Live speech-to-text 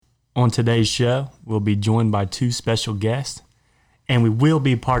On today's show, we'll be joined by two special guests, and we will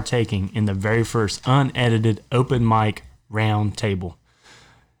be partaking in the very first unedited open mic round table.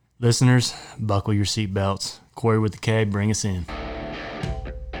 Listeners, buckle your seatbelts. Corey with the K, bring us in.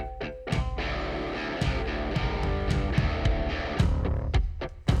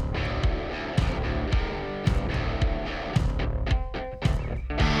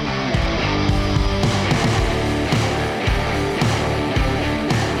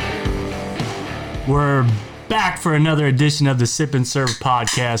 We're back for another edition of the Sip and Serve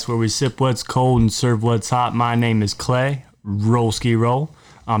podcast, where we sip what's cold and serve what's hot. My name is Clay, Rollski Roll.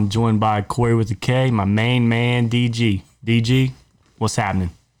 I'm joined by Corey with the K, my main man, DG. DG, what's happening?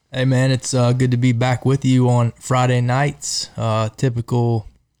 Hey, man, it's good to be back with you on Friday nights, typical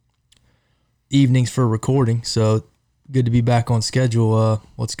evenings for recording. So good to be back on schedule.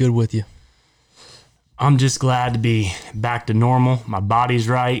 What's good with you? I'm just glad to be back to normal. My body's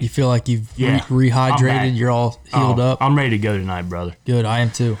right. You feel like you've rehydrated? You're all healed up? I'm ready to go tonight, brother. Good, I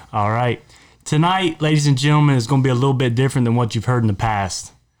am too. All right. Tonight, ladies and gentlemen, is going to be a little bit different than what you've heard in the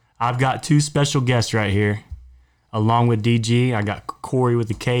past. I've got two special guests right here. Along with DG, I got Corey with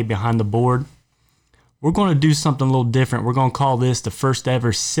the K behind the board. We're going to do something a little different. We're going to call this the first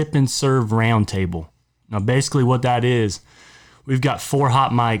ever Sip and Serve Roundtable. Now, basically what that is, we've got 4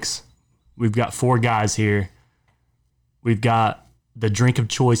 hot mics. We've got 4 guys here. We've got the drink of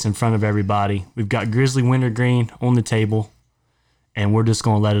choice in front of everybody. We've got Grizzly Wintergreen on the table, and we're just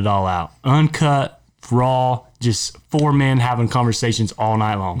going to let it all out. Uncut, raw, just 4 men having conversations all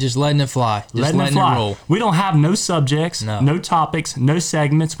night long. Just letting it fly. Just letting it roll. We don't have no subjects, no topics, no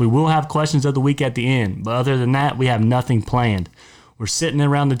segments. We will have questions of the week at the end, but other than that, we have nothing planned. We're sitting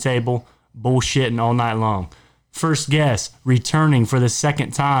around the table, bullshitting all night long. First guest, returning for the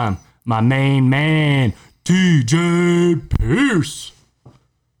second time, my main man, TJ Pierce.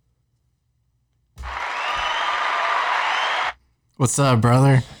 What's up,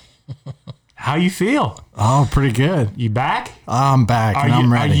 brother? How you feel? Oh, pretty good. You back? I'm back, and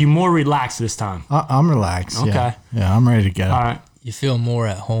I'm ready. Are you more relaxed this time? I'm relaxed. Okay. Yeah, I'm ready to go. All right. You feel more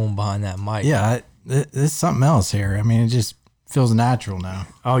at home behind that mic. Yeah, there's something else here. I mean, it just feels natural now.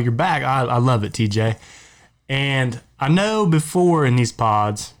 Oh, you're back. I love it, TJ. And I know before in these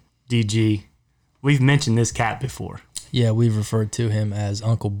pods, DG, we've mentioned this cat before. Yeah, we've referred to him as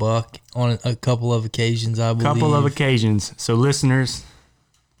Uncle Buck on a couple of occasions, I believe. Couple of occasions. So, listeners,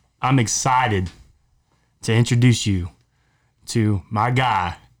 I'm excited to introduce you to my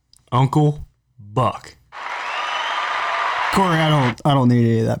guy, Uncle Buck. Corey, I don't need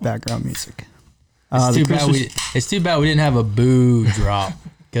any of that background music. It's too bad we didn't have a boo drop,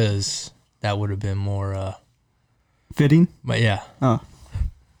 because that would have been more fitting. But yeah. Oh.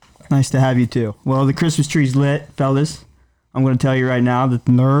 Nice to have you too. Well, the Christmas tree's lit, fellas. I'm going to tell you right now that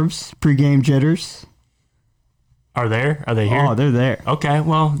the nerves, pregame jitters. Are they here? Oh, they're there. Okay,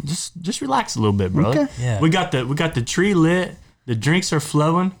 well, just relax a little bit, brother. Okay. Yeah. We got the tree lit. The drinks are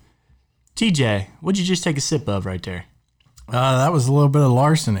flowing. TJ, what'd you just take a sip of right there? That was a little bit of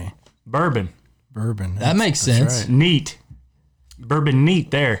larceny. Bourbon. That makes sense. Right. Neat. Bourbon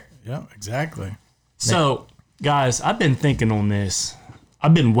neat there. Yeah, exactly. So, guys, I've been thinking on this.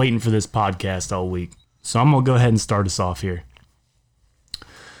 I've been waiting for this podcast all week. So I'm going to go ahead and start us off here.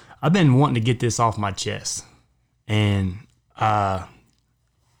 I've been wanting to get this off my chest. And I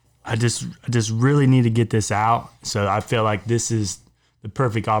just really need to get this out. So I feel like this is the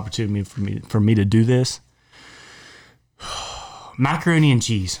perfect opportunity for me to do this. Macaroni and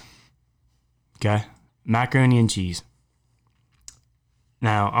cheese. Okay? Macaroni and cheese.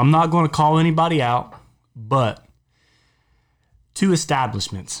 Now, I'm not going to call anybody out, but 2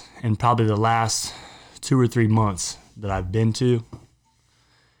 establishments in probably the last 2 or 3 months that I've been to.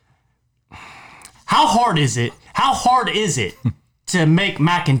 How hard is it to make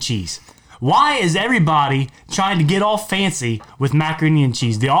mac and cheese? Why is everybody trying to get all fancy with macaroni and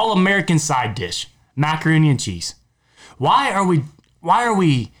cheese? The all-American side dish, macaroni and cheese. Why are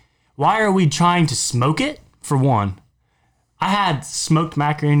we trying to smoke it? For one, I had smoked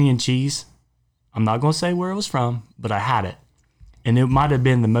macaroni and cheese. I'm not going to say where it was from, but I had it. And it might have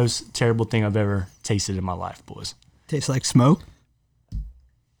been the most terrible thing I've ever tasted in my life, boys. Tastes like smoke?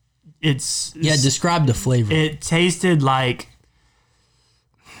 Describe the flavor. It tasted like...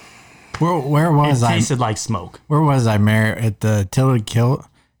 Where was I? It tasted like smoke. Where was I, Mayor? At the Tilted Kilt,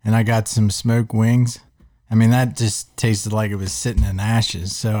 and I got some smoked wings. I mean, that just tasted like it was sitting in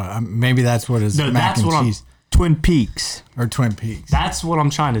ashes. So maybe that's what is mac and cheese. Twin Peaks. Or Twin Peaks. That's what I'm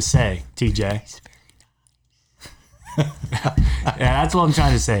trying to say, TJ. Yeah, that's what I'm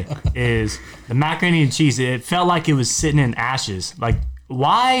trying to say. Is the macaroni and cheese? It felt like it was sitting in ashes. Like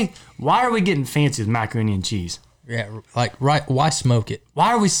Why are we getting fancy with macaroni and cheese? Yeah, like right. Why smoke it? Why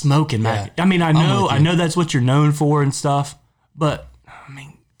are we smoking mac? Yeah, I mean, I with you. know that's what you're known for and stuff, but I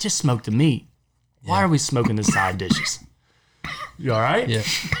mean, just smoke the meat. Why are we smoking the side dishes? You all right? Yeah.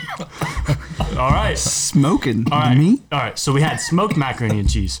 All right. Smoking All right. meat? All right. So we had smoked macaroni and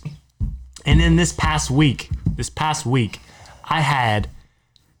cheese. And then this past week, I had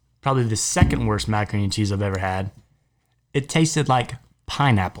probably the second worst macaroni and cheese I've ever had. It tasted like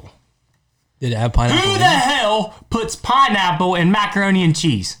pineapple. Did it have pineapple? Who in the it? hell puts pineapple in macaroni and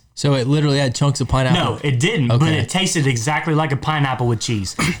cheese? So it literally had chunks of pineapple. No, it didn't, but Okay. it tasted exactly like a pineapple with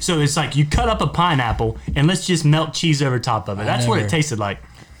cheese. So it's like you cut up a pineapple and let's just melt cheese over top of it. That's what it never- tasted like.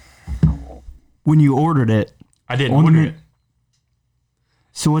 When you ordered it, I didn't On order the- it.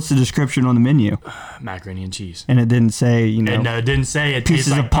 so what's the description on the menu? Macaroni and cheese. And it didn't say, you know, And it didn't say it tastes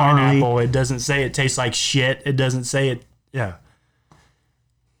Pieces like of parsley. pineapple. It doesn't say it tastes like shit. It doesn't say it. Yeah.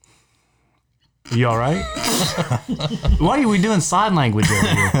 You all right? Why are we doing sign language over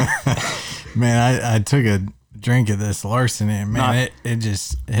here? Man, I took a drink of this larceny and man, it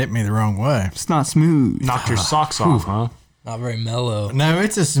just hit me the wrong way. it's not smooth. Knocked your socks off, huh? Not very mellow. No,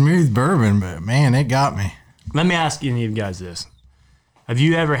 it's a smooth bourbon, but man, it got me. Let me ask any of you guys this. Have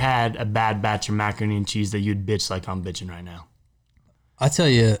you ever had a bad batch of macaroni and cheese that you'd bitch like I'm bitching right now? I tell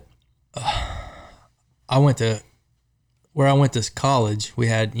you, I went to college. We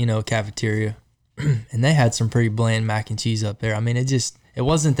had, a cafeteria, and they had some pretty bland mac and cheese up there. I mean, it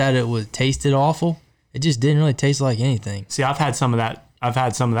wasn't that it was tasted awful. It just didn't really taste like anything. See, I've had some of that. I've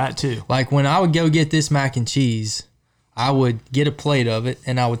had some of that too. Like when I would go get this mac and cheese, I would get a plate of it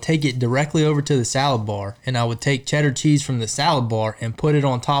and I would take it directly over to the salad bar and I would take cheddar cheese from the salad bar and put it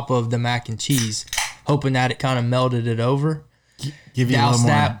on top of the mac and cheese, hoping that it kind of melted it over. Give you a little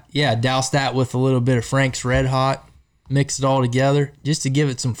more. Douse that with a little bit of Frank's Red Hot, mix it all together just to give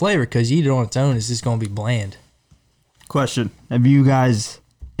it some flavor because you eat it on its own, it's just going to be bland. Question. Have you guys,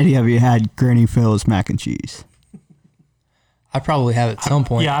 any of you had Granny Phil's mac and cheese? I probably have at some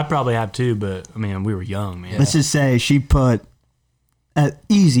point. Yeah, I probably have too, but I mean, we were young, man. Let's just say she put at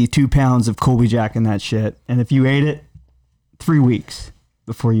easy 2 pounds of Colby Jack in that shit. And if you ate it, 3 weeks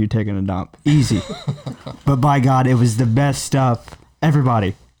before you taking a dump. Easy. But by God, it was the best stuff.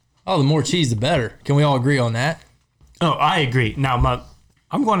 Everybody. Oh, the more cheese, the better. Can we all agree on that? Oh, I agree. Now,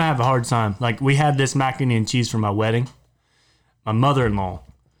 I'm going to have a hard time. Like, we had this macaroni and cheese for my wedding. My mother-in-law,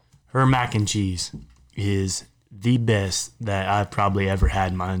 her mac and cheese is the best that I've probably ever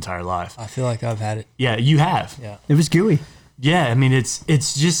had in my entire life. I feel like I've had it. Yeah, you have. Yeah. It was gooey. Yeah, I mean,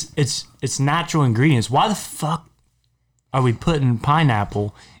 it's natural ingredients. Why the fuck are we putting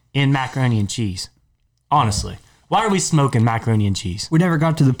pineapple in macaroni and cheese? Honestly. Why are we smoking macaroni and cheese? We never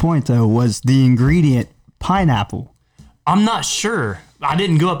got to the point, though, was the ingredient pineapple. I'm not sure. I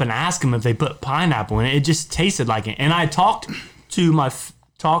didn't go up and ask them if they put pineapple in it. It just tasted like it. And I talked to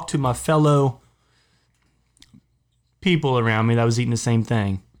my fellow people around me that was eating the same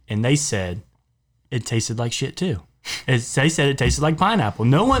thing, and they said it tasted like shit too. They said it tasted like pineapple.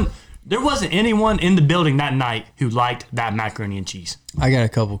 There wasn't anyone in the building that night who liked that macaroni and cheese. I got a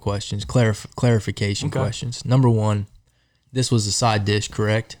couple questions, clarification questions. Number one, this was a side dish,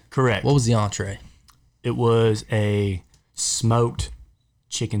 correct? Correct. What was the entree? It was a smoked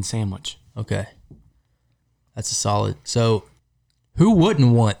chicken sandwich. Okay. That's a solid. So who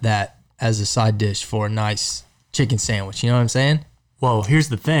wouldn't want that as a side dish for a nice chicken sandwich? You know what I'm saying? Well, here's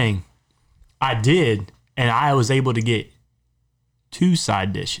the thing. I did, and I was able to get 2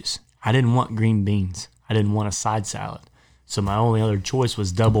 side dishes. I didn't want green beans. I didn't want a side salad. So my only other choice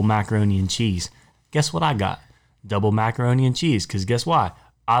was double macaroni and cheese. Guess what I got? Double macaroni and cheese. Because guess why?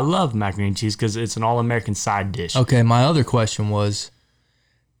 I love macaroni and cheese because it's an all-American side dish. Okay, my other question was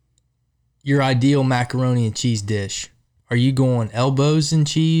your ideal macaroni and cheese dish. Are you going elbows and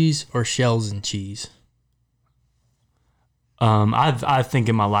cheese or shells and cheese? I think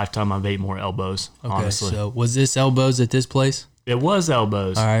in my lifetime I've ate more elbows, Okay, honestly. so was this elbows at this place? It was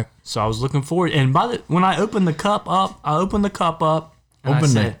elbows. All right. So I was looking forward. And when I opened the cup up, and Open I said,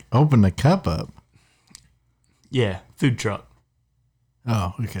 the cup up. yeah, food truck.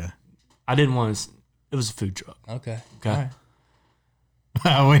 Oh, okay. I didn't want to, it was a food truck. Okay. Okay. All right.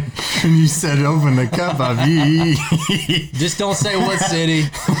 when you said open the cup up, you Just don't say what city.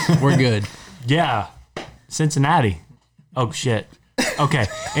 We're good. Yeah, Cincinnati. Oh, shit. Okay,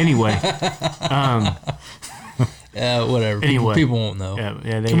 anyway. Whatever. Anyway. People won't know.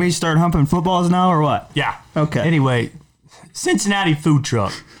 Yeah, Can we start humping footballs now or what? yeah. Okay. Anyway, Cincinnati food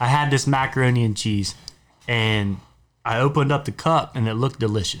truck. I had this macaroni and cheese, and I opened up the cup, and it looked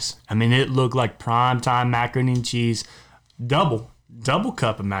delicious. I mean, it looked like prime time macaroni and cheese, double double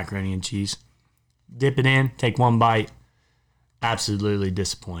cup of macaroni and cheese. Dip it in, take one bite. Absolutely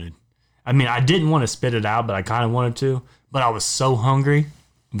disappointed. I mean, I didn't want to spit it out, but I kind of wanted to. But I was so hungry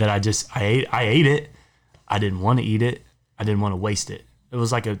that I ate it. I didn't want to eat it. I didn't want to waste it. It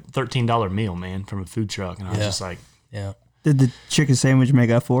was like a $13 meal, man, from a food truck. And I was just like, Yeah. Did the chicken sandwich make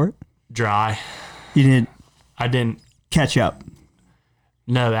up for it? dry. You didn't I didn't. catch up.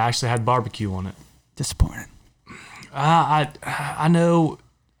 No, it actually had barbecue on it. Disappointed. I know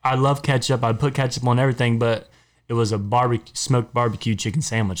I love ketchup. I put ketchup on everything, but it was a smoked barbecue chicken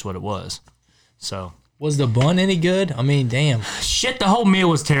sandwich, what it was. So, Was the bun any good? I mean, damn. shit, the whole meal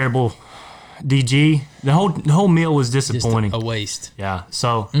was terrible, DG. The whole meal was Just disappointing. a waste. Yeah,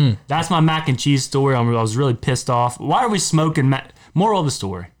 so that's my mac and cheese story. I was really pissed off. Why are we smoking moral of the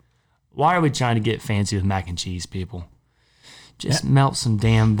story. Why are we trying to get fancy with mac and cheese, people? Just melt some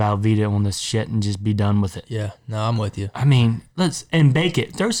damn Velveeta on this shit and just be done with it. Yeah. No, I'm with you. I mean, and bake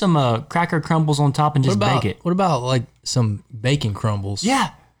it. Throw some cracker crumbles on top and just bake it. What about like some bacon crumbles?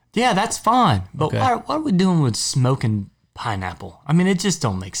 Yeah, that's fine. But Okay. why are we doing with smoking pineapple? I mean, it just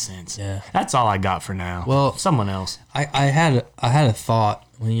don't make sense. Yeah. That's all I got for now. Well, someone else. I had a thought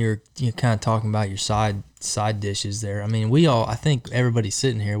when you're kind of talking about your side dishes there. I mean, I think everybody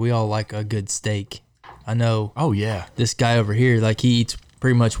sitting here, we all like a good steak. I know Oh yeah. this guy over here, like he eats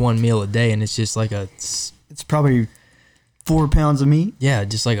pretty much one meal a day, and it's just like It's probably 4 pounds of meat.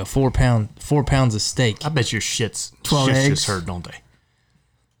 just like a 4 pounds of steak. I bet your shits 12 just eggs. hurt, don't they?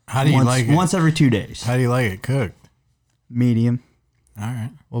 How do you like it? Once every 2 days. How do you like it cooked? Medium All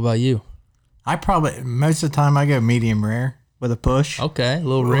right. What about you? I probably, most of the time I go medium rare. with a push. Okay, a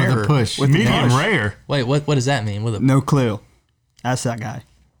little With rare. a push. With the Medium push. rare. Wait, what does that mean? With a No clue. That's that guy.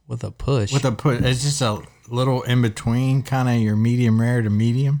 push? With a push. It's just a little in between, kind of your medium rare to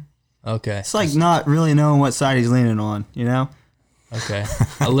medium. Okay. It's like not really knowing what side he's leaning on, you know? Okay.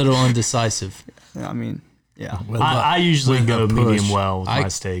 A little undecisive. I mean, yeah. I usually with go the medium push. well with I- my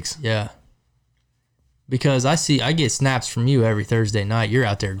steaks. Yeah. Because I get snaps from you every Thursday night. You're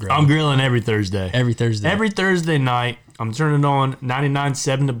out there grilling. I'm grilling every Thursday. every Thursday. Every Thursday night, I'm turning on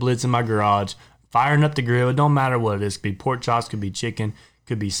 99.7 to Blitz in my garage, firing up the grill. It don't matter what it is. Could be pork chops, could be chicken,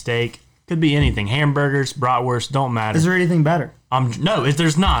 could be steak, could be anything. Hamburgers, bratwurst, don't matter. Is there anything better? No, if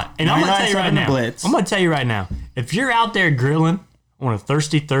there's not. And I'm going to tell you right 99.7 now. Blitz. I'm going to tell you right now. If you're out there grilling on a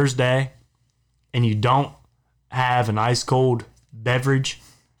thirsty Thursday and you don't have an ice cold beverage,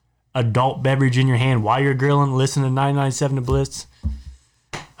 adult beverage in your hand while you're grilling, listen to 99.7 to Blitz,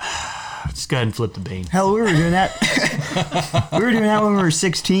 just go ahead and flip the bean. Hell, we were doing that. We were doing that when we were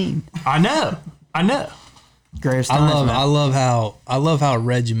 16. I know. Greatest I times, man. love how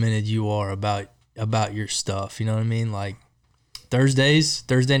regimented you are about your stuff. You know what I mean? Like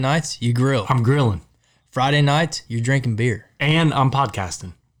Thursday nights, you grill. I'm grilling. Friday nights, you're drinking beer, And I'm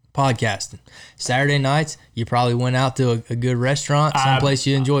podcasting. podcasting. Saturday nights, you probably went out to a good restaurant, someplace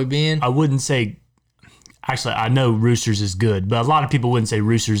you enjoy being. I wouldn't say... Actually, I know Roosters is good, but a lot of people wouldn't say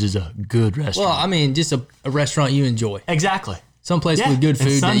Roosters is a good restaurant. Well, I mean, just a restaurant you enjoy. Exactly. Someplace Yeah. with good food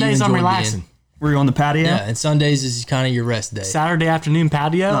And that you Sundays, enjoy I'm being. relaxing. Were you on the patio? Yeah, and Sundays is kind of your rest day. Saturday afternoon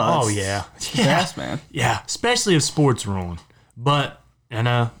patio? Oh, Oh, that's yeah. the best, man. Yeah, especially if sports are on. But,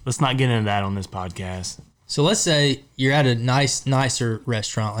 let's not get into that on this podcast. So let's say you're at a nicer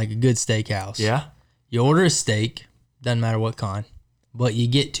restaurant, like a good steakhouse. Yeah? You order a steak, doesn't matter what kind, but you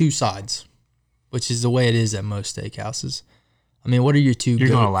get two sides, which is the way it is at most steakhouses. I mean, what are your two? You're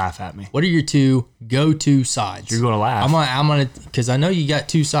going to laugh at me. What are your two go-to sides? You're going to laugh. I'm gonna, because I know you got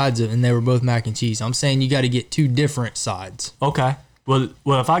two sides and they were both mac and cheese. I'm saying you got to get two different sides. Okay. Well,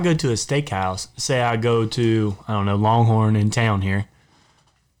 if I go to a steakhouse, say I go to, I don't know, Longhorn in town here,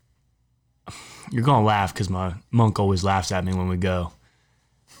 you're going to laugh because my monk always laughs at me when we go.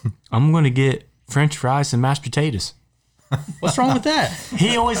 I'm going to get French fries and mashed potatoes. What's wrong with that?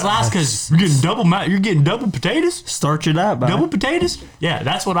 He always laughs because you're getting double potatoes? Starch it up, Double potatoes? Yeah,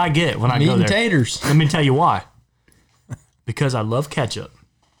 that's what I get when I Meat go and there. taters. Let me tell you why. Because I love ketchup.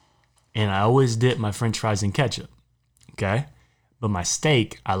 And I always dip my French fries in ketchup. Okay? But my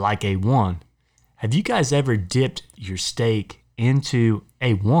steak, I like A1. Have you guys ever dipped your steak into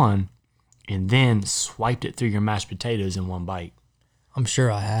A1 and then swiped it through your mashed potatoes in one bite? I'm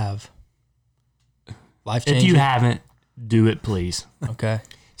sure I have. Life If changing. you haven't, do it, please. Okay.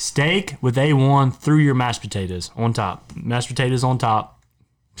 Steak with A1 through your mashed potatoes on top. Mashed potatoes on top.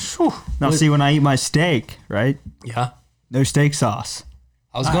 Whew. Now, see, when I eat my steak, right? Yeah. No steak sauce.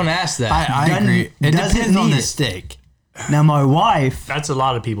 I was going to ask that. I Doesn't- agree. It doesn't depends on need the it. steak. Now, my wife That's a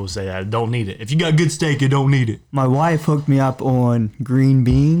lot of people say that. Don't need it. If you got good steak, you don't need it. hooked me up on green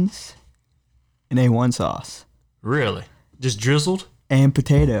beans and A1 sauce. Really? Just drizzled? And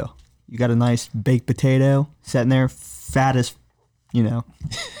potato. You got a nice baked potato sitting there, fat as,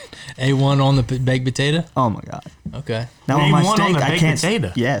 A1 on the baked potato? Oh my God. Okay. Now on my A1 on steak, the I baked can't.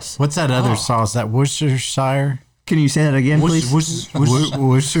 potato? Yes. What's that other sauce? That Worcestershire? Can you say that again, please?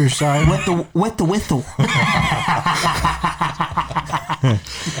 Worcestershire? With the whistle.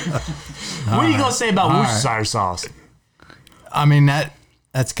 What are you gonna say about Worcestershire sauce? I mean,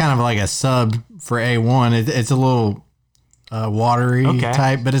 that's kind of like a sub for A1. It's a little watery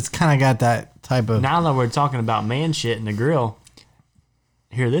type, but it's kind of got that type of... Now that we're talking about man shit in the grill,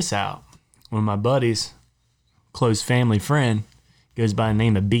 hear this out. One of my buddies, close family friend, goes by the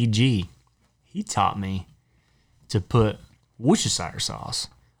name of BG. He taught me to put Worcestershire sauce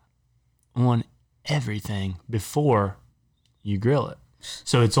on everything before you grill it.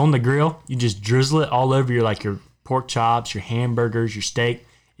 So it's on the grill. You just drizzle it all over your pork chops, your hamburgers, your steak.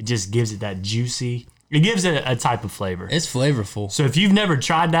 It just gives it that juicy. It gives it a type of flavor. It's flavorful. So if you've never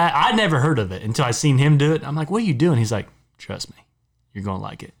tried that, I never heard of it until I seen him do it. I'm like, what are you doing? He's like, trust me, you're going to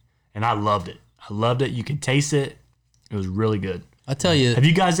like it. And I loved it. You could taste it. It was really good. I tell you. Have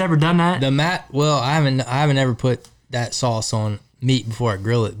you guys ever done that? I haven't ever put that sauce on meat before I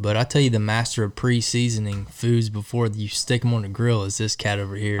grill it, but I tell you, the master of pre-seasoning foods before you stick them on the grill is this cat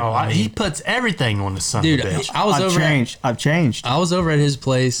over here. Oh, he puts everything on the son dude, of a bitch. I've changed. I was over at his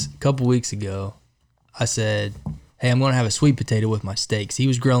place a couple weeks ago. I said, hey, I'm going to have a sweet potato with my steaks. He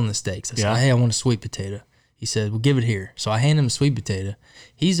was grilling the steaks. I said, hey, I want a sweet potato. He said, well, give it here. So I hand him a sweet potato.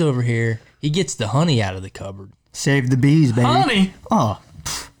 He's over here. He gets the honey out of the cupboard. Save the bees, baby. Honey? Oh.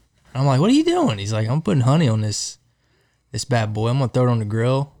 I'm like, what are you doing? He's like, I'm putting honey on this bad boy. I'm going to throw it on the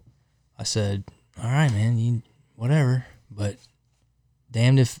grill. I said, all right, man, whatever. But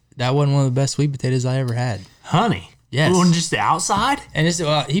damned if that wasn't one of the best sweet potatoes I ever had. Honey? Yes. On just the outside? And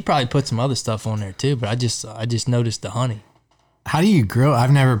he probably put some other stuff on there too, but I just noticed the honey. How do you grill?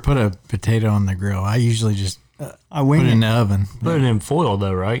 I've never put a potato on the grill. I usually just I wing put it it in the oven. Put it in foil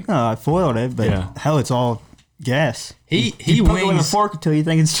though, right? No, I foiled it, but hell, it's all gas. He You put it with a wings, fork until you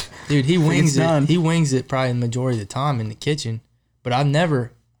think it's... dude. He think wings it's it. done. He wings it probably the majority of the time in the kitchen. But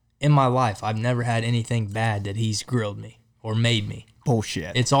in my life, I've never had anything bad that he's grilled me or made me.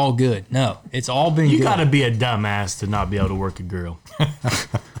 Bullshit. It's all good. No, it's all been You good. got to be a dumbass to not be able to work a grill.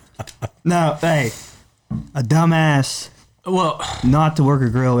 No, hey, a dumbass Well, not to work a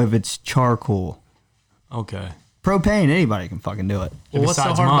grill if it's charcoal. okay. Propane, anybody can fucking do it. Well, what's so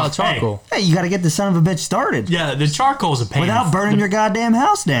Besides hard mom. about charcoal? Hey, you got to get the son of a bitch started Yeah, the charcoal's a pain. without burning your goddamn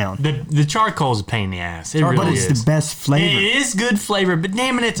house down. The charcoal's a pain in the ass. It But really it's is. the best flavor. It is good flavor, but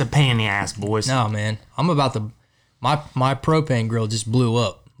damn it, it's a pain in the ass, boys. No, man. I'm about to. My propane grill just blew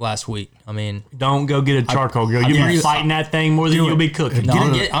up last week. I mean, Don't go get a charcoal grill. You'll be yes. fighting that thing more than you'll be cooking. no,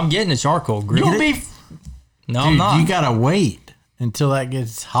 I'm getting a charcoal grill. You'll be No, I'm Dude, not. you gotta wait until that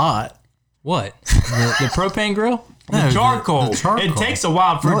gets hot. What? The propane grill? the charcoal. the charcoal. It takes a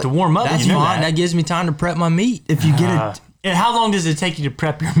while for it to warm up. That's you know fine. That that. gives me time to prep my meat. If you get it, And how long does it take you to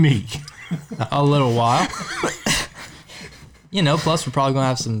prep your meat? A little while. Plus we're probably gonna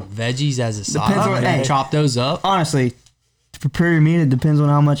have some veggies as a side. Depends on- We're gonna hey. chop those up. honestly, to prepare your meat, it depends on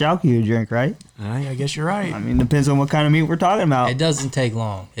how much alcohol you drink, right? I guess you're right. I mean, depends on what kind of meat we're talking about. It doesn't take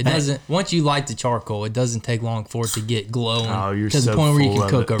long. It doesn't. Once you light the charcoal, it doesn't take long for it to get glowing Oh, you're to the so point where you full can of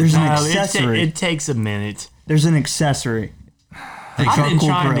cook it. over. There's an No, accessory. it takes a minute. There's an accessory. The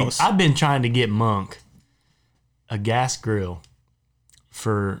charcoal grills. I've been trying to get Monk a gas grill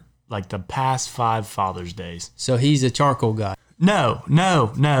for like the past 5 Father's Days. So he's a charcoal guy. No.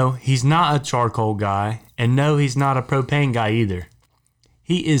 He's not a charcoal guy. And no, he's not a propane guy either.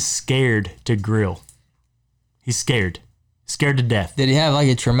 He is scared to grill. He's scared. Scared to death. Did he have like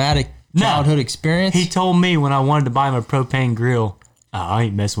a traumatic childhood experience? He told me when I wanted to buy him a propane grill, I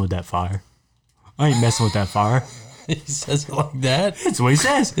ain't messing with that fire. He says it like that. That's what he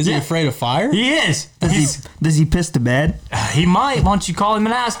says. Is he afraid of fire? He is. Does he piss to bed? He might. Why don't you call him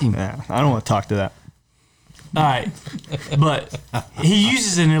and ask him? Yeah, I don't want to talk to that. All right. But he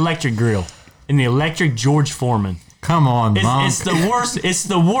uses an electric grill. An electric George Foreman. Come on, Monk. It's the worst. It's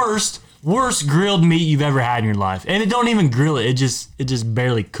the worst grilled meat you've ever had in your life. And it don't even grill it. It just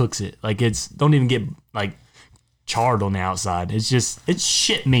barely cooks it. Like don't even get like charred on the outside. It's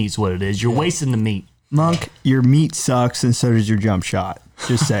shit meat's what it is. You're wasting the meat. Monk, your meat sucks, and so does your jump shot.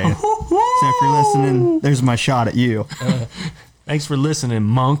 Just saying. So if you're listening, there's my shot at you. Thanks for listening,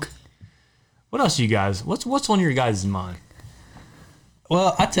 Monk. What else you guys? What's on your guys' mind?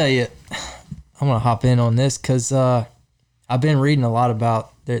 Well, I tell you, I'm gonna hop in on this because I've been reading a lot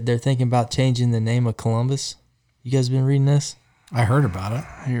about. They're thinking about changing the name of Columbus. You guys been reading this? I heard about it.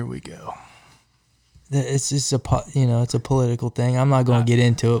 Here we go. it's just it's a political thing. I'm not going to get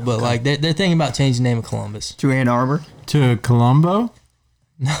into it, but like they're thinking about changing the name of Columbus To Ann Arbor. To Colombo?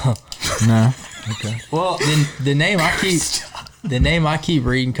 No. No. Okay. Well, the name I keep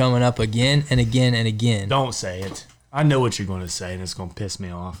reading coming up again and again and again. Don't say it. I know what you're going to say, and it's going to piss me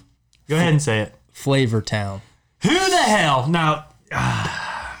off. Go ahead and say it. Flavor Town. Who the hell? Now,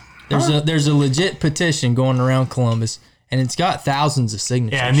 there's a legit petition going around Columbus, and it's got thousands of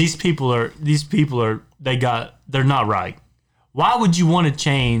signatures. yeah, and these people are they're not right. Why would you want to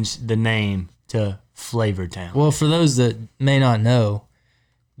change the name to Flavor Town? Well, for those that may not know,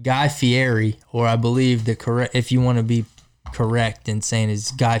 Guy Fieri, or I believe if you want to be correct in saying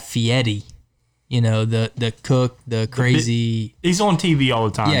it's Guy Fieri, the cook, the crazy. He's on TV all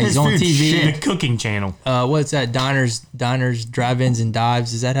the time. Yeah, he's on TV. The cooking channel. What's that? Diners, Drive-Ins, and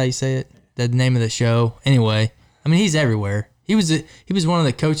Dives. Is that how you say it? The name of the show. Anyway, I mean, he's everywhere. He was one of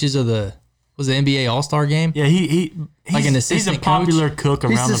the coaches of the NBA All-Star game. Yeah, he's like an assistant he's a popular cook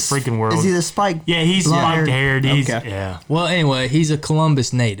around the freaking world. Is he the Spike? Yeah, he's spiked haired. Okay. Yeah. Well, anyway, he's a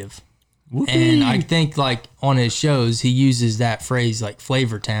Columbus native. Whoopee. And I think like on his shows, he uses that phrase like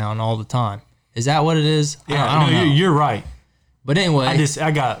Flavor Town all the time. Is that what it is? Yeah, I don't know. You're right. But anyway,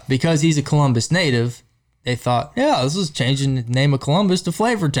 because he's a Columbus native, they thought, yeah, this is changing the name of Columbus to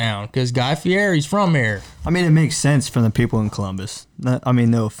Flavor Town because Guy Fieri's from here. I mean, it makes sense from the people in Columbus. No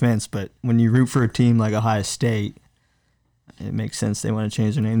offense, but when you root for a team like Ohio State, it makes sense they want to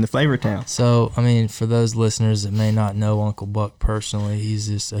change their name to Flavor Town. So, I mean, for those listeners that may not know Uncle Buck personally, he's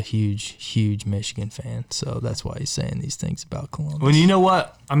just a huge, huge Michigan fan. So that's why he's saying these things about Columbus. Well, you know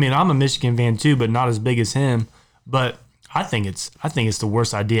what? I mean, I'm a Michigan fan too, but not as big as him. But I think it's the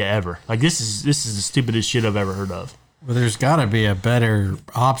worst idea ever. Like this is the stupidest shit I've ever heard of. Well, there's got to be a better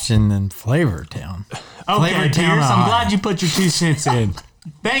option than Flavor Town. Okay, Pierce, I'm glad you put your 2 cents in.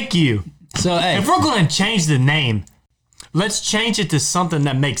 Thank you. So, hey, if we're going to change the name, let's change it to something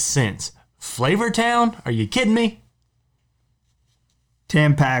that makes sense. Flavor Town? Are you kidding me?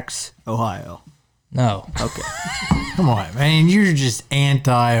 Tampax, Ohio. No. Okay. Come on, man. You're just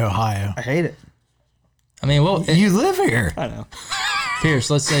anti-Ohio. I hate it. I mean, well, You live here. I know. Pierce,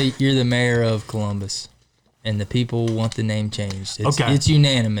 let's say you're the mayor of Columbus and the people want the name changed. It's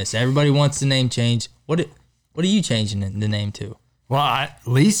unanimous. Everybody wants the name changed. What are you changing the name to? Well, at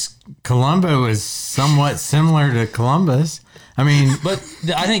least Colombo is somewhat similar to Columbus. I mean, But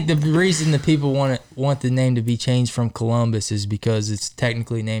I think the reason that people want the name to be changed from Columbus is because it's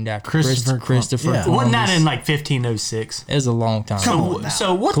technically named after Christopher Yeah. Columbus. Wasn't that in like 1506? It was a long time ago.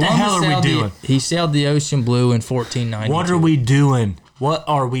 So what the hell are we doing? He sailed the ocean blue in 1492. What are we doing? What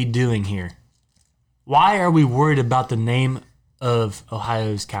are we doing here? Why are we worried about the name of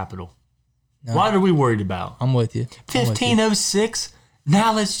Ohio's capital? No. What are we worried about? I'm with you. 1506?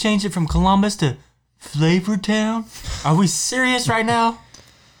 Now let's change it from Columbus to Flavor Town? Are we serious right now?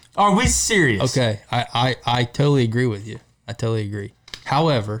 Are we serious? Okay, I totally agree with you. I totally agree.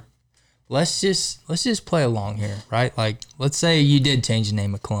 However, let's just play along here, right? Like, let's say you did change the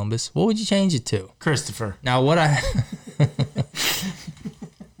name of Columbus. What would you change it to? Christopher. Now,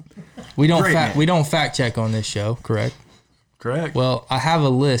 we don't fact check on this show, correct? Correct. Well, I have a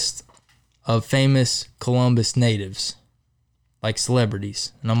list of famous Columbus natives, like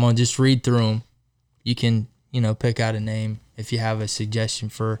celebrities, and I'm gonna just read through them. You can, pick out a name. If you have a suggestion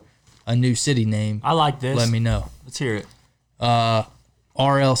for a new city name, I like this. let me know. Let's hear it.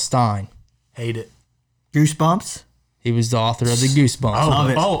 R.L. Stein. Hate it. Goosebumps. He was the author of the Goosebumps. Love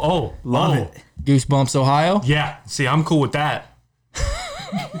it. Love it. Goosebumps, Ohio. Yeah. See, I'm cool with that.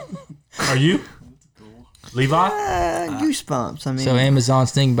 Are you? Levi? Goosebumps. I mean, So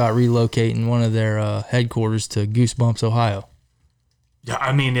Amazon's thinking about relocating one of their headquarters to Goosebumps, Ohio. Yeah,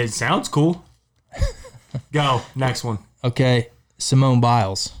 I mean, it sounds cool. Go. Next one. Okay, Simone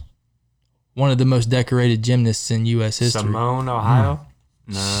Biles, one of the most decorated gymnasts in U.S. history. Simone, Ohio?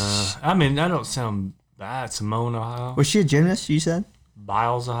 Nah. I mean, that don't sound bad. Simone, Ohio? was she a gymnast? You said.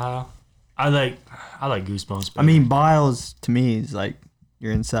 Biles, Ohio? I like Goosebumps better. I mean, biles to me is like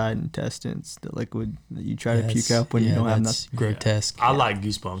your inside intestines, the liquid that you try to puke up when you don't have that's nothing. grotesque. I like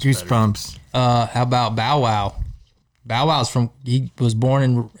Goosebumps Goosebumps. How about Bow Wow? Bow Wow's he was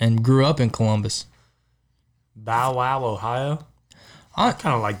born and grew up in Columbus. Bow Wow, Ohio? I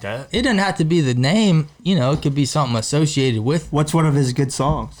kind of like that. It doesn't have to be the name, it could be something associated with. What's one of his good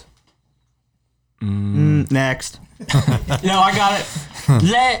songs? Next. No, I got it.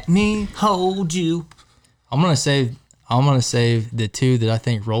 Let me hold you. I'm gonna save the two that I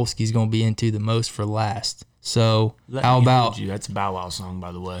think Rollski's gonna be into the most for last. So Let how me about hold you. That's a Bow Wow song,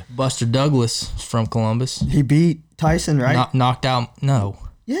 by the way. Buster Douglas from Columbus? He beat Tyson, right? Knocked out. No,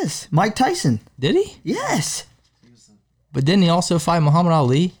 Yes, Mike Tyson. Did he? Yes. But didn't he also fight Muhammad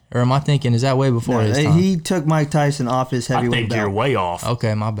Ali? Or am I thinking, is that way before his time? He took Mike Tyson off his I heavyweight think you're belt. way off.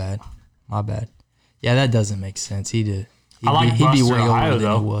 Okay, my bad. Yeah, that doesn't make sense. He did. I like He'd be Buster, way Ohio, older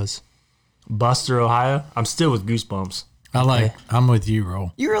than though. he was. Buster, Ohio. I'm still with Goosebumps. I'm with you,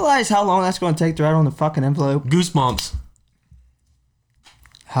 Roll. You realize how long that's going to take to write on the fucking envelope? Goosebumps.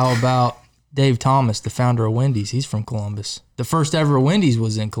 How about Dave Thomas, the founder of Wendy's? He's from Columbus. The first ever Wendy's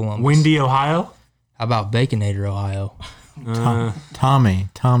was in Columbus. Windy, Ohio. How about Baconator, Ohio? Tommy,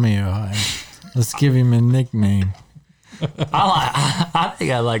 Ohio. Let's give him a nickname. I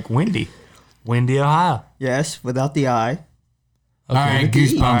think I like Windy. Windy, Ohio. Yes, without the I. All right,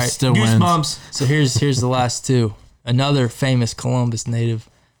 Goosebumps All right, still wins. Goosebumps. So here's the last two. Another famous Columbus native,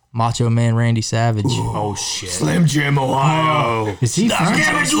 Macho Man Randy Savage. Oh shit. Slim Jim, Ohio. Is he from?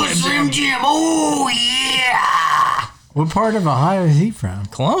 Slim Jim. Oh yeah. What part of Ohio is he from?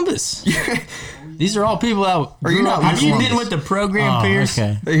 Columbus. These are all people that Are you grew not up in Have you Columbus. been with the program, Oh, Pierce?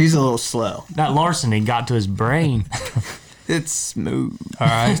 okay. He's a little slow. That larceny got to his brain. It's smooth. All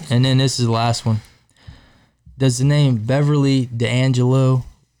right, and then this is the last one. Does the name Beverly D'Angelo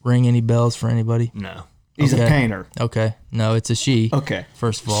ring any bells for anybody? No. He's Okay. a painter. Okay, no, it's a she. Okay.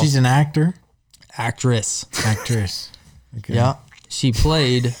 First of all, She's an actor, actress. actress. Okay. Yeah, she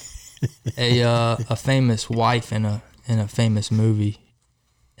played a famous wife in a famous movie,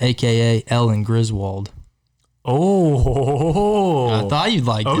 aka Ellen Griswold. Oh. I thought you'd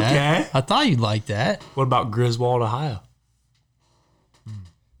like Okay. that. I thought you'd like that. What about Griswold, Ohio?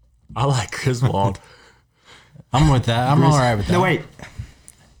 I like Griswold. I'm with that. I'm all right with that. No, wait.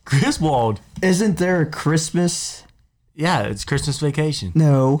 Griswold. Isn't there a Christmas? Yeah, it's Christmas vacation.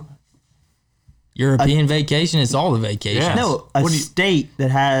 No. European vacation. It's all the vacations. Yeah. No, a What do you- state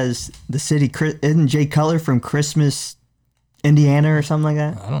that has the city. Isn't Jay Cutler from Christmas, Indiana or something like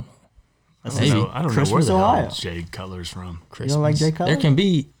that? I don't know. That's Maybe. I don't know where Christmas, the hell Ohio. Jade Color's from. Christmas. You don't like Jay Cutler? There can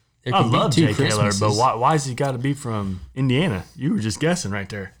be I love two Jay Taylor, Christmases. but why has he got to be from Indiana? You were just guessing right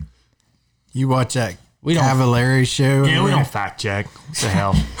there. You watch that We don't- Cavallari show? Yeah, over we there? don't fact check. What the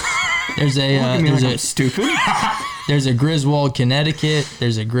hell? There's a Look at me there's like a I'm stupid. there's a Griswold, Connecticut.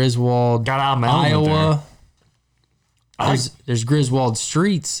 There's a Griswold, Got out of my element Iowa. I There's Griswold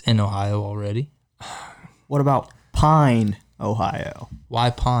streets in Ohio already. What about Pine, Ohio? Why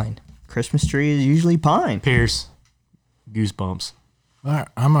Pine? Christmas tree is usually pine. Pierce. Goosebumps. All right,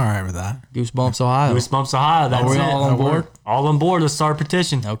 I'm all right with that. Goosebumps, Ohio. Goosebumps, Ohio. That's Are we it. all on board? All on board. Let's start a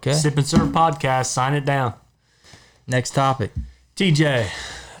petition. Okay. Sip and Serve podcast. Sign it down. Next topic. TJ.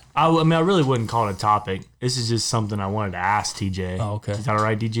 I mean, I really wouldn't call it a topic. This is just something I wanted to ask TJ. Oh, okay. Is that all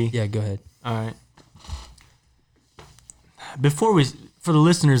right, DG? Yeah, go ahead. All right. For the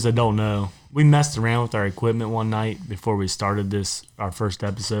listeners that don't know, we messed around with our equipment one night before we started our first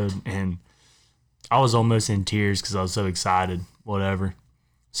episode, and I was almost in tears because I was so excited. Whatever.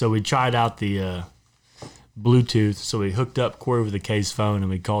 So we tried out the Bluetooth. So we hooked up Corey with the case phone, and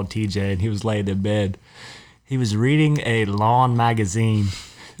we called TJ, and he was laying in bed. He was reading a lawn magazine.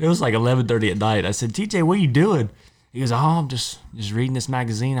 It was like 11:30 at night. I said, TJ, what are you doing? He goes, oh, I'm just reading this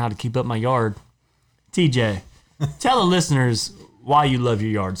magazine, how to keep up my yard. TJ, tell the listeners why you love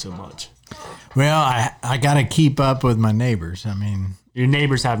your yard so much. Well, I got to keep up with my neighbors. I mean, Your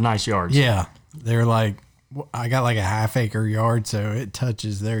neighbors have nice yards. yeah, they're like, I got like a half-acre yard, so it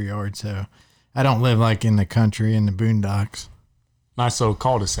touches their yard. So I don't live like in the country in the boondocks. Nice little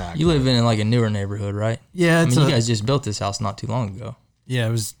cul-de-sac. You live in like a newer neighborhood, right? Yeah, I it's mean, you guys just built this house not too long ago. yeah,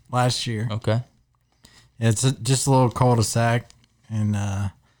 it was last year. Okay. It's just a little cul-de-sac, and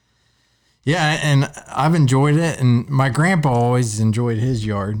yeah, and I've enjoyed it. And my grandpa always enjoyed his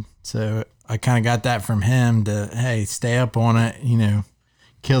yard, so I kind of got that from him to hey, stay up on it,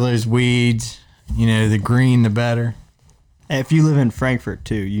 kill those weeds, the green the better. And if you live in Frankfurt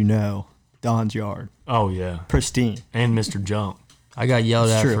too, you know Don's yard. Oh, yeah. Pristine. And Mr. Jump. I got yelled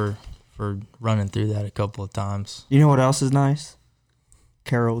It's at true. for running through that a couple of times. You know what else is nice?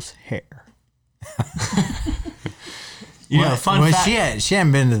 Carol's hair. Fun well, fact. she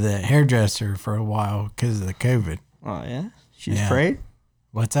hadn't been to the hairdresser for a while because of the COVID. Oh, yeah? She's Yeah. afraid?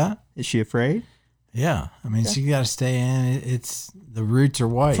 What's that? Is she afraid? Yeah, I mean, she got to stay in. It's the roots are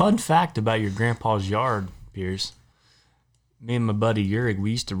white. Fun fact about your grandpa's yard, Pierce. Me and my buddy Yurik,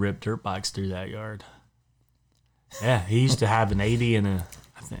 we used to rip dirt bikes through that yard. Yeah, he used to have an 80 and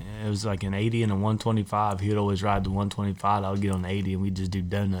I think it was like an 80 and a 125. He would always ride the 125. I would get on the 80 and we'd just do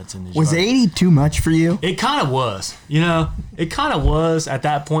donuts in his Was yard. 80 too much for you? It kind of was, it kind of was at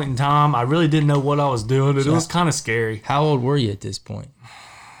that point in time. I really didn't know what I was doing. It was kind of scary. How old were you at this point?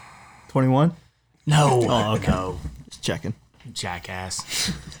 21? No. Oh, okay. No. Just checking.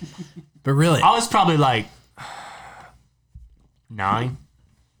 Jackass. But really, I was probably like 9.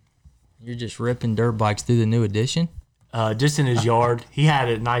 You're just ripping dirt bikes through the new edition? Just in his yard. He had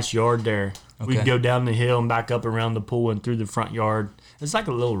a nice yard there. We'd Okay. go down the hill and back up around the pool and through the front yard. It's like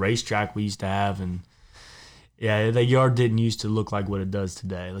a little racetrack we used to have, and yeah, the yard didn't used to look like what it does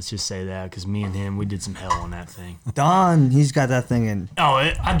today. Let's just say that, because me and him, we did some hell on that thing. Don, he's got that thing in Oh,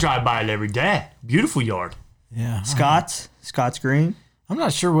 I drive by it every day. Beautiful yard. yeah, Scott's Green. I'm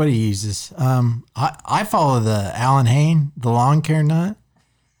not sure what he uses. I follow the Alan Hain, the lawn care nut,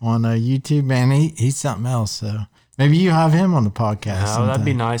 on YouTube. Man, he's something else. So maybe you have him on the podcast. Oh, that'd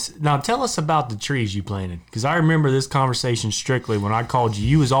be sometime. nice. Now, tell us about the trees you planted, because I remember this conversation strictly when I called you.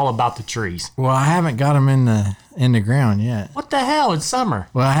 You was all about the trees. Well, I haven't got them in the ground yet. What the hell? It's summer.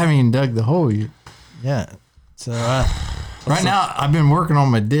 Well, I haven't even dug the hole yet. So right now, I've been working on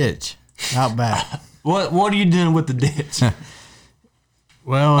my ditch out back. What are you doing with the ditch?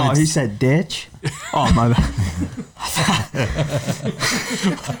 Well, Oh, he said ditch. Oh my bad.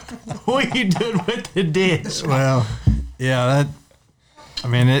 What are you doing with the ditch? well, yeah.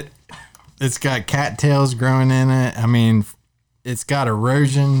 It's got cattails growing in it. I mean, it's got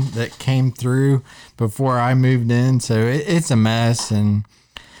erosion that came through before I moved in, so it's a mess, and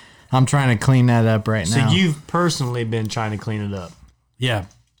I'm trying to clean that up right So now. you've personally been trying to clean it up. Yeah.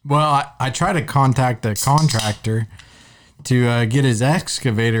 Well, I try to contact a contractor to get his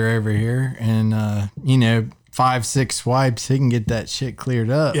excavator over here, and 5-6 swipes, he can get that shit cleared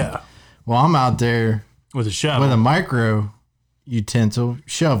up. Yeah. Well, I'm out there With a shovel. with a micro utensil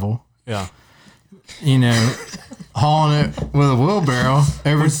shovel, yeah. Hauling it with a wheelbarrow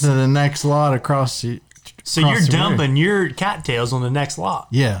over to the next lot across the. So across you're the road. dumping your cattails on the next lot.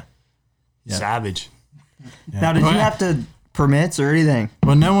 Yeah. Savage. Now, did you have to permits or anything?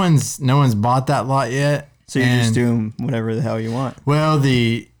 Well, no one's bought that lot yet. So you're just and- doing whatever the hell you want. Well,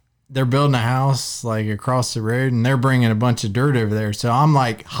 they're building a house like across the road, and they're bringing a bunch of dirt over there. So I'm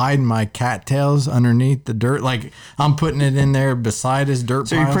like hiding my cattails underneath the dirt. Like I'm putting it in there beside his dirt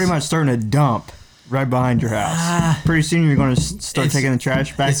So you're piles. pretty much starting to dump right behind your house. Pretty soon you're going to start It's- taking the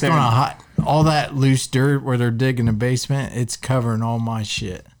trash back It's there. gonna all that loose dirt where they're digging the basement. It's covering all my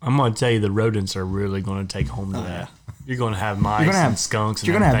shit. I'm going to tell you, the rodents are really going to take home to that. You're going to have mice You're gonna have and skunks and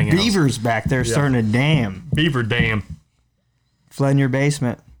You're gonna have everything else. beavers back there starting to dam, Beaver dam. flooding your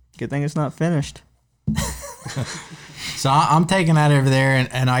basement. Good thing it's not finished. So I'm taking that over there,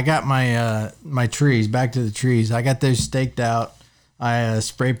 and I got my my trees. Back to the trees. I got those staked out. I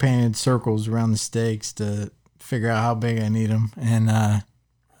spray painted circles around the stakes to figure out how big I need them. And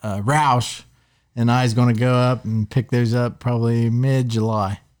Roush and I is going to go up and pick those up probably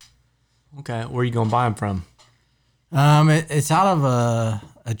mid-July. Okay, where are you going to buy them from? It's out of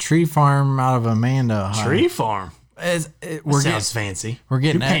a tree farm out of Amanda, Ohio. Tree farm. We're Sounds fancy. we're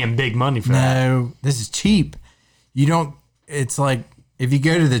getting You're paying big money for that. No, this is cheap. You don't. It's like if you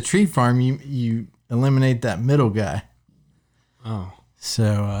go to the tree farm, you eliminate that middle guy. Oh. So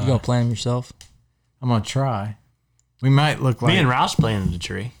You gonna plant them yourself? I'm gonna try. We might look like. Me and Roush planted a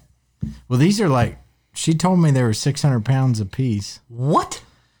tree. Well, these are like. She told me they were 600 pounds a piece. What?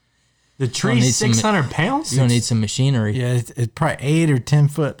 The need tree's some- 600 pounds? You're gonna need some machinery. Yeah, it's probably 8 or 10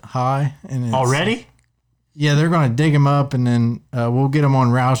 foot high. And it's, Already? Yeah, they're gonna dig them up, and then we'll get them on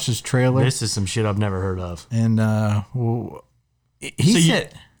Roush's trailer. This is some shit I've never heard of. And we'll. He So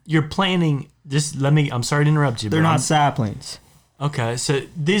said. you're planning. Just let me. I'm sorry to interrupt you. They're but not I'm- saplings. Okay, so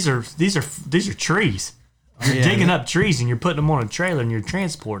these are trees. You're yeah, digging up trees and you're putting them on a trailer and you're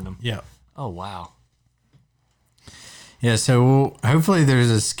transporting them. Yeah. Oh wow. Yeah, so hopefully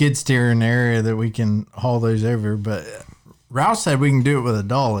there's a skid steer in the area that we can haul those over. But Roush said we can do it with a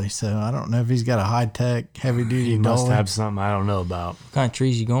dolly, so I don't know if he's got a high tech, heavy duty You dolly. must have something I don't know about. What kind of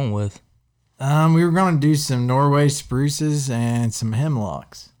trees you going with? We were going to do some Norway spruces and some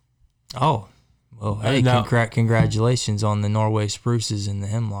hemlocks. Oh, well, hey, No. congratulations on the Norway spruces and the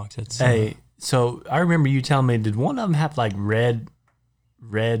hemlocks. That's Hey, so I remember you telling me, did one of them have like red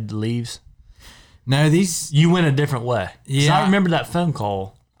leaves? No, these. You went a different way. 'Cause Yeah. I remember that phone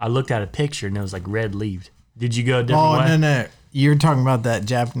call. I looked at a picture and it was like red leaved. Did you go a different Oh way? no, you're talking about that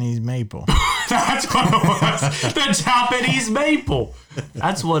Japanese maple. That's what it was. The Japanese maple.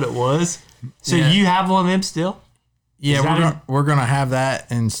 That's what it was. So Yeah. you have one of them still? Yeah, Is that we're gonna have that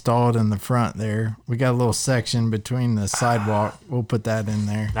installed in the front there. We got a little section between the sidewalk. We'll put that in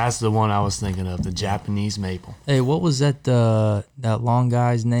there. That's the one I was thinking of, the Japanese maple. Hey, what was that that long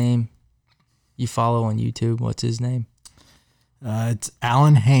guy's name you follow on YouTube? What's his name? It's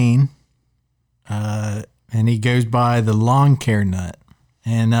Alan Hain, and he goes by the Lawn Care Nut,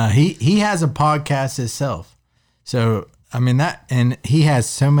 and he has a podcast himself. So I mean that, and he has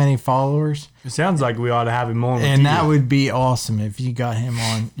so many followers, It sounds like we ought to have him on. With and you. that would be awesome if you got him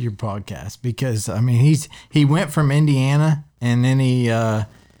on your podcast, because I mean he went from Indiana and then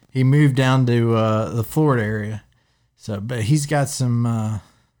he moved down to the Florida area. So, but he's got some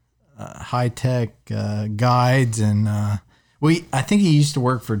high tech guides, and I think he used to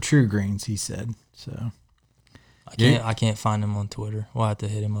work for True Greens. He said so. I can't find him on Twitter. We'll have to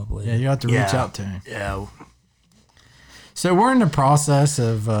hit him up later. Yeah, you have to reach out to him. Yeah, So we're in the process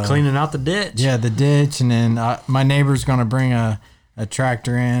of cleaning out the ditch. Yeah, the ditch, and then my neighbor's going to bring a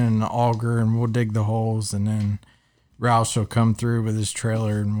tractor in and an auger, and we'll dig the holes, and then Roush will come through with his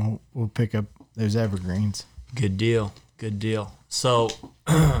trailer, and we'll pick up those evergreens. Good deal. Good deal. So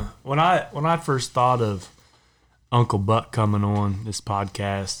when I first thought of Uncle Buck coming on this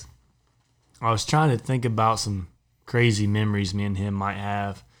podcast, I was trying to think about some crazy memories me and him might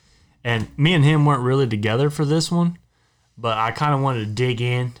have. And me and him weren't really together for this one, but I kind of wanted to dig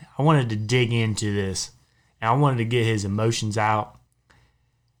in. I wanted to dig into this, and I wanted to get his emotions out.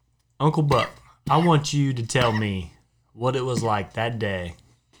 Uncle Buck, I want you to tell me what it was like that day.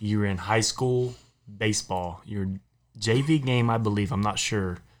 You were in high school baseball. Your JV game, I believe. I'm not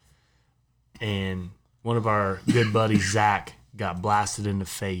sure. And one of our good buddies, Zach, got blasted in the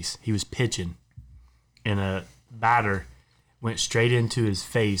face. He was pitching, and a batter went straight into his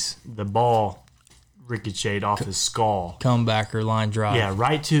face. The ball ricocheted off his skull. Comebacker line drive. Yeah,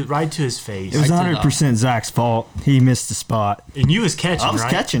 right to his face. It was 100% Zach's fault. He missed the spot. And you was catching, I was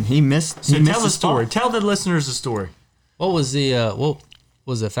right? catching. He missed. So he missed tell the story. spot. Tell the listeners the story. What was the what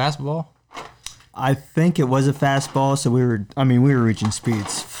was it, fastball? I think it was a fastball. So we were reaching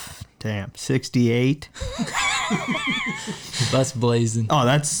speeds. Damn, 68. That's blazing. Oh,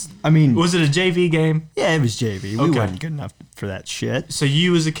 Was it a JV game? yeah, it was JV. We Okay. wasn't good enough for that shit. So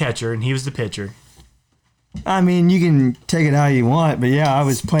you was a catcher and he was the pitcher. I mean, you can take it how you want, but yeah, I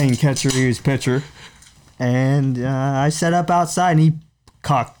was playing catcher, he was pitcher. And I set up outside and he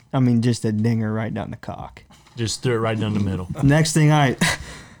cocked, just a dinger right down the cock. Just threw it right down the middle. Next thing I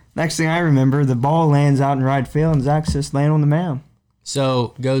remember, the ball lands out in right field and Zach's just laying on the mound.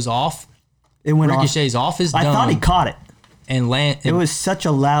 So goes off. It went Ricochets off his dome. I thought he caught it. And land. It was such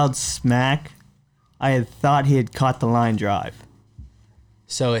a loud smack. I had thought he had caught the line drive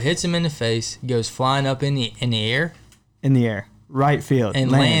So it hits him in the face, goes flying up in the air, in the air, right field,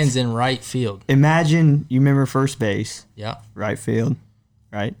 and lands in right field. Imagine you remember first base, Yeah. right field,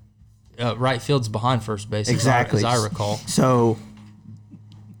 right? Right field's behind first base. Exactly. As I recall. So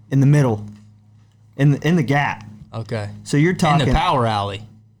in the middle, in the gap. Okay. So you're In talking the power alley,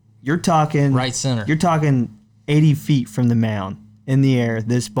 You're talking right center. You're talking 80 feet from the mound in the air.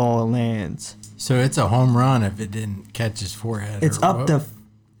 This ball lands. So it's a home run if it didn't catch his forehead. It's or up what?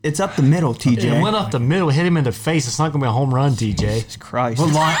 it's up the middle, TJ. It went up the middle, hit him in the face. It's not going to be a home run, TJ. Jesus Christ. Well,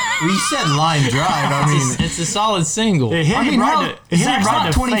 you said line drive. I mean, It's a solid single. It hit him right in the, it hit him Zach's right in not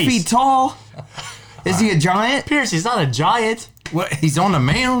the 20 face. feet tall. Is he a giant? Pierce, he's not a giant. what? He's on the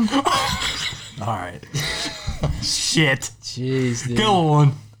mound. All right. Shit. Jeez, dude. Go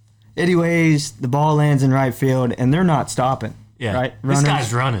on. Anyways, the ball lands in right field, and they're not stopping. Yeah. Right? This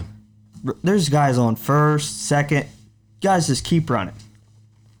guy's running. There's guys on first, second. Guys just keep running.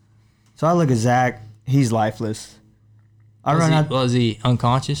 So I look at Zach. He's lifeless. I run out. Was he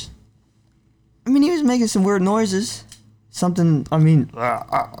unconscious? He was making some weird noises. Something,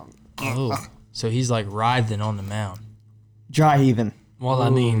 Oh. So he's like writhing on the mound. dry heaving. Well, I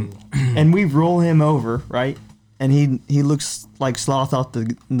mean, And we roll him over, right? And he looks like Sloth off the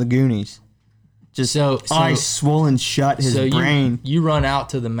Goonies. Just So eyes swollen shut, his brain. You run out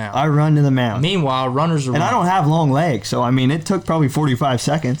to the mound. I run to the mound. Meanwhile, runners are And I running. don't have long legs, so it took probably 45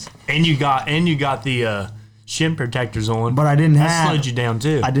 seconds. and you got the shin protectors on. But I didn't that have slowed you down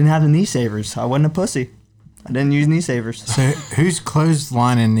too. I didn't have the knee savers. I wasn't a pussy. I didn't use knee savers. So who's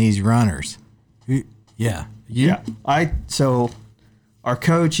clotheslining these runners? Who? Yeah. You? Yeah. So our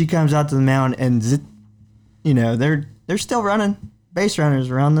coach, he comes out to the mound and they're still running. Base runners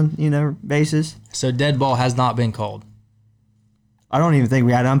around the bases. So dead ball has not been called. I don't even think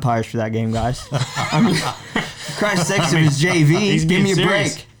we had umpires for that game, guys. Christ's sakes, it was JV. He's Give being me a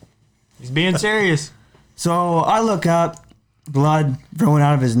serious. break. He's being serious. So I look up, blood flowing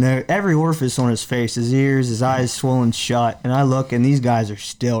out of his nose, every orifice on his face, his ears, his eyes swollen shut, and I look, and these guys are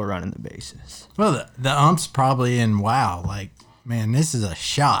still running the bases. Well, the ump's probably in wow. Like, man, this is a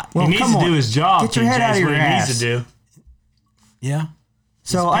shot. Well, he needs come to do on. his job. Get your head TJ, out of is your what he ass. needs to do. Yeah.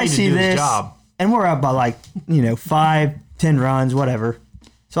 So He's paid I to see do his this, job. and we're up by 5, 10 runs, whatever.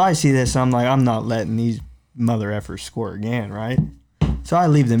 So I see this, and I'm like, I'm not letting these mother effers score again, right? So I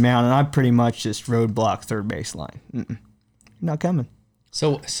leave the mound, and I pretty much just roadblock third baseline. not coming.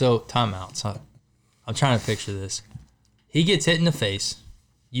 So timeout. So I'm trying to picture this. He gets hit in the face.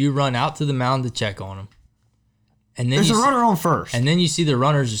 You run out to the mound to check on him. And then There's a runner on first. And then you see the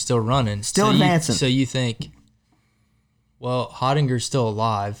runners are still running. Still advancing. So you think, well, Hottinger's still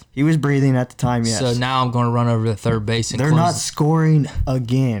alive. He was breathing at the time, yes. So now I'm going to run over to third base and They're not scoring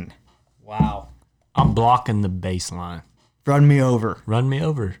again. Wow. I'm blocking the baseline. Run me over. Run me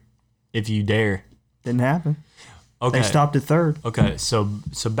over, if you dare. Didn't happen. Okay. They stopped at third. Okay, so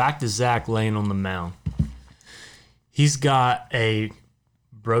back to Zach laying on the mound. He's got a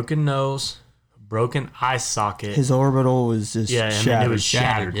broken nose, broken eye socket. His orbital was just shattered. I mean, it was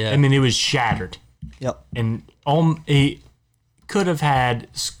shattered. Yeah. I mean, it was shattered. Yep. And he could have had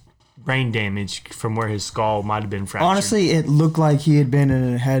brain damage from where his skull might have been fractured. Honestly, it looked like he had been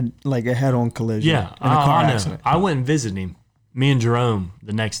in a head-on collision. Yeah, in a car I know. accident. I went and visited him. Me and Jerome,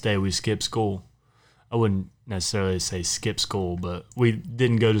 the next day, we skipped school. I wouldn't necessarily say skip school, but we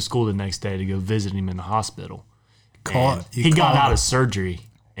didn't go to school the next day to go visit him in the hospital. He got out of surgery,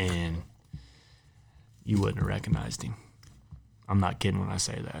 and you wouldn't have recognized him. I'm not kidding when I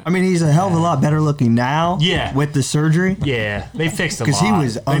say that. I mean, he's a hell of a lot better looking now. Yeah. With the surgery. Yeah, they fixed a lot. Because he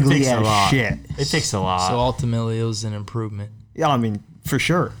was They ugly fixed a as lot. shit. They fixed a lot. So ultimately, it was an improvement. Yeah, I mean, for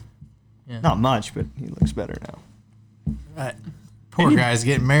sure. Yeah. Not much, but he looks better now. Right. Poor guy's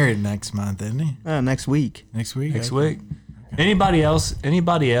getting married next month, isn't he? Next week. Next week. Next week. Anybody else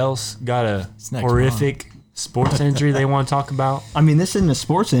got a It's next horrific sports injury they want to talk about? I mean, this isn't a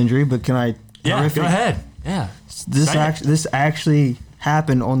sports injury, but can I? Yeah, horrific- go ahead. Yeah. This actually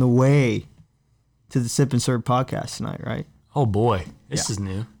happened on the way to the Sip and Serve podcast tonight, right? Oh boy, this is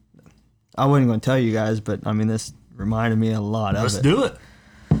new. I wasn't going to tell you guys, but I mean, this reminded me a lot of Let's it. do it.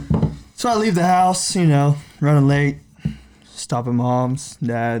 So I leave the house, running late, stop at mom's,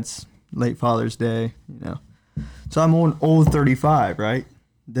 dad's, late Father's Day, So I'm on Old 35, right?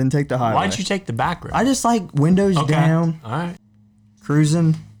 Didn't take the highway. Why'd you take the back road? I just like windows down, All right.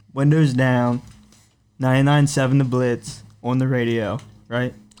 cruising, windows down, 99.7 The Blitz on the radio,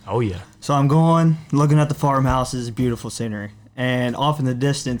 right? Oh yeah. So I'm going, looking at the farmhouses, beautiful scenery. And off in the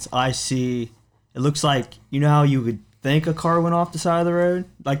distance, I see, it looks like, how you would think a car went off the side of the road?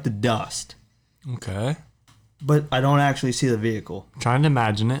 Like the dust. Okay. But I don't actually see the vehicle. Trying to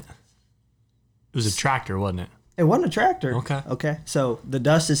imagine it. It was a tractor, wasn't it? It wasn't a tractor. Okay. So the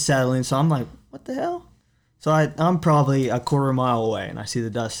dust is settling. So I'm like, what the hell? So I'm probably a quarter mile away, and I see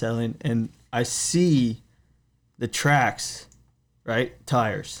the dust settling, and I see the tracks, right?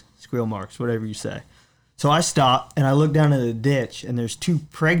 Tires, squeal marks, whatever you say. So I stop, and I look down in the ditch, and there's two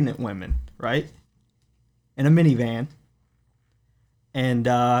pregnant women, right? In a minivan. And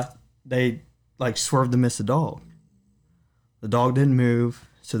they, swerved to miss the dog. The dog didn't move,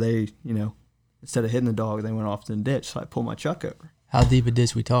 so they, instead of hitting the dog, they went off to the ditch. So I pulled my truck over. How deep a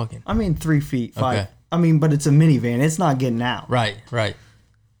ditch we talking? I mean, 3 feet, 5. Okay. I mean, but it's a minivan. It's not getting out. Right.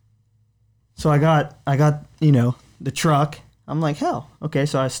 So I got, the truck. I'm like, hell. Okay,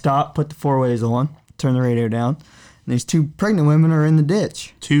 so I stopped, put the 4-ways on, turn the radio down. And these two pregnant women are in the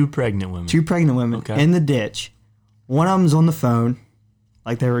ditch. Two pregnant women. Okay. In the ditch. One of them's on the phone,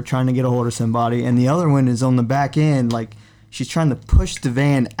 like they were trying to get a hold of somebody. And the other one is on the back end, like she's trying to push the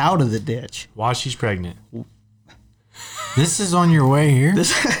van out of the ditch. While she's pregnant. This is on your way here?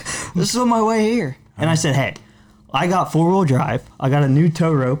 This is on my way here. And I said, hey, I got 4-wheel drive. I got a new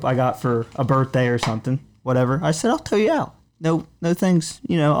tow rope I got for a birthday or something, whatever. I said, I'll tow you out. No things,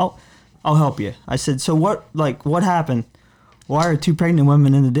 I'll help you. I said, so what happened? Why are two pregnant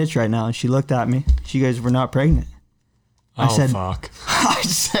women in the ditch right now? And she looked at me. She goes, we're not pregnant. I said, fuck. I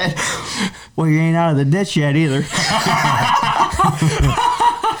said, well, you ain't out of the ditch yet either.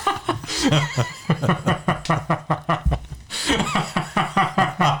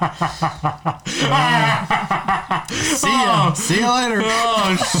 See you later.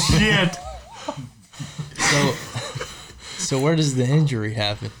 Oh shit. So where does the injury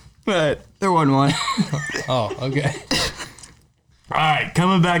happen? But there wasn't one. Oh, okay. All right,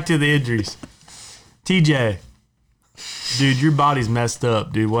 coming back to the injuries. TJ, dude, your body's messed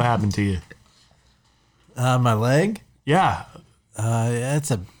up, dude. What happened to you? My leg? Yeah. I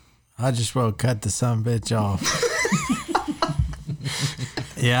just will cut the son bitch off.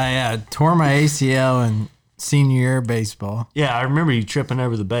 Yeah. Tore my ACL in senior year of baseball. Yeah, I remember you tripping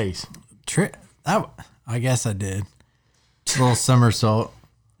over the base. I guess I did. Little somersault.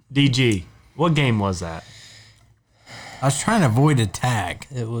 DG, what game was that? I was trying to avoid a tag.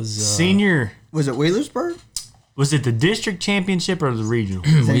 It was Senior. Was it Wheelersburg? Was it the district championship or the regional?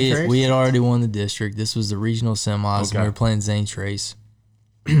 we had already won the district. This was the regional semis, and we were playing Zane Trace.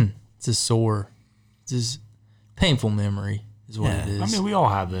 It's a painful memory. is what it is. I mean, we all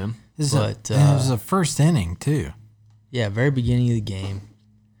have them. It But, was the first inning too. Yeah, very beginning of the game.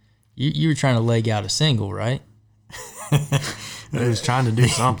 You were trying to leg out a single, right? He was trying to do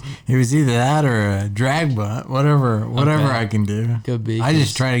something. It was either that or a drag bunt, whatever Okay. I can do. Could be. I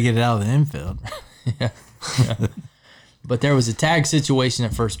just try to get it out of the infield. But there was a tag situation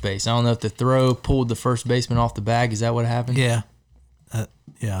at first base. I don't know if the throw pulled the first baseman off the bag. Is that what happened? Yeah,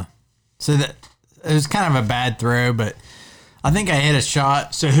 yeah. So that it was kind of a bad throw, but I think I hit a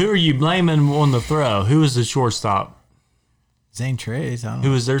shot. So who are you blaming on the throw? Who was the shortstop? Zane Trace. I don't Who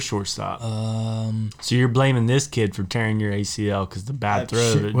know. was their shortstop? So you're blaming this kid for tearing your ACL because the bad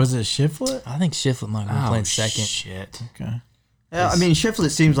throw. Was it Shiflett? I think Shiflett might have been playing second. Shit. Okay. Yeah, I mean,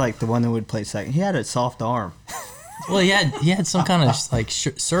 Shiflett seems like the one that would play second. He had a soft arm. Well, he had some kind of like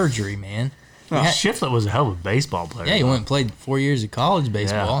surgery, man. Shiflett was a hell of a baseball player. Yeah, he went and played 4 years of college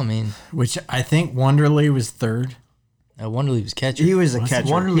baseball. Yeah. I mean, Which I think Wonderly was third. I wonder he was catcher. He was a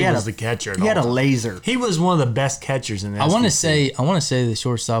catcher. Wonderly he had was the catcher. He had a all time. laser. He was one of the best catchers in the I want to SEC. say the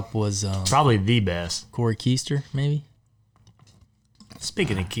shortstop was Probably the best. Corey Keister, maybe.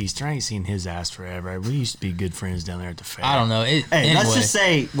 Speaking of Keister, I ain't seen his ass forever. We used to be good friends down there at the fair. I don't know. Hey, Anyway, let's just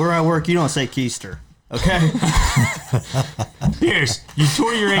say we're at work. You don't say Keister, okay? Pierce, you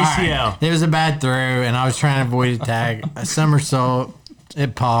tore your ACL. It was a bad throw, and I was trying to avoid a tag. A somersault,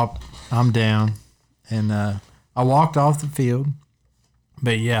 it popped. I'm down, and I walked off the field.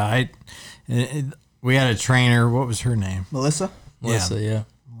 But yeah, we had a trainer. What was her name? Melissa? Melissa, yeah.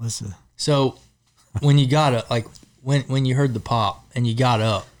 Melissa. So when you got up, like when you heard the pop and you got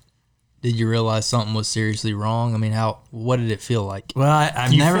up, did you realize something was seriously wrong? I mean, what did it feel like? Well,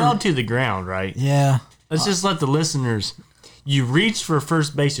 I've You never. fell to the ground, right? Yeah. Let's just let the listeners. You reached for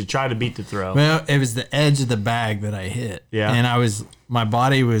first base to try to beat the throw. Well, it was the edge of the bag that I hit. Yeah. And my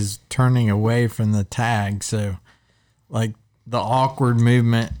body was turning away from the tag, so like the awkward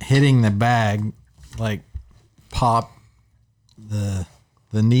movement hitting the bag, like popped the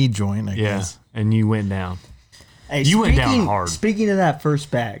knee joint. I guess. And you went down. Hey, You went down hard. Speaking of that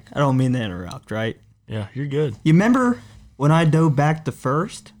first bag, I don't mean to interrupt, right? Yeah, you're good. You remember when I dove back to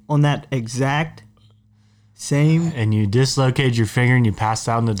first on that exact same And you dislocated your finger and you passed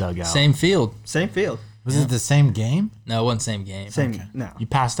out in the dugout. Same field. field? Was it the same game? No, it wasn't same game. Same. No. You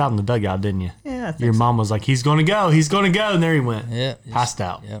passed out in the dugout, didn't you? Yeah, I think Your so. mom was like, he's going to go. He's going to go. And there he went. Yeah. Passed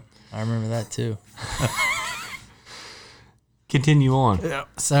out. Yep. I remember that too. Continue on. Yeah.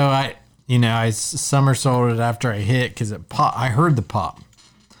 So I somersaulted after I hit because it pop. I heard the pop.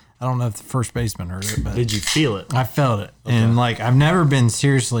 I don't know if the first baseman heard it, but Did you feel it? I felt it. And like I've never been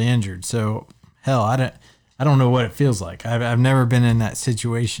seriously injured, so hell, I don't know what it feels like. I've never been in that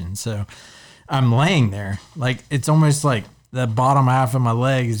situation, so I'm laying there like it's almost like the bottom half of my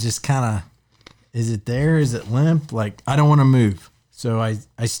leg is just kind of. Is it there? Is it limp? Like I don't want to move, so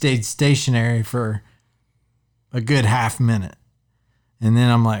I stayed stationary for a good half minute, and then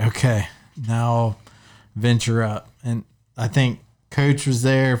I'm like, okay, now I'll venture up, and I think coach was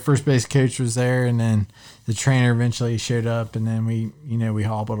there, first base coach was there, and then the trainer eventually showed up, and then we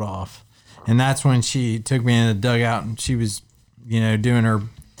hobbled off. And that's when she took me in the dugout and she was, doing her,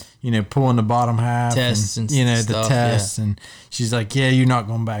 pulling the bottom half. Tests and the stuff, tests. yeah. And she's like, yeah, you're not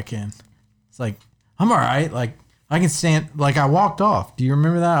going back in. It's like, I'm all right. Like, I can stand, like, I walked off. Do you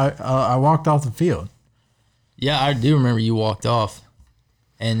remember that? I walked off the field. Yeah, I do remember you walked off,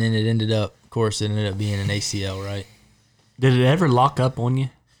 and then it ended up being an ACL, right? Did it ever lock up on you?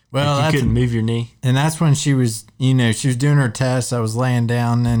 Well, Like you couldn't move your knee? And that's when she was, she was doing her tests. I was laying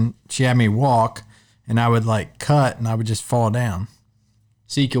down, and she had me walk, and I would like cut, and I would just fall down.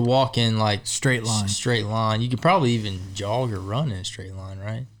 So you could walk in like Straight line. Straight line. You could probably even jog or run in a straight line,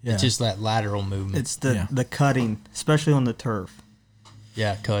 right? Yeah. It's just that lateral movement. It's the Yeah. the cutting, especially on the turf.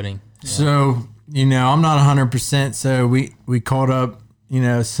 Yeah, cutting. So, I'm not 100%. So we called up,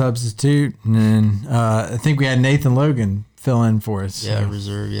 a substitute, and then I think we had Nathan Logan fill in for us. Yeah, So.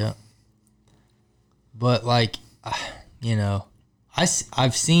 reserve, yeah. But like,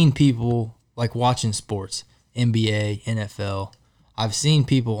 I've seen people like watching sports, NBA, NFL. I've seen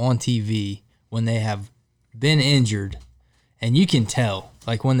people on TV when they have been injured, and you can tell,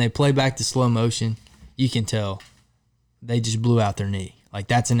 like when they play back to slow motion, you can tell they just blew out their knee. Like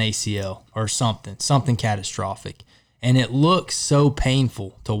that's an ACL or something catastrophic. And it looks so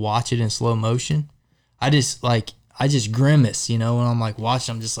painful to watch it in slow motion. I just grimace, when I'm like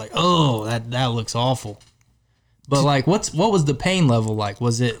watching, I'm just like, oh, that looks awful. But like, what was the pain level like?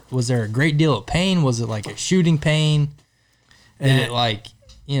 Was there a great deal of pain? Was it like a shooting pain? Did it like,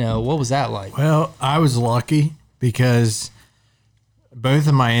 what was that like? Well, I was lucky because both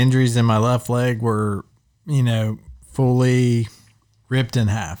of my injuries in my left leg were, fully ripped in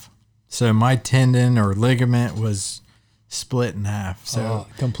half. So my tendon or ligament was split in half. So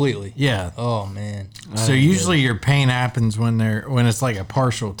completely. yeah. Oh man. So usually your pain happens when it's like a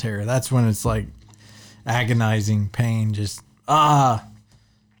partial tear. That's when it's like agonizing pain. Just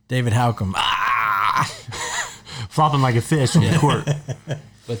David Halcomb. Flopping like a fish in the court.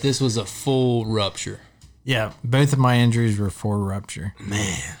 But this was a full rupture. Yeah, both of my injuries were full rupture.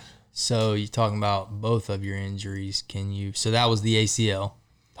 Man. So you're talking about both of your injuries. So that was the ACL.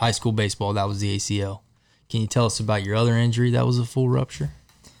 High school baseball, that was the ACL. Can you tell us about your other injury that was a full rupture?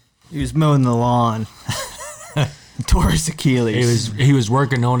 He was mowing the lawn. Tore his Achilles. He was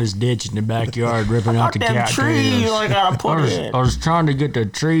working on his ditch in the backyard, ripping out the tree. cattails. I gotta put it. I was trying to get the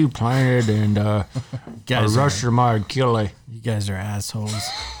tree planted, and I ruptured my Achilles. You guys are assholes.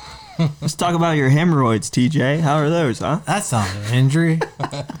 Let's talk about your hemorrhoids, TJ. How are those, huh? That's not an injury.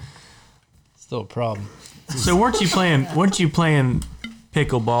 Still a problem. So weren't you playing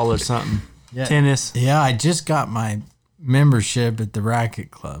pickleball or something? Yeah. Tennis? Yeah, I just got my membership at the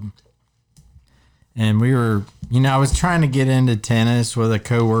racket club. And we were, I was trying to get into tennis with a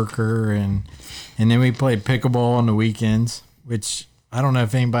coworker, and then we played pickleball on the weekends, which I don't know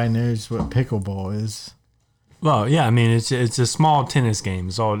if anybody knows what pickleball is. Well, yeah, I mean, it's a small tennis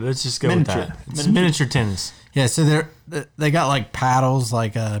game. So let's just go Miniature. with that. It's miniature tennis. Yeah, so they got like paddles,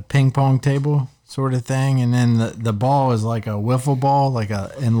 like a ping pong table sort of thing, and then the ball is like a wiffle ball, like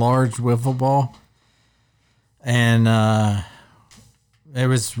a enlarged wiffle ball. And it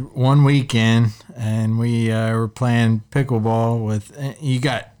was one weekend, and we were playing pickleball with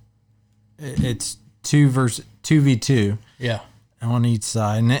it's 2v2. Yeah. On each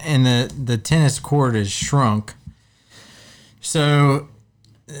side, and the tennis court is shrunk. So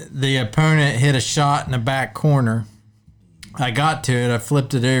the opponent hit a shot in the back corner. I got to it. I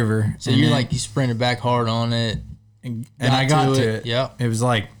flipped it over. So you sprinted back hard on it, and I got to it. Yeah. It was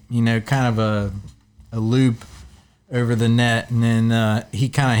like kind of a loop over the net, and then he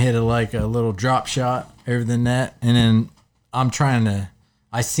kind of hit it like a little drop shot over the net, and then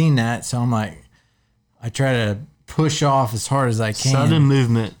I seen that, so I'm like, I try to push off as hard as I can. Sudden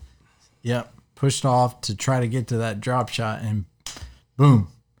movement. Yep. Pushed off to try to get to that drop shot, and boom,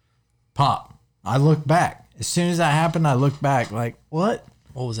 pop. I looked back. As soon as that happened, I looked back like, what?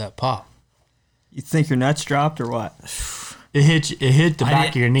 What was that pop? You think your nuts dropped or what? It hit the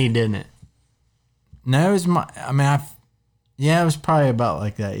back of your knee, didn't it? No, it was it was probably about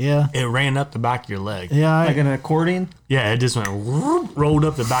like that. Yeah. It ran up the back of your leg. Yeah. Like an accordion? Yeah, it just went rolled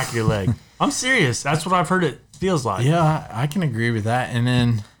up the back of your leg. I'm serious. That's what I've heard it feels like. Yeah, I can agree with that. And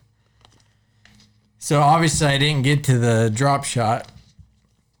then, so obviously I didn't get to the drop shot.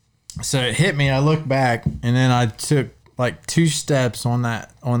 So it hit me. I looked back, and then I took like 2 steps on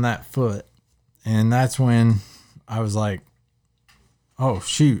that foot, and that's when I was like, "Oh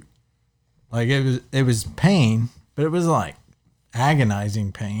shoot!" Like it was pain, but it was like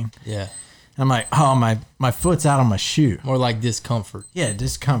agonizing pain. Yeah. I'm like, "Oh, my foot's out of my shoe." More like discomfort. Yeah,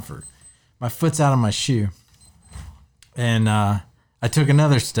 discomfort. My foot's out of my shoe. And I took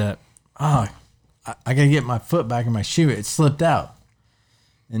another step. Oh, I got to get my foot back in my shoe. It slipped out.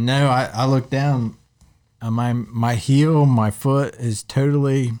 And now I look down. My heel, my foot is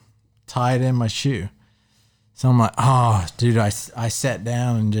totally tied in my shoe. So I'm like, oh, dude, I sat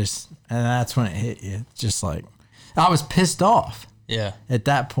down and that's when it hit you. Just like, I was pissed off Yeah. at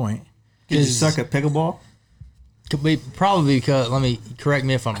that point. Did you suck at pickleball? Probably because, correct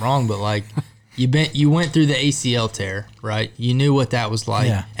me if I'm wrong, but like you went through the ACL tear, right? You knew what that was like,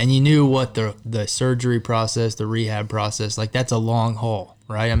 Yeah. and you knew what the surgery process, the rehab process, like that's a long haul,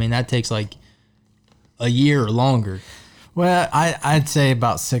 right? I mean, that takes like a year or longer. Well, I'd say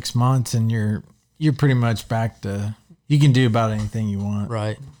about 6 months, and you're pretty much back to, you can do about anything you want.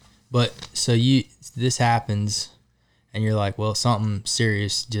 Right. But so this happens and you're like, well, something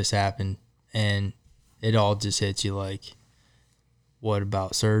serious just happened, and it all just hits you like, what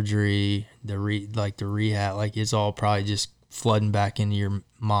about surgery, the rehab, like it's all probably just flooding back into your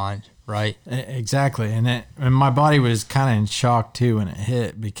mind, right? Exactly. And my body was kind of in shock too when it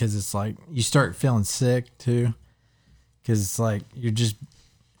hit, because it's like you start feeling sick too, because it's like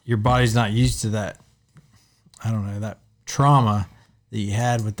your body's not used to that, I don't know, that trauma that you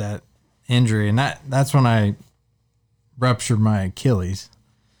had with that injury. And that's when I ruptured my Achilles.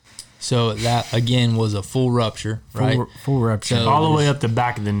 So that again was a full rupture, right? Full rupture. So All the way up the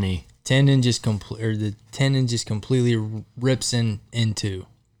back of the knee. The tendon just completely rips into,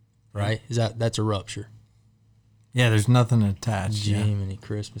 right? That's a rupture. Yeah, there's nothing attached. Yeah. Jiminy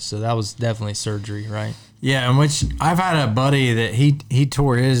Christmas. So that was definitely surgery, right? Yeah, in which I've had a buddy that he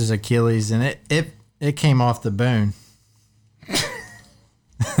tore his Achilles, and it came off the bone.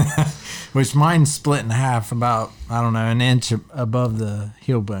 Which mine split in half about, I don't know, an inch above the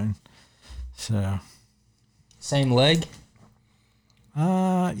heel bone. So, Same leg?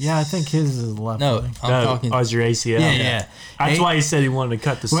 yeah, I think his is the left No, leg. I'm talking. Oh, it's your ACL. Yeah. That's why he said he wanted to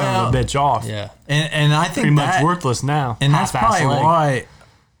cut the son of a bitch off. Yeah. And I think Pretty much worthless now. And that's Half-ass probably leg. why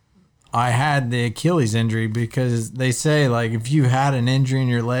I had the Achilles injury, because they say, like, if you had an injury in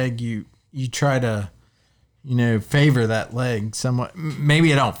your leg, you try to, favor that leg somewhat.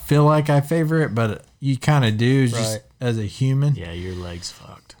 Maybe I don't feel like I favor it, but you kind of do just Right. as a human. Yeah, your leg's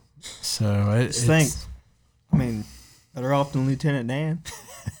fucked. So it's Think. I mean, better off than Lieutenant Dan.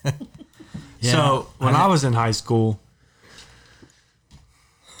 yeah, So when I was in high school,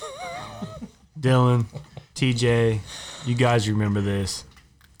 Dylan, TJ, you guys remember this.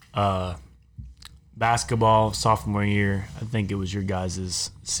 Basketball, sophomore year, I think it was your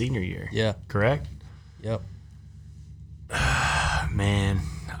guys' senior year. Yeah. Correct? Yep. Man,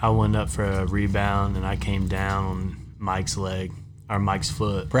 I went up for a rebound and I came down on Mike's leg, or Mike's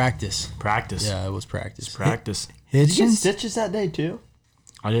foot. Practice. Practice. Yeah, it was practice. Practice. Did you get Hitchens. stitches that day too?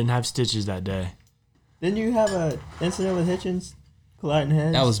 I didn't have stitches that day. Didn't you have a incident with Hitchens colliding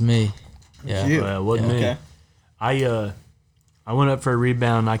heads? That was me. Yeah. you. Well, it wasn't me. Okay. I went up for a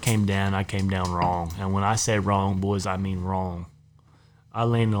rebound. I came down wrong. And when I say wrong, boys, I mean wrong. I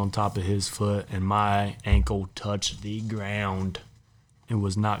landed on top of his foot, and my ankle touched the ground. It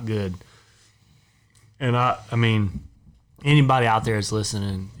was not good. And I mean, anybody out there that's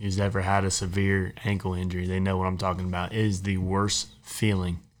listening who's ever had a severe ankle injury, they know what I'm talking about. It is the worst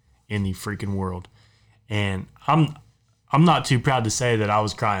feeling in the freaking world. And I'm not too proud to say that I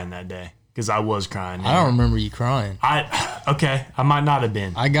was crying that day, because I was crying. I don't remember you crying. I might not have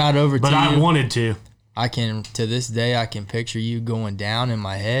been, I got over but to I you. wanted to. I can, to this day, I can picture you going down in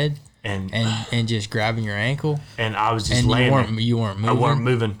my head And and just grabbing your ankle. and I was just And laying you there. weren't I moving. weren't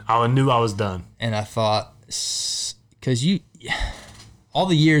moving. I knew I was done. And I thought, because all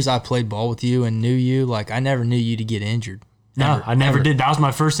the years I played ball with you and knew you, like, I never knew you to get injured. No, I never did. That was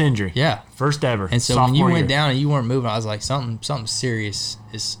my first injury. Yeah. First ever. And so when you Sophomore went year. down and you weren't moving, I was like, something serious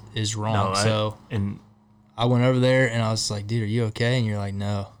is wrong. and I went over there and I was like, dude, are you okay? And you're like,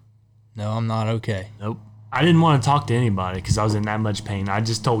 no, I'm not okay. nope. I didn't want to talk to anybody because I was in that much pain. I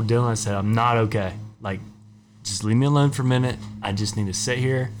just told Dylan, I said, I'm not okay. Like, just leave me alone for a minute. I just need to sit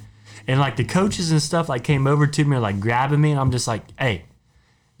here. And like the coaches and stuff like came over to me, like grabbing me, and I'm just like, hey,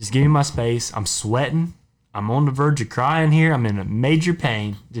 just give me my space. I'm sweating. I'm on the verge of crying here. I'm in a major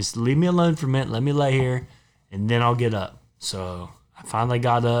pain. Just leave me alone for a minute. Let me lay here, and then I'll get up. So I finally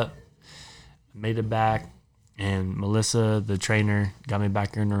got up, made it back, and Melissa, the trainer, got me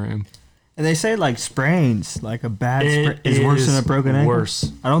back in the room. And they say like sprains, like a bad It sprain is worse than a broken ankle.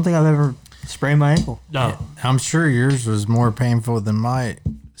 Worse. I don't think I've ever sprained my ankle. No, I'm sure yours was more painful than my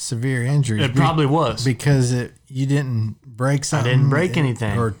severe injuries. it probably was. because you didn't break I something. didn't break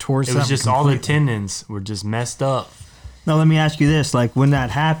anything. or tore It something. was just all the completely. tendons were just messed up. Now let me ask you this: like when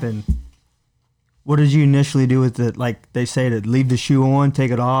that happened, what did you initially do with it? Like they say to leave the shoe on,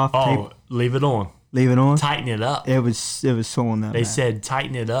 take it off, Oh, leave it on. leave it on. Tighten it up. It was swollen that They bad. said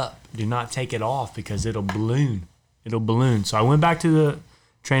tighten it up. Do not take it off because it'll balloon. It'll balloon. So I went back to the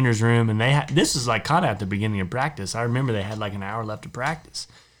trainer's room, and this was like kind of at the beginning of practice. I remember they had like an hour left of practice,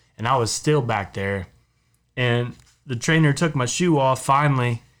 and I was still back there. And the trainer took my shoe off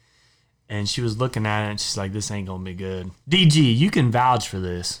finally, and she was looking at it, and she's like, "This ain't gonna be good." DG, you can vouch for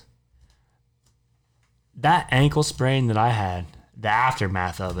this. That ankle sprain that I had, the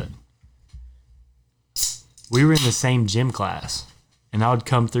aftermath of it. We were in the same gym class, and I would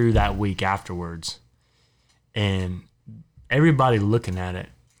come through that week afterwards, and everybody looking at it,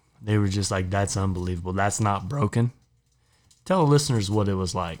 they were just like, "That's unbelievable. That's not broken." Tell the listeners what it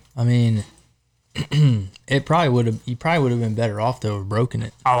was like. I mean, you probably would have been better off to have broken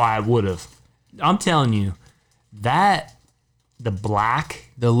it. Oh, I would have. I'm telling you, the black,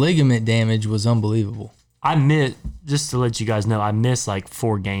 The ligament damage was unbelievable. I missed, just to let you guys know, I missed like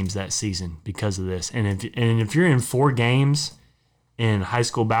 4 games that season because of this. And if you're in 4 games in high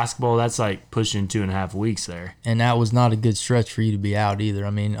school basketball, that's like pushing 2.5 weeks there. And that was not a good stretch for you to be out either.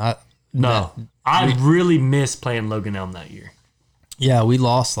 I mean, No, I really missed playing Logan Elm that year. yeah, we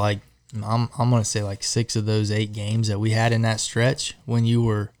lost like, I'm going to say like 6 of those 8 games that we had in that stretch when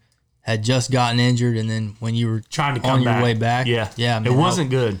you had just gotten injured, and then when you were Trying to come on your back. way back. Yeah. Yeah. It man, wasn't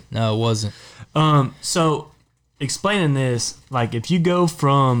good. No, it wasn't. So explaining this, like if you go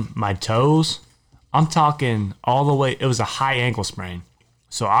from my toes, I'm talking all the way, it was a high ankle sprain.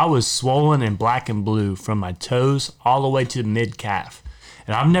 So I was swollen and black and blue from my toes all the way to mid calf.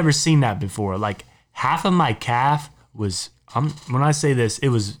 And I've never seen that before. Like half of my calf was, when I say this, it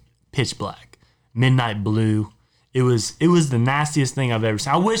was pitch black, midnight blue. It was the nastiest thing I've ever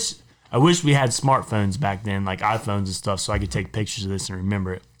seen. I wish we had smartphones back then, like iPhones and stuff, so I could take pictures of this and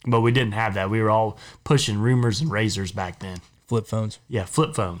remember it. But we didn't have that. We were all pushing rumors and razors back then. Flip phones. Yeah,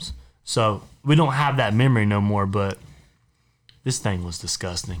 flip phones. So we don't have that memory no more, but this thing was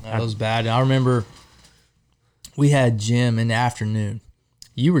disgusting. That was bad. I remember we had gym in the afternoon.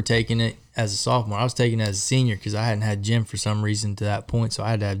 You were taking it as a sophomore. I was taking it as a senior because I hadn't had gym for some reason to that point, so I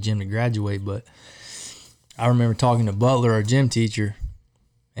had to have gym to graduate. But I remember talking to Butler, our gym teacher,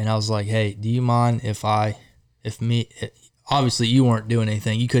 and I was like, hey, do you mind obviously you weren't doing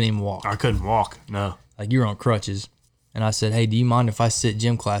anything. You couldn't even walk. I couldn't walk, no. Like you were on crutches. And I said, hey, do you mind if I sit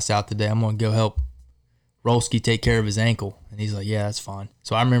gym class out today? I'm going to go help Rollski take care of his ankle. And he's like, yeah, that's fine.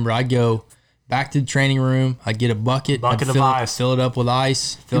 So I remember I'd go back to the training room. I'd get a bucket of ice. Fill it up with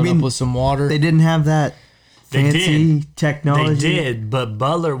ice, fill it up with some water. They didn't have that fancy technology? They did, but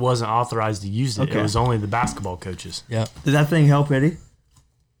Butler wasn't authorized to use it. Okay. It was only the basketball coaches. Yeah. Did that thing help, Eddie?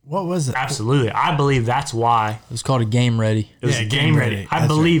 What was it? Absolutely. I believe that's why. It was called a game ready. It was a game ready. I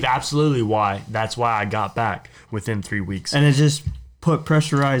believe absolutely why. That's why I got back within 3 weeks. And it just put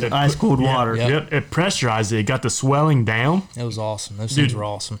pressurized ice-cold water. Yep. It pressurized it. It got the swelling down. It was awesome. Those things were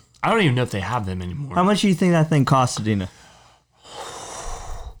awesome. I don't even know if they have them anymore. How much do you think that thing cost, Adina?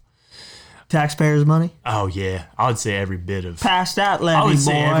 Taxpayers' money? Oh, yeah. I would say every bit of... Pass that levy,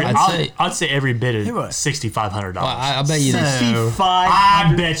 I'd say every bit of $6,500. Well, I bet you...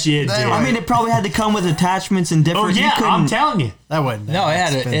 I bet you it did. I mean, it probably had to come with attachments and different... Oh, yeah, I'm telling you. That wasn't No, it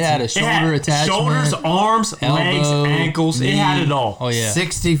had a shoulder attachment. Shoulders, arms, elbow, legs, ankles. It had it all. Oh, yeah.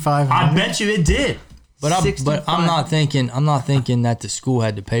 $6,500. I bet you it did. But I'm not thinking that the school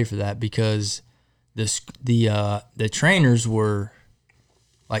had to pay for that because the trainers were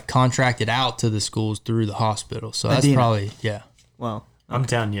like contracted out to the schools through the hospital. So that's probably Well, I'm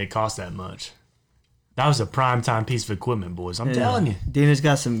telling you, it cost that much. That was a prime time piece of equipment, boys. I'm telling you. Dina's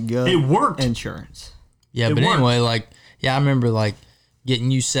got some good insurance. Yeah, but anyway, I remember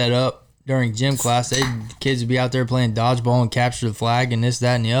getting you set up during gym class. The kids would be out there playing dodgeball and capture the flag and this,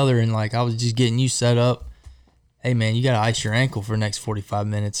 that, and the other. And I was just getting you set up. Hey, man, you got to ice your ankle for the next 45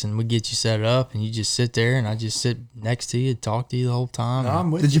 minutes. And we get you set up and you just sit there and I just sit next to you, talk to you the whole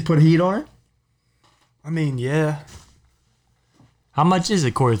time. Did you put heat on it? I mean, yeah. How much is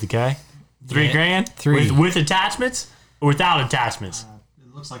it, Corey with the K? $3,000? $3,000. With attachments or without attachments?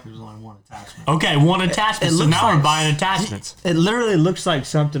 It looks like there's only one attachment. Okay, one attachment. So now we're buying attachments. It literally looks like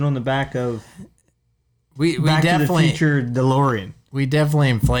something on the back of we Back definitely to the Future DeLorean. We definitely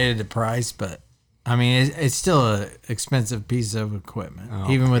inflated the price, but I mean it's still an expensive piece of equipment,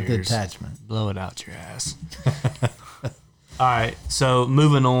 even with the attachment. Blow it out your ass. All right, so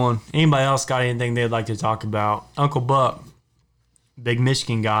moving on. Anybody else got anything they'd like to talk about? Uncle Buck, big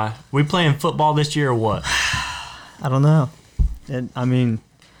Michigan guy. We playing football this year or what? I don't know. I mean,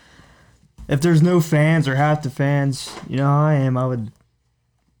 if there's no fans or half the fans, you know how I am, I would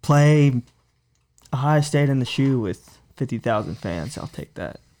play Ohio State in the shoe with 50,000 fans. I'll take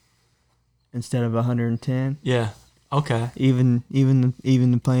that instead of 110. Yeah. Okay. Even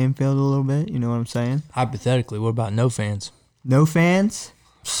the playing field a little bit. You know what I'm saying? Hypothetically, what about no fans? No fans?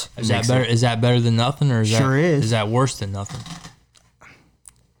 Is that better? Is that better than nothing, or is that worse than nothing?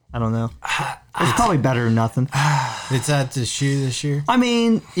 I don't know. It's probably better than nothing. It's at the shoe this year. I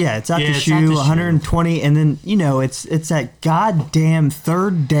mean, yeah, it's at the shoe, 120, and then it's that goddamn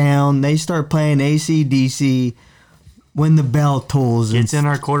third down. They start playing AC/DC when the bell tolls. Gets in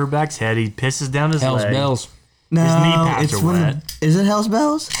our quarterback's head. He pisses down his Hell's leg. bells. No, his knee pads it's are when wet. Is it Hell's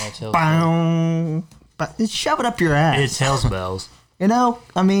Bells? Oh, it's Hell's bells. Shove it up your ass. It's Hell's bells. You know,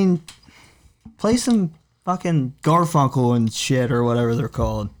 I mean, play some fucking Garfunkel and shit or whatever they're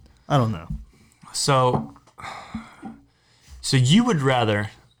called. I don't know. So you would rather...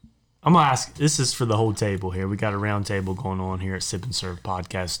 I'm going to ask... This is for the whole table here. We got a round table going on here at Sip and Serve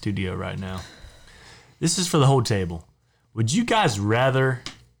Podcast Studio right now. This is for the whole table. Would you guys rather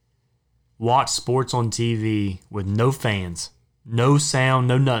watch sports on TV with no fans, no sound,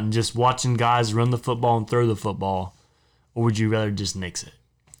 no nothing, just watching guys run the football and throw the football, or would you rather just nix it?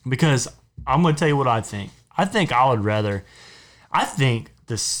 Because I'm going to tell you what I think. I think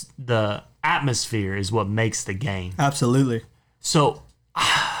the atmosphere is what makes the game. Absolutely. So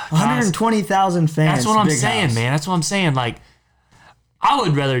 120,000 fans. That's what I'm saying, man. That's what I'm saying. I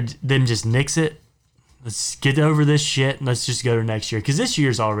would rather them just nix it. Let's get over this shit and let's just go to next year, because this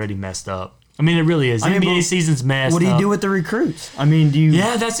year's already messed up. I mean, it really is. I mean, NBA but season's messed What do you up. do with the recruits? I mean, do you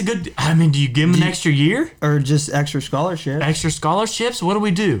Yeah, that's a good. I mean, do you give them an extra year? or just extra scholarship? Extra scholarships? What do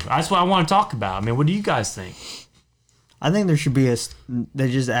we do? That's what I want to talk about. I mean, what do you guys think? I think there should be they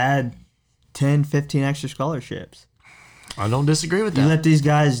just add 10, 15 extra scholarships. I don't disagree with You that. let these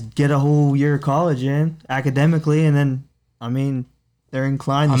guys get a whole year of college in academically, and then, I mean, they're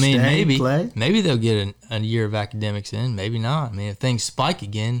inclined to I mean, stay, play. maybe they'll get a year of academics in. Maybe not. I mean, if things spike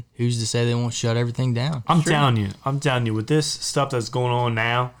again, who's to say they won't shut everything down? I'm telling you, with this stuff that's going on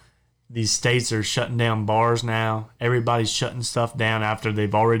now, these states are shutting down bars now. Everybody's shutting stuff down after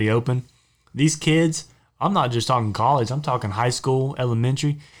they've already opened. These kids, I'm not just talking college, I'm talking high school,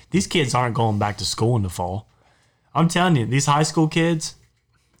 elementary. These kids aren't going back to school in the fall. I'm telling you, these high school kids,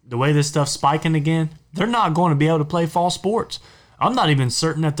 the way this stuff's spiking again, they're not going to be able to play fall sports. I'm not even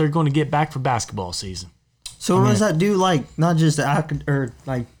certain that they're going to get back for basketball season. So what does that do, like, not just or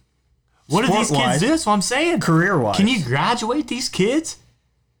like What do these kids sport-wise, do? That's what I'm saying. career-wise? Can you graduate these kids?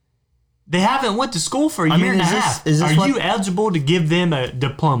 They haven't went to school for a I year mean, and a is this- half. is this Are what- you eligible to give them a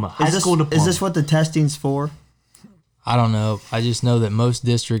diploma, high school diploma? Is this what the testing's for? I don't know. I just know that most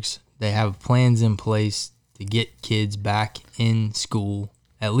districts, they have plans in place to get kids back in school,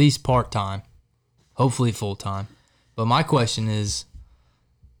 at least part-time, hopefully full-time. But my question is,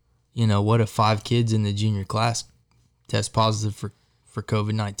 what if 5 kids in the junior class test positive for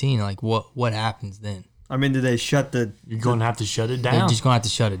COVID-19? Like, what happens then? I mean, do they shut the? You're going to have to shut it They're down. just going to have to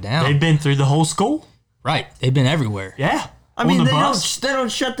shut it down. They've been through the whole school. Right. They've been everywhere. Yeah. I mean, On the they bus. don't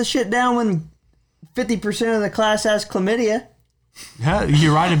shut the shit down when 50% of the class has chlamydia. Yeah,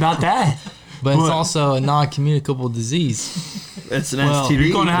 you're right about that. But it's Well- also a non-communicable disease. It's an Well, STD.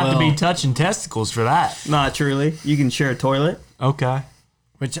 You're going to have to be Well- touching testicles for that. Not truly. You can share a toilet, Okay.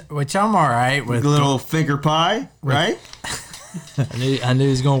 Which I'm all right with. a little finger pie, right? I knew he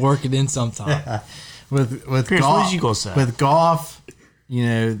was going to work it in sometime. With Pierce, golf, what did you go say? With golf,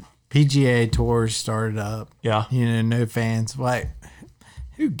 PGA tours started up. Yeah. No fans. Like,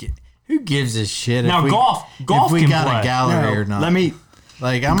 who gives a shit? Now, golf if we can got play. a gallery or not. Let me.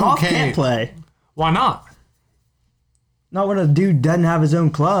 Like, I'm Golf okay. can't play. Why not? Not when a dude doesn't have his own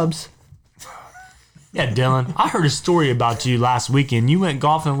clubs. Yeah, Dylan, I heard a story about you last weekend. You went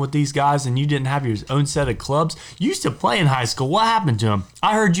golfing with these guys and you didn't have your own set of clubs. You used to play in high school. What happened to them?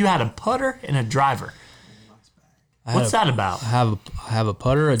 I heard you had a putter and a driver. What's that about? I have a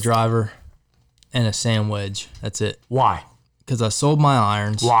putter, a driver, and a sand wedge. That's it. Why? Because I sold my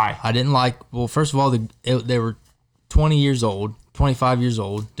irons. Why? I didn't like. Well, first of all, they were 20 years old, 25 years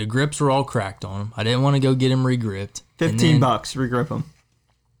old. The grips were all cracked on them. I didn't want to go get them regripped. And then $15, regrip them.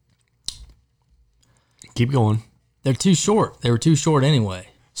 Keep going. They're too short. They were too short anyway.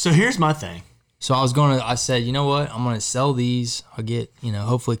 So here's my thing. So I said, you know what? I'm going to sell these. I'll get,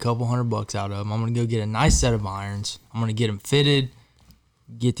 hopefully a couple $100 out of them. I'm going to go get a nice set of irons. I'm going to get them fitted,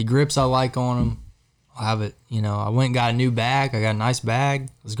 get the grips I like on them. I'll have it, I went and got a new bag. I got a nice bag.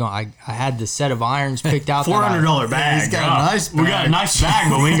 I had the set of irons picked out. $400 bag. He's got a nice bag. We got a nice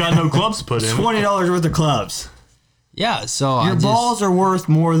bag, but we ain't got no clubs to put in. $20 worth of clubs. Yeah, so Your balls are worth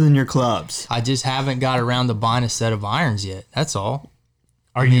more than your clubs. I just haven't got around to buying a set of irons yet. That's all.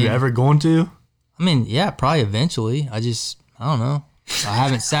 Are you ever going to? I mean, yeah, probably eventually. I don't know. I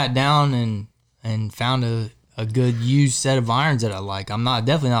haven't sat down and found a good used set of irons that I like. I'm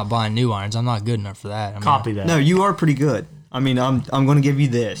definitely not buying new irons. I'm not good enough for that. Copy that. No, you are pretty good. I mean, I'm going to give you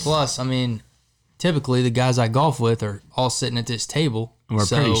this. Plus, typically the guys I golf with are all sitting at this table. We're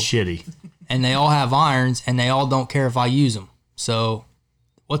pretty shitty. And they all have irons, and they all don't care if I use them. So,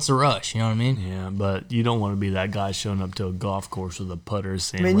 what's the rush? You know what I mean? Yeah, but you don't want to be that guy showing up to a golf course with a putter, I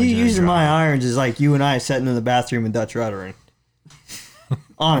sandwich. mean, you and a using my driver. irons is like you and I sitting in the bathroom with Dutch ruddering.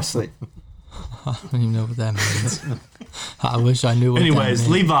 Honestly. I don't even know what that means. I wish I knew what Anyways, that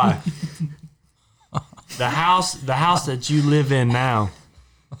meant. Levi, the house that you live in now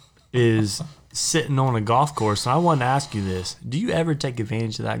is sitting on a golf course. And I want to ask you this: do you ever take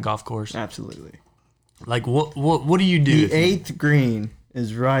advantage of that golf course? Absolutely. Like, what do you do? The eighth green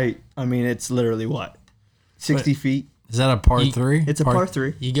is right. I mean, it's literally what? 60 feet? Is that a par 3? It's a par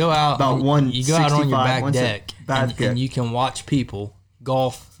 3. You go out About you go out on your 165, back deck bad and you can watch people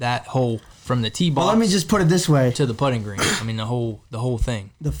golf that hole from the tee box Well, let me just put it this way. to the putting green. I mean the whole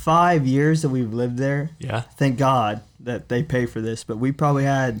thing. The 5 years that we've lived there, Yeah. thank God that they pay for this, but we probably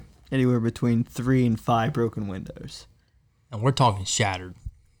had anywhere between 3 and 5 broken windows. And we're talking shattered.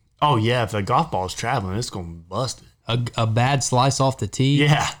 Oh yeah, if the golf ball's traveling, it's gonna bust it. A bad slice off the tee.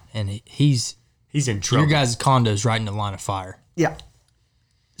 Yeah, And he's he's in trouble. your guys' condo's right in the line of fire. Yeah.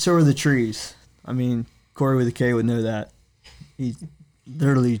 So are the trees. I mean, Corey with a K would know that.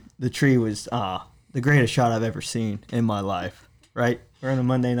 literally the tree was the greatest shot I've ever seen in my life. Right? We're in a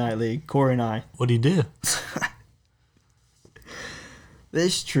Monday night league, Corey and I. What'd he do?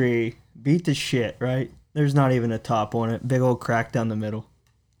 This tree beat the shit, right? There's not even a top on it. Big old crack down the middle.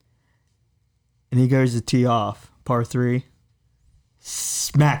 And he goes to tee off, par 3.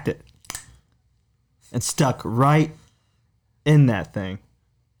 Smacked it. And stuck right in that thing.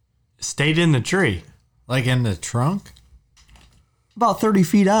 Stayed in the tree. Like in the trunk? About 30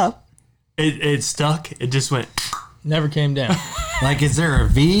 feet up. It stuck. It just went. Never came down. Like, is there a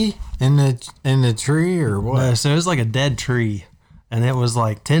V in the tree or what? No, so it was like a dead tree, and it was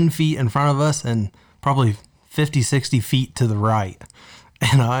like 10 feet in front of us and probably 50, 60 feet to the right.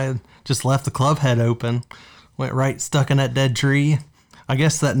 And I just left the club head open, went right stuck in that dead tree. I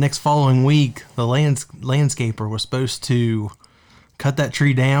guess that next following week, the landscaper was supposed to cut that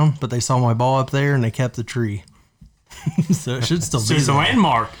tree down, but they saw my ball up there and they kept the tree. So it should still So be it's a there.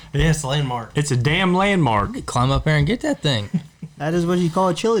 landmark. Yeah, it's a landmark. It's a damn landmark. Climb up there and get that thing. That is what you call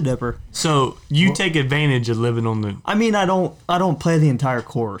a chili dipper. So you take advantage of living on the I mean, I don't play the entire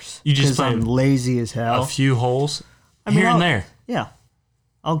course. You just 'cause play I'm lazy as hell. a few holes I mean, here I'll- and there. Yeah.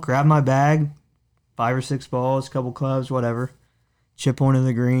 I'll grab my bag, 5 or 6 balls, couple clubs, whatever. Chip one in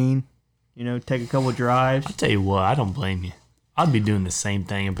the green. Take a couple drives. I'll tell you what, I don't blame you. I'd be doing the same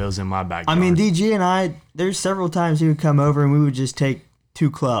thing if it was in my backyard. I mean, DG and I, there's several times he would come over and we would just take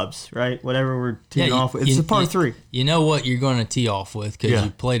 2 clubs, right? Whatever we're teeing you- off with. It's a par 3. You know what you're going to tee off with because Yeah.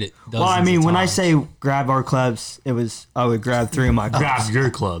 you played it. Well, I dozens mean, of when I times. say grab our clubs, I would grab 3 of my clubs. grab your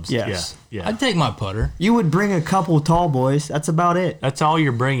clubs. Yes. Yeah. I'd take my putter. You would bring a couple tall boys. That's about it. That's all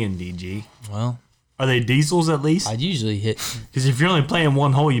you're bringing, DG. Well, Are they diesels at least? I'd usually hit. Because if you're only playing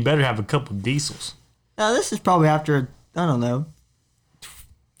one hole, you better have a couple diesels. Now, this is probably after, I don't know,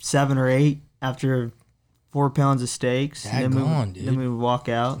 7 or 8, after 4 pounds of steaks. Daggone, dude. Then we would walk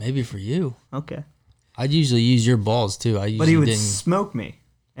out. Maybe for you. Okay. I'd usually use your balls too. I usually But he would didn't. smoke me,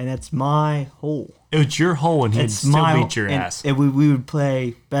 and it's my hole. It was your hole and he'd It's still my beat your and ass. we would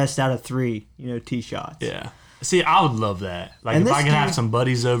play best out of 3, tee shots. Yeah. See, I would love that. Like, And if this I could have dude- some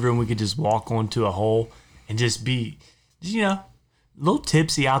buddies over and we could just walk onto a hole and just be, a little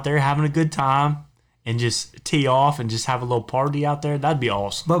tipsy out there having a good time and just tee off and just have a little party out there, that'd be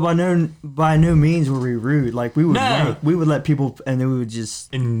awesome. But by no means were we rude. Like, we would No. wait. We would let people, and then we would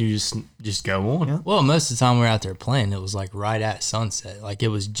just. And you just go on. Yeah. Well, most of the time we were out there playing, it was like right at sunset. Like it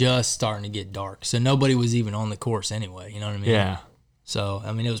was just starting to get dark. So nobody was even on the course anyway. You know what I mean? Yeah. So,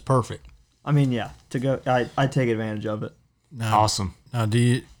 I mean, it was perfect. I mean, yeah. To go, I take advantage of it. Awesome. Now, do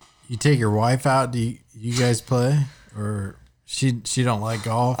you take your wife out? Do you guys play, or she don't like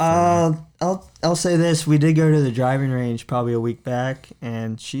golf? I'll say this: we did go to the driving range probably a week back,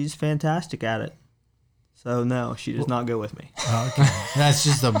 and she's fantastic at it. So no, she does not go with me. Okay. That's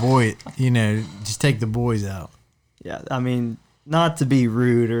just a boy. Just take the boys out. Yeah, I mean, not to be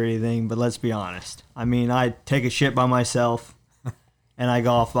rude or anything, but let's be honest. I mean, I take a shit by myself, and I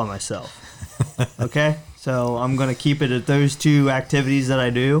golf by myself. Okay, so I'm gonna keep it at those 2 activities that I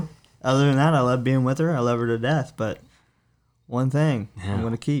do. Other than that, I love being with her. I love her to death. But one thing I'm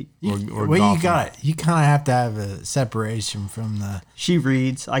gonna keep. Or Well, golfing. you kind of have to have a separation from the. She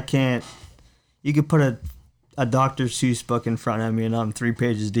reads. I can't. You could put a Dr. Seuss book in front of me, and I'm 3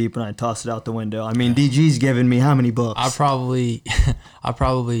 pages deep, and I toss it out the window. I mean, DG's given me how many books? I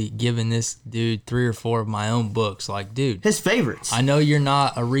probably given this dude 3 or 4 of my own books. Like, dude, His favorites. I know you're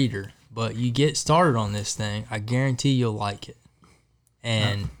not a reader, but you get started on this thing, I guarantee you'll like it.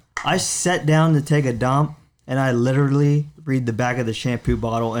 And I sat down to take a dump, and I literally read the back of the shampoo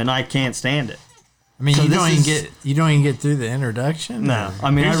bottle, and I can't stand it. I mean, So you this don't is- even get through the introduction. No,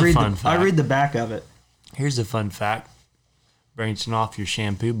 I mean, Here's a fun I fact. read the back of it. Here's a fun fact. Branching off your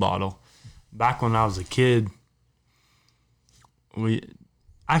shampoo bottle. Back when I was a kid,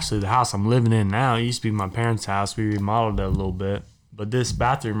 the house I'm living in now, it used to be my parents' house. We remodeled it a little bit. But this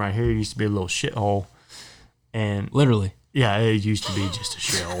bathroom right here used to be a little shithole. And literally, yeah, it used to be just a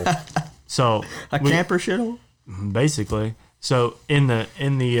shithole. So A camper shithole? basically, so in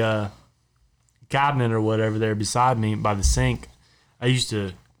the cabinet or whatever there beside me by the sink, I used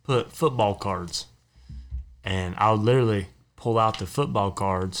to put football cards. And I would literally pull out the football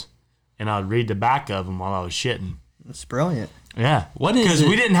cards and I would read the back of them while I was shitting. That's brilliant. Yeah. What is Because it-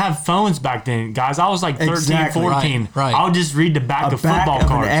 we didn't have phones back then, guys. I was like 13, Exactly. 14. Right. I would just read the back A of back football of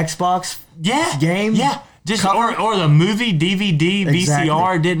cards. an Xbox yeah. game? Yeah. Just cover? or the movie, DVD, Exactly.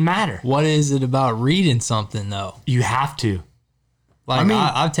 VCR, it didn't matter. what is it about reading something though? You have to. Like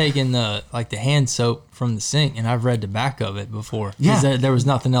I've taken the hand soap from the sink and I've read the back of it before. Yeah. There was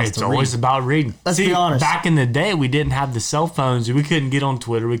nothing else It's to always read. about reading. Let's be honest. Back in the day, we didn't have the cell phones. We couldn't get on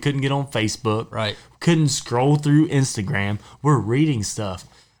Twitter. We couldn't get on Facebook. Right. Couldn't scroll through Instagram. We're reading stuff.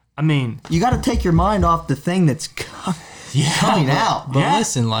 I mean, You got to take your mind off the thing that's coming out. But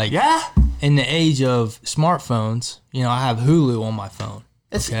listen, like in the age of smartphones, I have Hulu on my phone.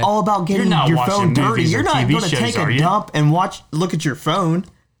 It's Okay. all about getting You're not your watching phone dirty. movies or You're not TV going to shows, take are a you? dump and look at your phone.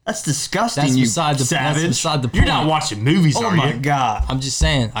 That's disgusting. That's you beside the savage. That's beside the point. You're not watching movies, Oh are my you? god! I'm just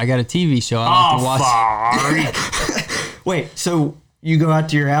saying, I got a TV show I like to watch. Sorry. Wait, so you go out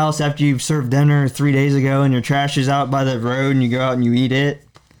to your house after you've served dinner 3 days ago, and your trash is out by the road, and you go out and you eat it?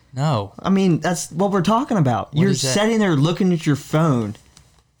 No. I mean, that's what we're talking about. You're is that? sitting there looking at your phone,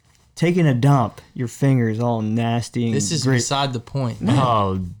 taking a dump. Your fingers all nasty. And This is great. beside the point.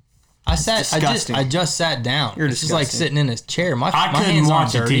 Oh, disgusting. I just sat down. You're It's just like disgusting. sitting in a chair. My I couldn't hands aren't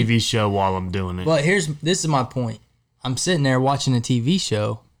watch a dirty. TV show while I'm doing it. But this is my point. I'm sitting there watching a TV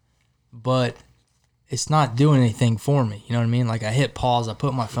show, but it's not doing anything for me. You know what I mean? Like I hit pause, I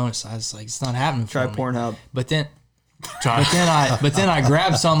put my phone aside. It's like it's not happening Try for me. Pornhub. But then I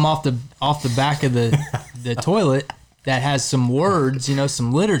grab something off the back of the toilet that has some words,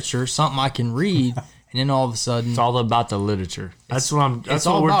 some literature, something I can read, and then all of a sudden It's all about the literature. That's what it's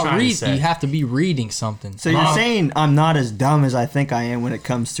we're all about trying to reading. say. You have to be reading something. So you're saying I'm not as dumb as I think I am when it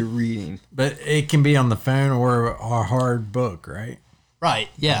comes to reading? But it can be on the phone or a hard book, right? Right,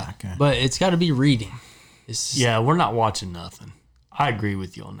 yeah. Okay. But it's got to be reading. It's Yeah, we're not watching nothing. I agree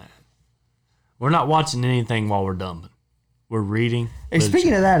with you on that. We're not watching anything while we're dumping. We're reading. Hey,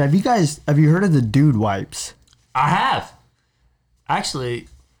 speaking of that, have you heard of the dude wipes? I have. Actually,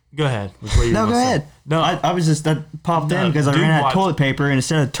 go ahead. with what you No, wanna go say. ahead. No, I was just that popped in No, because I dude ran out wipes. of toilet paper, and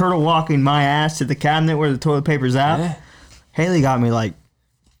instead of turtle walking my ass to the cabinet where the toilet paper's at, Yeah. Haley got me like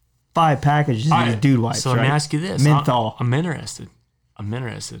 5 packages All of these right, dude wipes. So let me right? ask you this. Menthol. I'm interested.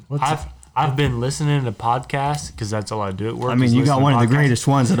 I've been listening to podcasts because that's all I do at work. I mean, is you got listen to one of the podcasts. greatest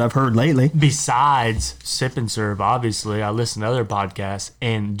ones that I've heard lately. Besides Sip and Serve, obviously, I listen to other podcasts,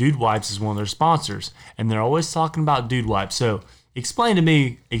 and Dude Wipes is one of their sponsors, and they're always talking about Dude Wipes. So explain to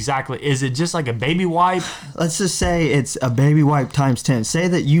me exactly, is it just like a baby wipe? Let's just say it's a baby wipe times 10. Say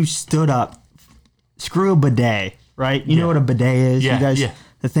that you stood up, screw a bidet, right? You know what a bidet is? Yeah, you guys, yeah.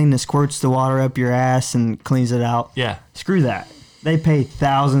 The thing that squirts the water up your ass and cleans it out. Yeah, Screw that. They pay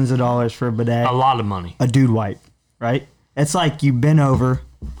thousands of dollars for a bidet. a lot of money. A dude wipe, right? It's like you been over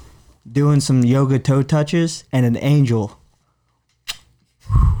doing some yoga toe touches and an angel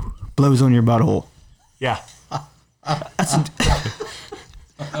blows on your butthole. Yeah. That's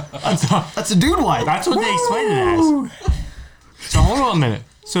a dude wipe. That's what they explain it as. So hold on a minute.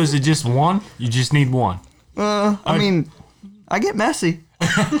 So is it just one? You just need one? I mean, I get messy.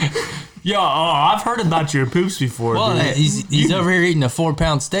 Yeah, I've heard about your poops before. well, dude. he's over here eating a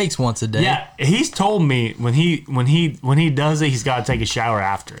 4-pound steaks once a day. Yeah, he's told me when he does it, he's got to take a shower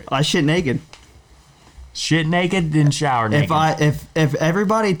after it. I shit naked. Shit naked, then shower naked. If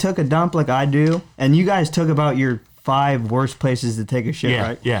everybody took a dump like I do, and you guys took about your 5 worst places to take a shit, Yeah,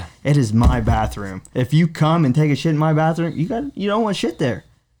 right? yeah. It is my bathroom. If you come and take a shit in my bathroom, you don't want shit there.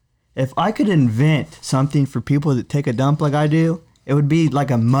 If I could invent something for people that take a dump like I do, it would be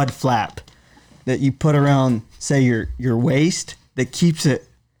like a mud flap that you put around, say, your waist that keeps it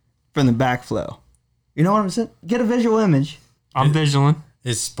from the backflow. You know what I'm saying? Get a visual image. I'm vigilant.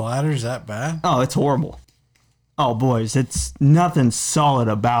 Is splatters that bad? Oh, it's horrible. Oh, boys, it's nothing solid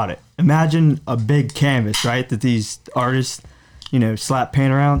about it. Imagine a big canvas, right, that these artists, slap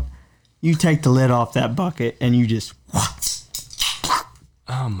paint around. You take the lid off that bucket and you just,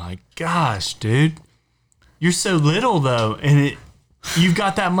 Oh my gosh, dude. You're so little though, and you've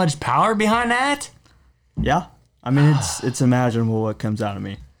got that much power behind that? yeah. I mean, it's imaginable what comes out of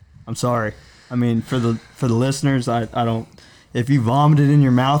me. I'm sorry. I mean, for the listeners, I don't. If you vomited in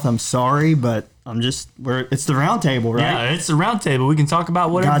your mouth, I'm sorry, but it's the round table, right? Yeah, it's the round table. We can talk about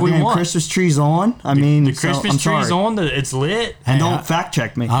whatever we Goddamn want. Christmas tree's on. I mean, The so Christmas I'm tree's sorry. on. It's lit. And Hey, don't fact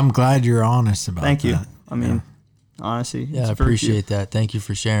check me. I'm glad you're honest about Thank you. that. I mean, honestly, Yeah, it's I virtue. appreciate that. Thank you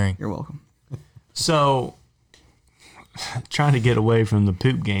for sharing. You're welcome. So, trying to get away from the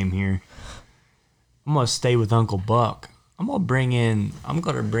poop game here. I'm gonna stay with Uncle Buck. I'm gonna bring in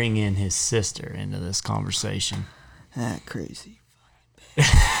his sister into this conversation. Crazy.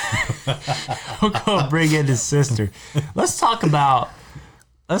 I'm gonna bring in his sister. Let's talk about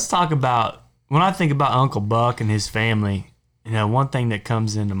when I think about Uncle Buck and his family. One thing that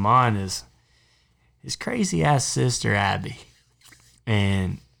comes into mind is his crazy ass sister Abby,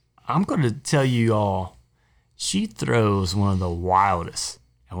 and I'm gonna tell you all, she throws one of the wildest,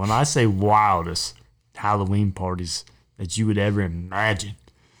 and when I say wildest, Halloween parties that you would ever imagine.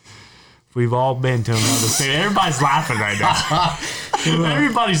 We've all been to another state. Everybody's laughing right now.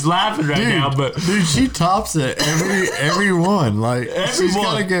 Everybody's laughing right now, but dude, she tops it every one. Like she's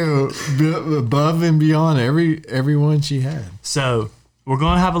gotta go above and beyond every one she had. So we're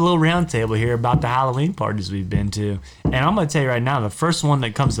gonna have a little round table here about the Halloween parties we've been to, and I'm gonna tell you right now, the first one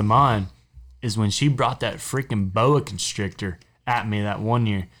that comes to mind is when she brought that freaking boa constrictor at me that one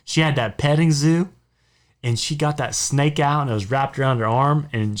year. She had that petting zoo. And she got that snake out and it was wrapped around her arm.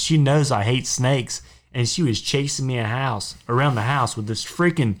 And she knows I hate snakes. And she was chasing me around the house with this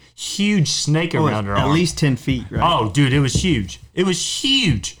freaking huge snake around her arm. At least 10 feet, right? Oh, dude, it was huge. It was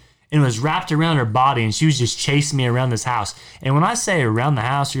huge. And it was wrapped around her body. And she was just chasing me around this house. And when I say around the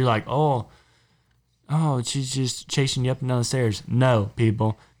house, you're like, oh, she's just chasing you up and down the stairs. No,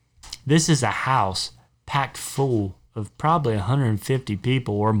 people. This is a house packed full of probably 150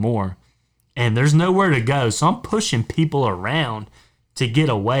 people or more. And there's nowhere to go, so I'm pushing people around to get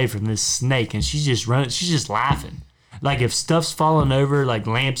away from this snake. And she's just running. She's just laughing. Like if stuff's falling over, like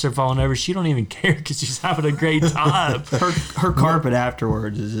lamps are falling over, she don't even care because she's having a great time. Her carpet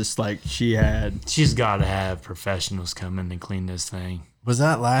afterwards is just like She's got to have professionals come in and clean this thing. Was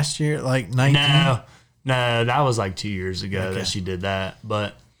that last year? Like 19? No, that was like 2 years ago that she did that.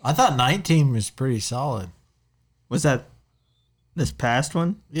 But I thought 19 was pretty solid. Was that this past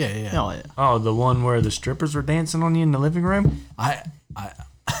one? Yeah. Oh, yeah. Oh, the one where the strippers were dancing on you in the living room?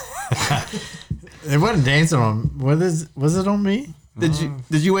 They wasn't dancing on. Was it on me? Did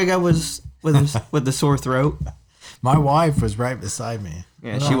you wake up with the sore throat? My wife was right beside me.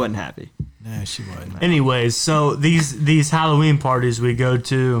 Yeah, she wasn't happy. No, she wasn't. Anyways, so these Halloween parties we go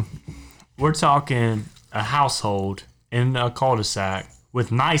to, we're talking a household in a cul-de-sac with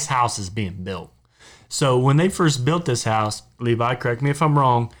nice houses being built. So when they first built this house, Levi, correct me if I'm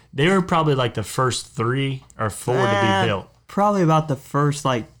wrong, they were probably like the first 3 or 4 to be built. Probably about the first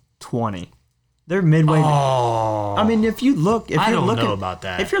like 20. They're midway. Oh, I mean, if you look, I don't know about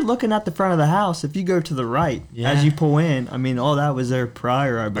that. If you're looking at the front of the house, if you go to the right as you pull in, I mean, all that was there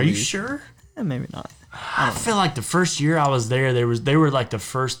prior, I Are believe. you sure? Maybe not. I feel like the first year I was there, they were like the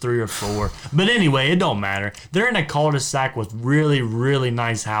first 3 or 4. But anyway, it don't matter. They're in a cul-de-sac with really, really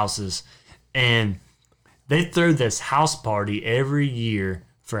nice houses, and they throw this house party every year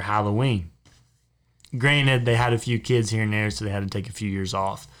for Halloween. Granted, they had a few kids here and there, so they had to take a few years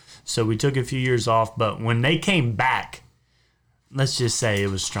off. So we took a few years off, but when they came back, let's just say it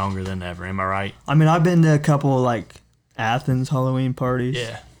was stronger than ever. Am I right? I mean, I've been to a couple of like Athens Halloween parties.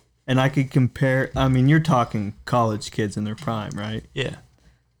 Yeah. And I could compare. I mean, you're talking college kids in their prime, right? Yeah.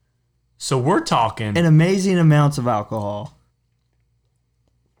 So we're talking And amazing amounts of alcohol.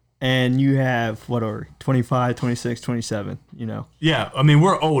 And you have, 25, 26, 27, you know. Yeah, I mean,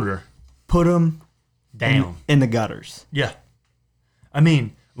 we're older. Put them Down. in the gutters. Yeah. I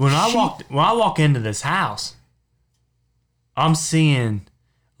mean, when I walk into this house, I'm seeing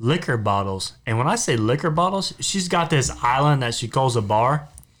liquor bottles. And when I say liquor bottles, she's got this island that she calls a bar.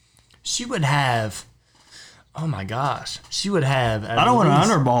 She would have, oh my gosh, she would have. I don't want to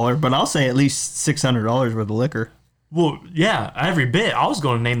underball her, but I'll say at least $600 worth of liquor. Well, yeah, every bit. I was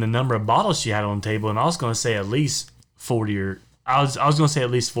going to name the number of bottles she had on the table, and I was going to say at least 40 or I was going to say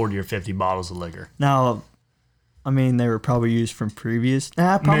at least 40 or 50 bottles of liquor. Now, I mean, they were probably used from previous.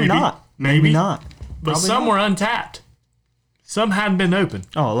 Probably Maybe. not. Maybe. Maybe not. But Probably some not. were untapped. Some hadn't been open.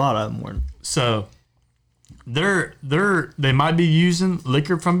 Oh, a lot of them weren't. So they might be using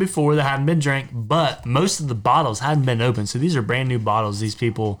liquor from before that hadn't been drank, but most of the bottles hadn't been opened. So these are brand new bottles these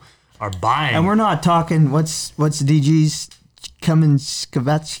people are buying. And we're not talking. What's DG's coming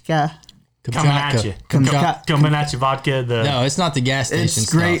Skvatska? coming at you. Coming at you vodka. No, it's not the gas station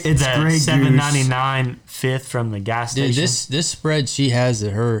It's great. stuff. It's The great. $7.99 fifth from the gas Dude, station. this spread she has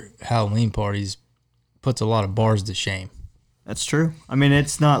at her Halloween parties puts a lot of bars to shame. That's true. I mean,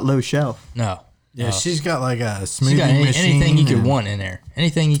 it's not low shelf. No. Yeah, she's got like a She smoothie got machine. anything you could and- want in there.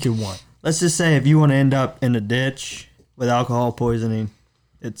 Anything you could want. Let's just say if you want to end up in a ditch with alcohol poisoning,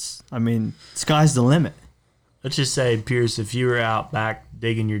 sky's the limit. Let's just say, Pierce, if you were out back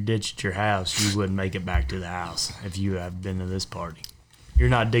digging your ditch at your house, you wouldn't make it back to the house if you have been to this party. You're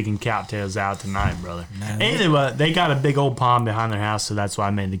not digging cattails out tonight, brother. No. Anyway, they got a big old pond behind their house, so that's why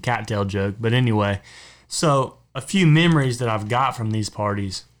I made the cattail joke. But anyway, so a few memories that I've got from these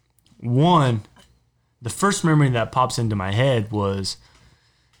parties. One, the first memory that pops into my head was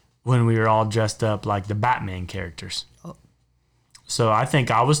when we were all dressed up like the Batman characters. So I think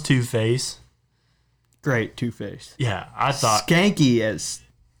I was Two-Face. Great Two-Face. Yeah, I thought... Skanky as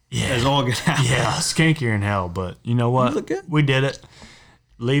Yeah. It's all good. Yeah, skankier in hell, but you know what? You look good. We did it.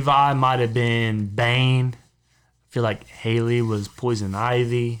 Levi might have been Bane. I feel like Haley was Poison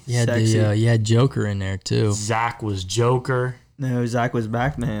Ivy. You had Joker in there too. Zach was Joker. No, Zach was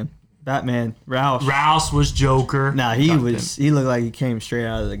Batman. Roush. Rouse was Joker. Nah, he looked like he came straight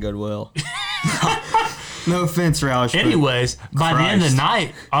out of the Goodwill. No offense, Roush. Anyways, by the end of the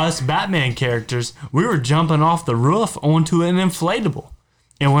night, us Batman characters, we were jumping off the roof onto an inflatable.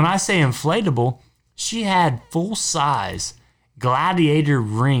 And when I say inflatable, she had full-size gladiator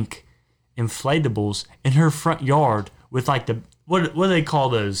rink inflatables in her front yard with like the what do they call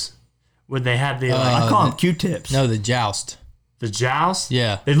those? When they have the I call them Q-tips. No, the joust. the joust.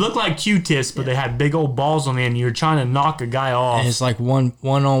 Yeah. They look like Q-tips, but they had big old balls on the end. You're trying to knock a guy off. And it's like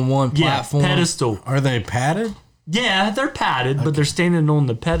one-on-one platform. Pedestal. Are they padded? Yeah, they're padded, but they're standing on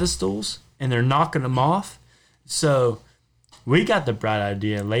the pedestals and they're knocking them off. So we got the bright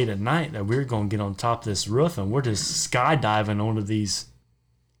idea late at night that we were going to get on top of this roof and we're just skydiving onto these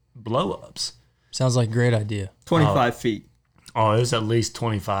blow-ups. Sounds like a great idea. 25 feet. Oh, it was at least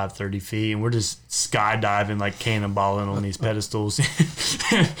 25, 30 feet, and we're just skydiving, like cannonballing on these pedestals.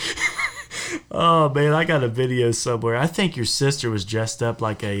 Oh, man, I got a video somewhere. I think your sister was dressed up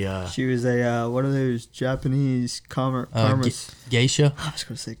like a... She was a, what are those Japanese karma... Geisha? I was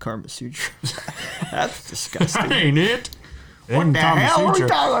going to say Karma Sutra. That's disgusting. That ain't it. What the hell are we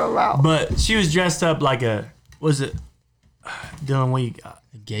talking about? But she was dressed up like a... Was it... Dylan, what you got?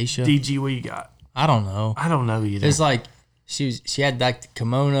 Geisha? DG, what you got? I don't know. I don't know either. It's like she had like the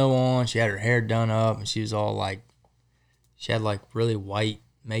kimono on, she had her hair done up, and she was all like, she had like really white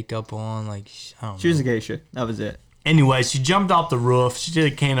makeup on, like I don't know. She was a geisha. That was it. Anyway, she jumped off the roof. She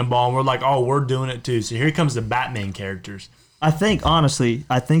did a cannonball, and we're like, oh, we're doing it too. So here comes the Batman characters. I think, honestly,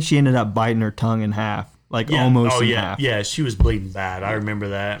 she ended up biting her tongue in half. Like almost in half. Yeah, she was bleeding bad. I remember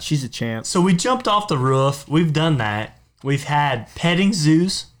that. She's a champ. So we jumped off the roof. We've done that. We've had petting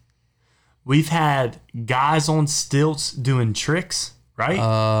zoos. We've had guys on stilts doing tricks, right?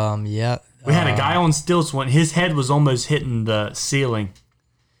 Yeah. We had a guy on stilts when his head was almost hitting the ceiling.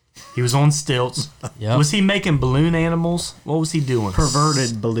 He was on stilts. Yep. Was he making balloon animals? What was he doing?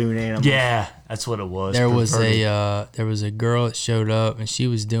 Perverted balloon animals. Yeah, that's what it was. There was Perverted. a girl that showed up, and she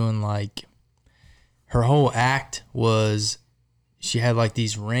was doing like, her whole act was, she had like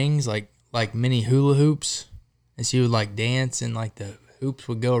these rings, like mini hula hoops, and she would like dance, and like the hoops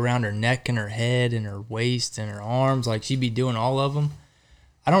would go around her neck and her head and her waist and her arms. Like she'd be doing all of them.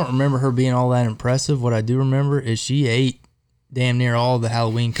 I don't remember her being all that impressive. What I do remember is she ate damn near all the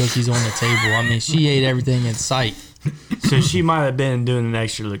Halloween cookies on the table. I mean, she ate everything in sight. So she might have been doing an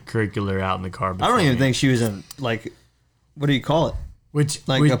extracurricular out in the car. I don't even think she was in, like, what do you call it?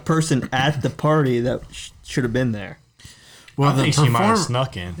 A person at the party that should have been there. Well, I think she might have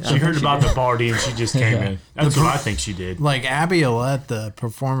snuck in. She heard about the party and she just came in. That's what I think she did. Like Abby will let the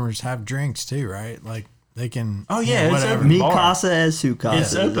performers have drinks too, right? Like they can. Oh yeah, it's open Mi bar. casa es su casa.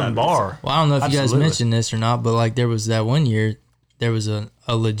 It's open bar. Well, I don't know if you guys Absolutely. mentioned this or not, but like there was that one year, there was a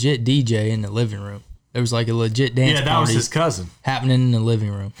legit DJ in the living room. There was like a legit dance Yeah, that was party his cousin, happening in the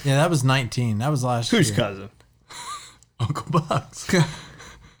living room. Yeah, that was 19. That was last Whose year. cousin? Uncle Bucks.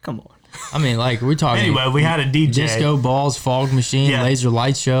 Come on. I mean, like we're talking. Anyway, we had a DJ. Disco balls, fog machine, Yeah. laser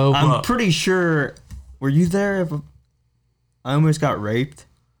light show. I'm pretty sure. Were you there? I almost got raped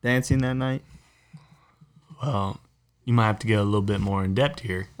dancing that night. Well, you might have to go a little bit more in depth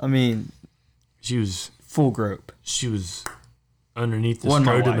here. I mean, She was full grope. underneath the Wasn't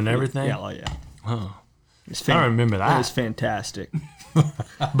my scrotum wife. and everything. Yeah, yeah. Oh. It was I don't remember That that. was fantastic.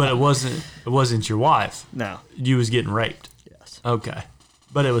 But it wasn't your wife. No. You was getting raped. Yes. Okay.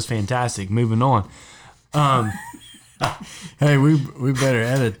 But it was fantastic. Moving on. Hey, we better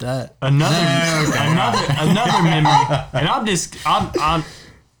edit that. Another memory, and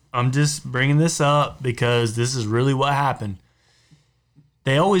I'm just bringing this up because this is really what happened.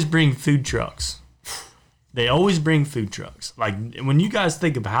 They always bring food trucks. Like when you guys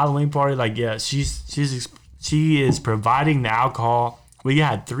think of a Halloween party, like yeah, she is providing the alcohol. We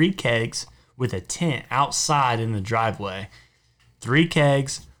had 3 kegs with a tent outside in the driveway. 3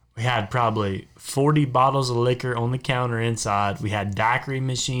 kegs. We had probably 40 bottles of liquor on the counter inside. We had daiquiri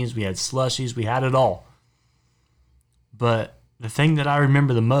machines. We had slushies. We had it all. But the thing that I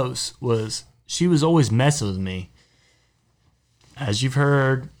remember the most was she was always messing with me. As you've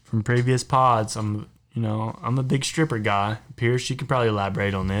heard from previous pods, I'm a big stripper guy. Pierce, you could probably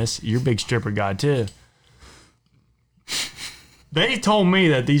elaborate on this. You're a big stripper guy too. They told me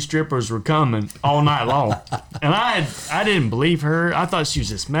that these strippers were coming all night long, and I didn't believe her. I thought she was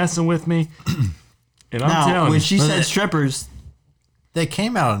just messing with me. And I'm Now, telling when you, she said strippers, They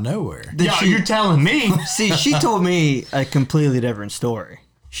came out of nowhere. Yeah, you're telling me. See, she told me a completely different story.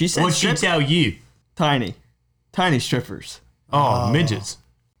 She said, What'd she tell you? tiny strippers. Oh, midgets.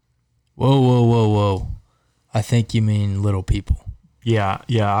 Whoa. I think you mean little people. Yeah,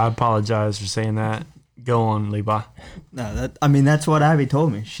 I apologize for saying that. Go on, Levi. No, that's what Abby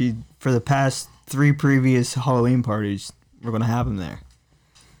told me. She, for the past 3 previous Halloween parties, we're gonna have them there.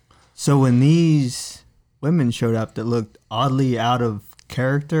 So when these women showed up that looked oddly out of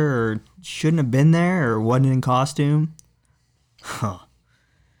character or shouldn't have been there or wasn't in costume, I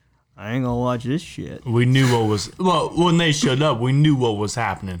ain't gonna watch this shit. We knew what was... Well, when they showed up, we knew what was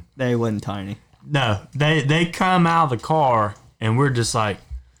happening. They wasn't tiny. No, they come out of the car, and we're just like,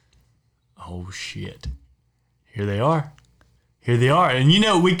 oh, shit. Here they are.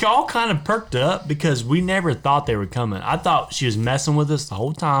 And, we all kind of perked up because we never thought they were coming. I thought she was messing with us the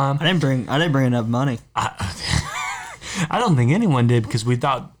whole time. I didn't bring enough money. I don't think anyone did because we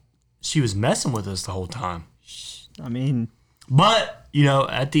thought she was messing with us the whole time. I mean... But,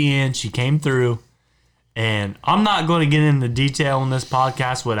 at the end, she came through. And I'm not going to get into detail on this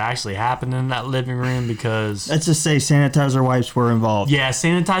podcast what actually happened in that living room because... Let's just say sanitizer wipes were involved. Yeah,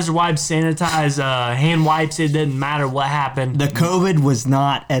 sanitizer wipes, hand wipes. It didn't matter what happened. The COVID was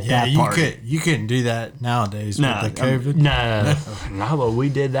not at that party. You couldn't do that nowadays with the COVID. No, not what we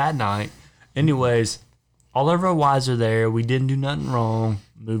did that night. Anyways, all of our wives are there. We didn't do nothing wrong.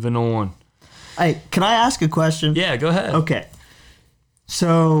 Moving on. Hey, can I ask a question? Yeah, go ahead. Okay.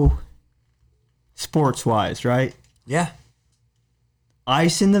 So... sports-wise, right? Yeah.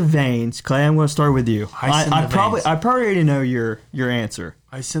 Ice in the veins. Clay, I'm going to start with you. I probably already know your answer.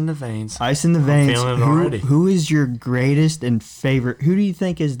 Ice in the veins. Ice in the veins. I'm feeling it already. Who is your greatest and favorite? Who do you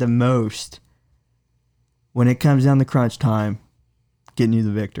think is the most when it comes down to crunch time, getting you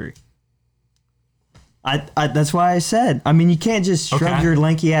the victory? That's why I said. I mean, you can't just shrug your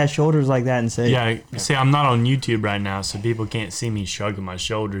lanky ass shoulders like that and say. Yeah, see, I'm not on YouTube right now, so people can't see me shrugging my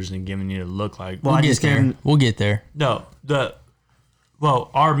shoulders and giving you a look like. Well, We'll get there. No,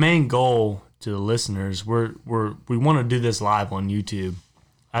 our main goal to the listeners, we want to do this live on YouTube.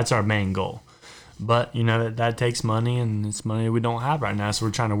 That's our main goal. But that takes money, and it's money we don't have right now, so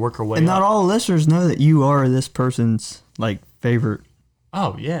we're trying to work our way. And not all listeners know that you are this person's favorite.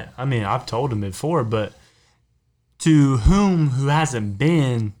 Oh, yeah. I mean, I've told him before, but to who hasn't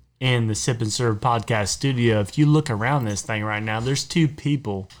been in the Sip and Serve podcast studio, if you look around this thing right now, there's 2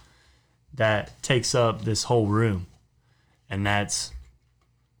 people that takes up this whole room. And that's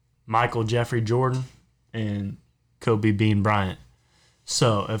Michael Jeffrey Jordan and Kobe Bean Bryant.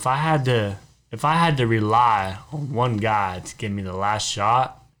 So if I had to rely on one guy to give me the last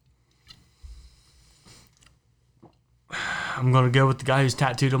shot, I'm going to go with the guy who's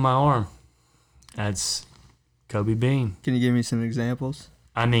tattooed on my arm. That's Kobe Bean. Can you give me some examples?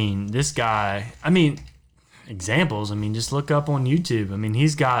 I mean, this guy, examples, just look up on YouTube.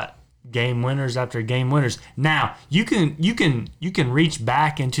 He's got game winners after game winners. Now, you can reach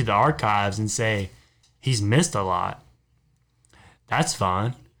back into the archives and say he's missed a lot. That's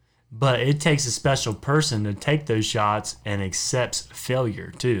fine. But it takes a special person to take those shots and accepts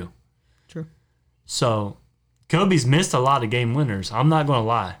failure too. True. So Kobe's missed a lot of game winners. I'm not going to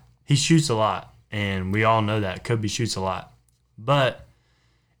lie. He shoots a lot, and we all know that. Kobe shoots a lot. But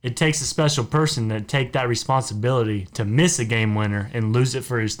it takes a special person to take that responsibility to miss a game winner and lose it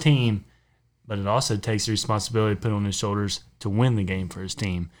for his team. But it also takes the responsibility to put on his shoulders to win the game for his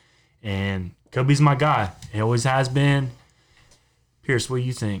team. And Kobe's my guy. He always has been. Pierce, what do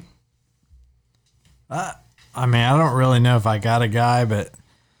you think? I don't really know if I got a guy, but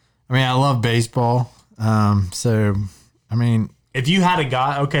I love baseball. If you had a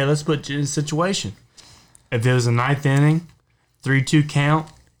guy, okay, let's put you in a situation. If it was a 9th inning, 3-2 count,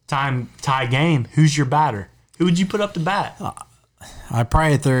 tie game, who's your batter? Who would you put up to bat? I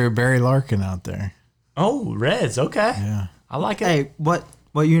probably threw Barry Larkin out there. Oh, Reds, okay. Yeah. I like it. Hey, what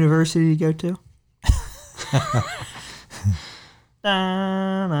university did you go to?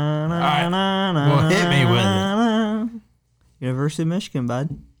 Well, hit me with it. University of Michigan, bud.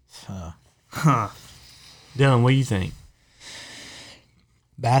 Dylan, what do you think?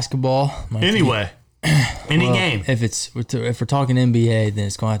 Basketball. Anyway, any Well, game. If we're talking NBA, then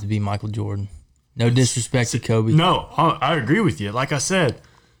it's gonna have to be Michael Jordan. No disrespect to Kobe. No, I agree with you. Like I said,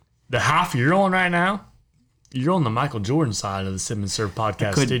 the half you're on right now, you're on the Michael Jordan side of the Sip and Serve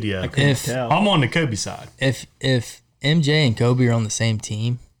podcast studio. I'm on the Kobe side. If MJ and Kobe are on the same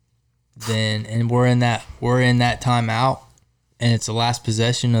team, then and we're in that timeout, and it's the last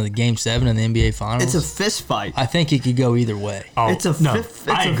possession of the Game 7 of the NBA Finals, It's a fist fight. I think it could go either way. Oh, It's a no,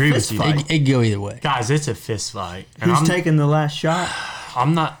 I agree with fist you. fight. It could go either way. Guys, it's a fist fight. And Who's taking the last shot?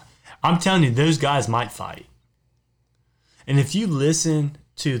 I'm telling you, those guys might fight. And if you listen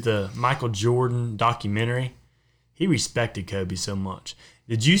to the Michael Jordan documentary, he respected Kobe so much.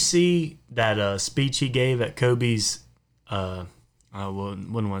 Did you see that speech he gave at Kobe's? I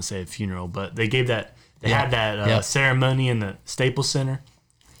wouldn't want to say a funeral, but they gave that. They had that ceremony in the Staples Center.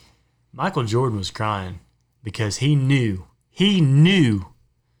 Michael Jordan was crying because he knew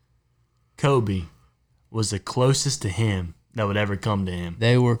Kobe was the closest to him that would ever come to him.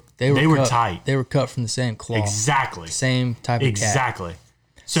 They were were cut, tight. They were cut from the same cloth. Exactly. Same type of cat. Exactly.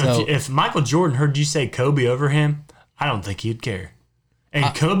 So, So- if Michael Jordan heard you say Kobe over him, I don't think he'd care.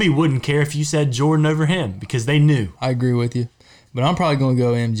 And Kobe wouldn't care if you said Jordan over him because they knew. I agree with you. But I'm probably going to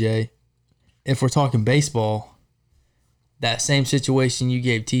go MJ. If we're talking baseball, that same situation you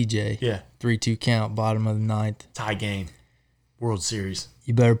gave TJ. Yeah. 3-2 count, bottom of the ninth. Tie game. World Series.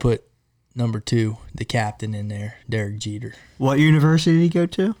 You better put number 2, the captain, in there, Derek Jeter. What university did he go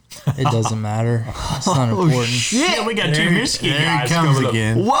to? It doesn't matter. It's not important. Yeah, we got two Michigan There guys it comes coming up.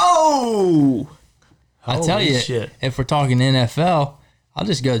 again. Whoa! I tell Holy you, shit. if we're talking NFL, I'll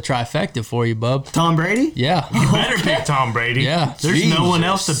just go trifecta for you, bub. Tom Brady? Yeah. You better pick Tom Brady. Yeah. There's no one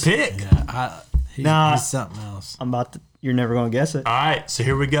else to pick. Nah. He's something else. I'm about to. You're never gonna guess it. All right, so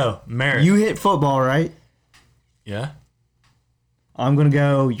here we go. Merritt. You hit football, right? Yeah. I'm gonna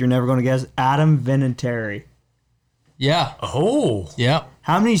go. You're never gonna guess. Adam Vinatieri. Yeah. Oh. Yeah.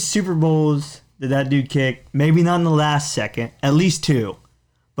 How many Super Bowls did that dude kick? Maybe not in the last second. At least 2,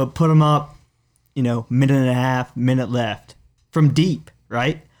 but put him up. Minute and a half, minute left from deep,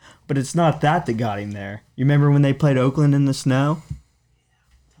 right? But it's not that got him there. You remember when they played Oakland in the snow?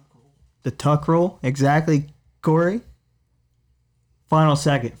 The tuck roll, exactly, Corey. Final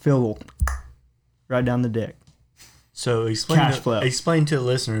second, field goal, right down the dick. So explain Cash flow. explain to the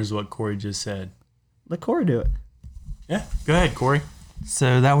listeners what Corey just said. Let Corey do it. Yeah. Go ahead, Corey.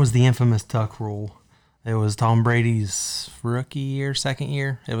 So that was the infamous tuck rule. It was Tom Brady's rookie year, second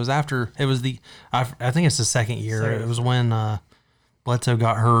year. It was after. It was I think it's the second year. It was when Bledsoe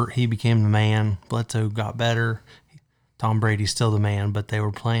got hurt. He became the man. Bledsoe got better. Tom Brady's still the man, but they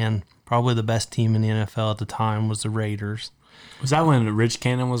were playing probably the best team in the NFL at the time was the Raiders. Was that when Rich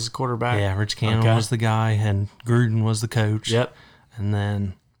Cannon was the quarterback? Yeah, Rich Cannon was the guy, and Gruden was the coach. Yep. And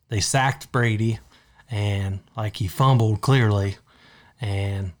then they sacked Brady, and he fumbled clearly,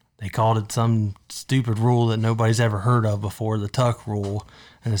 and they called it some stupid rule that nobody's ever heard of before, the tuck rule.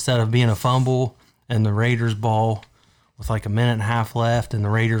 And instead of being a fumble and the Raiders ball with a minute and a half left and the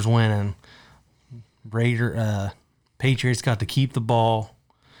Raiders winning, Patriots got to keep the ball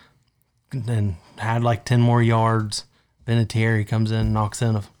and had 10 more yards. Vinatieri comes in, knocks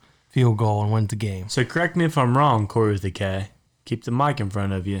in a field goal, and wins the game. So correct me if I'm wrong, Corey with the K. Keep the mic in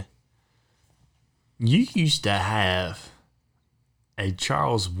front of you. You used to have a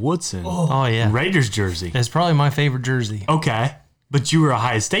Charles Woodson Oh, yeah. Raiders jersey. It's probably my favorite jersey. Okay. But you were a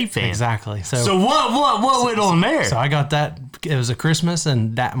Ohio State fan. Exactly. So what went on there? So I got that. It was a Christmas,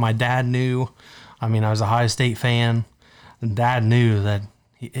 and my dad knew. I was a Ohio State fan, and Dad knew that.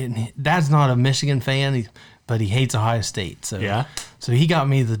 Dad's not a Michigan fan, but he hates Ohio State. So Yeah. So he got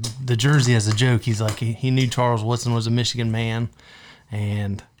me the jersey as a joke. He's he knew Charles Woodson was a Michigan man,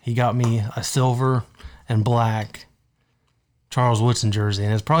 and he got me a silver and black Charles Woodson jersey,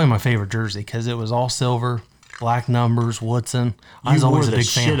 and it's probably my favorite jersey because it was all silver, black numbers, Woodson. I was You always wore a the big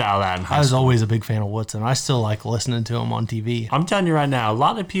fan. shit out of that in high I was school. always a big fan of Woodson. I still like listening to him on TV. I'm telling you right now, a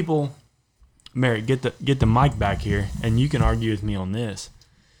lot of people, Merritt, get the mic back here, and you can argue with me on this.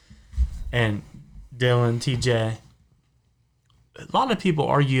 And Dylan, TJ, a lot of people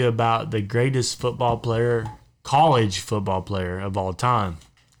argue about the greatest college football player of all time.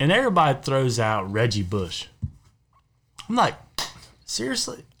 And everybody throws out Reggie Bush. I'm like,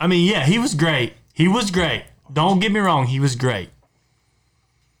 seriously? Yeah, he was great. He was great. Don't get me wrong, he was great.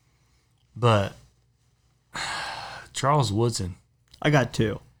 But Charles Woodson. I got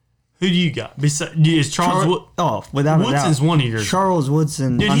 2. Who do you got? Is Charles Without a doubt. Woodson's one of yours. Charles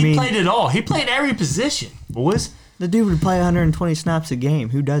Woodson. Dude, he played it all. He played every position, boys. The dude would play 120 snaps a game.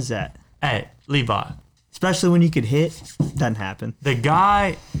 Who does that? Hey, Levi. Especially when you could hit. Doesn't happen. The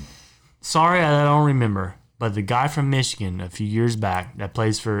guy, sorry I don't remember, but the guy from Michigan a few years back that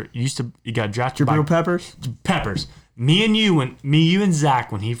plays he got drafted Jabril by Peppers? Me, you, and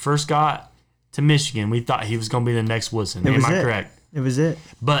Zach, when he first got to Michigan, we thought he was going to be the next Woodson. Am I correct? It was it.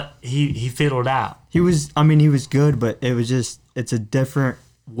 But he fiddled out. He was good, but it's a different.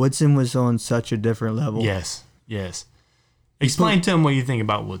 Woodson was on such a different level. Yes. Explain to him what you think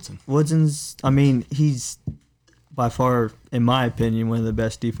about Woodson. Woodson's, I mean, he's by far, in my opinion, one of the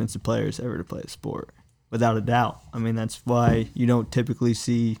best defensive players ever to play the sport, without a doubt. I mean, that's why you don't typically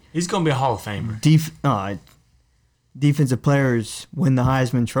see He's going to be a Hall of Famer. defensive players win the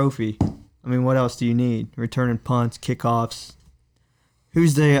Heisman Trophy. I mean, what else do you need? Returning punts, kickoffs.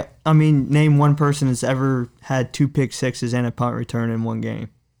 Name one person that's ever had 2 pick sixes and a punt return in one game.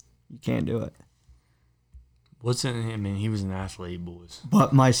 You can't do it. Woodson, I mean, he was an athlete, boys.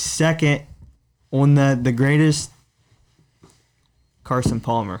 But my second on the greatest, Carson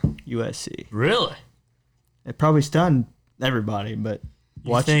Palmer, USC. Really? It probably stunned everybody, but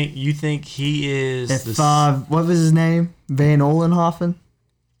You think he is what was his name? Van Olenhoffen?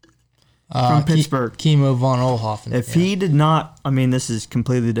 From Pittsburgh. Kimo von Oelhoffen. If he did not, I mean, this is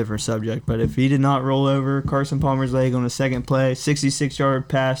completely different subject, but if he did not roll over Carson Palmer's leg on the second play, 66-yard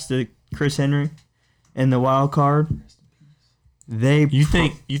pass to Chris Henry in the wild card, You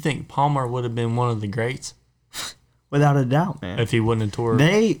think Palmer would have been one of the greats without a doubt, man. if he wouldn't have tore?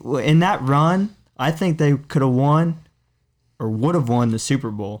 In that run, I think they could have won or would have won the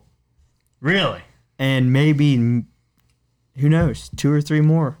Super Bowl. Really? And maybe, who knows, 2 or 3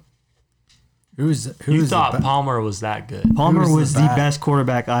 more. You thought Palmer was that good Palmer was the best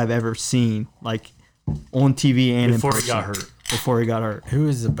quarterback I've ever seen, like on TV and before in he person. got hurt. Before he got hurt. Who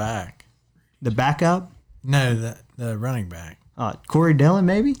is the back? The backup? No, the running back. Corey Dillon,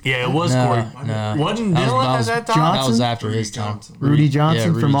 maybe? Yeah, it was Corey. Wasn't Dillon at that time? That was after his time. Rudy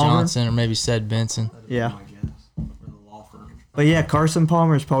Johnson Rudy from Auburn? Johnson or maybe Sid Benson. Yeah. But yeah, Carson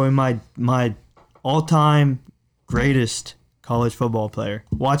Palmer is probably my all-time greatest college football player.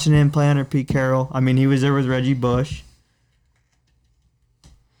 Watching him play under Pete Carroll. I mean, he was there with Reggie Bush.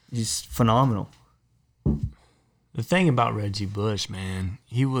 He's phenomenal. The thing about Reggie Bush, man,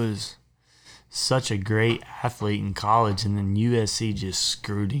 he was such a great athlete in college, and then USC just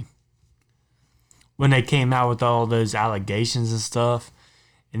screwed him. When they came out with all those allegations and stuff,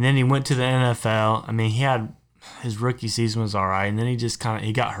 and then he went to the NFL. I mean, his rookie season was all right, and then he just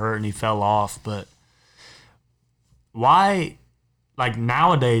he got hurt and he fell off. But why, like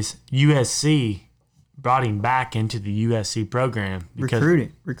nowadays, USC brought him back into the USC program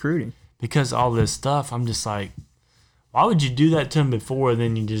Recruiting. because all this stuff. I'm just like, why would you do that to him before,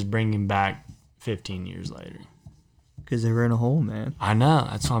 then you just bring him back 15 years later? Because they were in a hole, man. I know.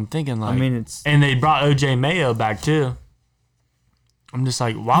 That's what I'm thinking. Like, I mean, and they brought OJ Mayo back too. I'm just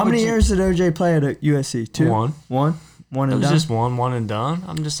like, why? How many years did OJ play at USC? 2? One. One It and was done? just one and done.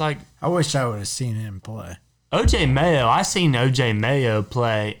 I'm just like, I wish I would have seen him play. OJ Mayo. I seen OJ Mayo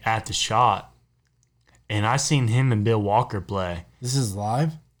play at the Shot, and I seen him and Bill Walker play. This is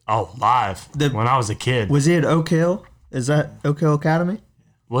live? Oh, live when I was a kid. Was he at Oak Hill? Is that Oak Hill Academy?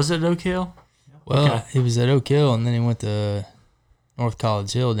 Was it Oak Hill? Well, Okay. he was at Oak Hill, and then he went to North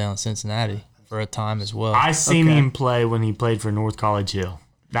College Hill down in Cincinnati for a time as well. I seen Okay. him play when he played for North College Hill.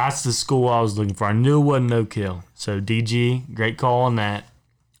 That's the school I was looking for. I knew it wasn't Oak Hill. So DG, great call on that.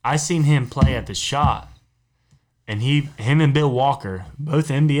 I seen him play at the Shot, and him and Bill Walker, both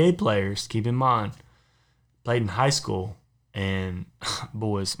NBA players, keep in mind, played in high school. And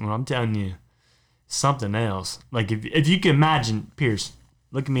boys, when I'm telling you something else, like if you can imagine, Pierce,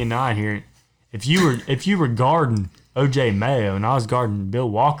 look at me in the eye here. If you were guarding OJ Mayo and I was guarding Bill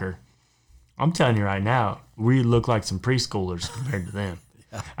Walker, I'm telling you right now, we look like some preschoolers compared to them.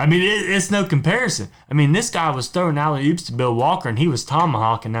 I mean, it's no comparison. I mean, this guy was throwing alley-oops to Bill Walker, and he was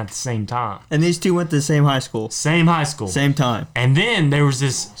tomahawking at the same time. And these two went to the same high school. Same high school. Same time. And then there was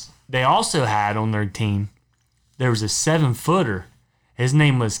this, they also had on their team, there was a 7-footer. His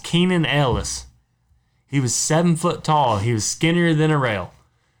name was Keenan Ellis. He was 7 foot tall. He was skinnier than a rail.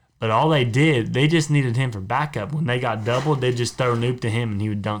 But all they just needed him for backup. When they got doubled, they'd just throw a noop to him, and he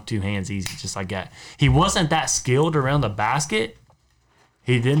would dunk 2 hands easy, just like that. He wasn't that skilled around the basket.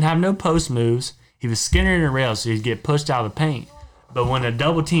 He didn't have no post moves. He was skinnier than a rail, so he'd get pushed out of the paint. But when a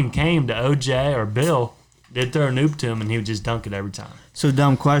double team came to OJ or Bill, they'd throw a noop to him, and he would just dunk it every time. So,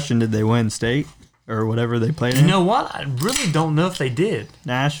 dumb question, did they win state or whatever they played in? You know what? I really don't know if they did.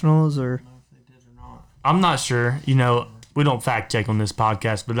 Nationals or? I'm not sure. You know, we don't fact check on this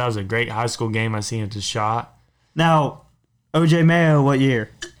podcast, but that was a great high school game I seen at the Shot. Now, OJ Mayo, what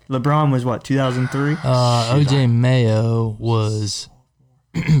year? LeBron was what, 2003? OJ Mayo was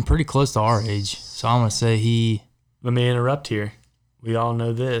pretty close to our age, so I'm gonna say Let me interrupt here. We all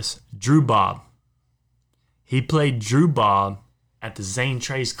know this. Drew Bob. He played Drew Bob at the Zane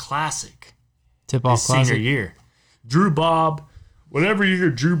Trace Classic tip-off his senior classic. year. Drew Bob, whatever year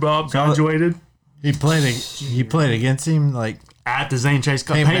Drew Bob graduated, He played against him like at the Zane Trace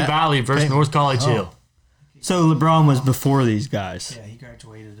Payne Payne Valley versus Payne- North College oh. Hill. So LeBron was before these guys. Yeah, he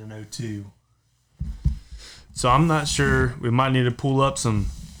graduated in 02. So I'm not sure. We might need to pull up some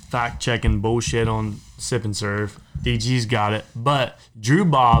fact-checking bullshit on Sip and Serve. DG's got it. But Drew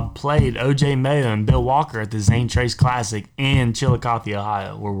Bob played O.J. Mayo and Bill Walker at the Zane Trace Classic in Chillicothe,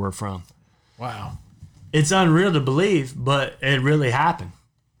 Ohio, where we're from. Wow. It's unreal to believe, but it really happened.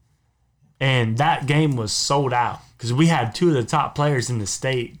 And that game was sold out because we had two of the top players in the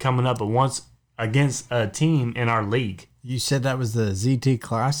state coming up at once against a team in our league. You said that was the ZT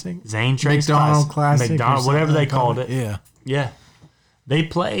Classic? Zane Trace McDonald Classic? McDonald, whatever they called it. Yeah. Yeah. They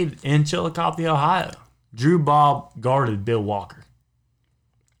played in Chillicothe, Ohio. Drew Bob guarded Bill Walker.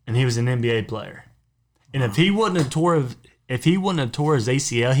 And he was an NBA player. And if he wouldn't have tore his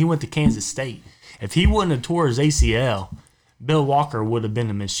ACL, he went to Kansas State. If he wouldn't have tore his ACL, Bill Walker would have been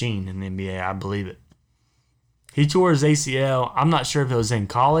a machine in the NBA. I believe it. He tore his ACL. I'm not sure if it was in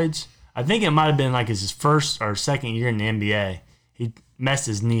college. I think it might have been like his first or second year in the NBA. He messed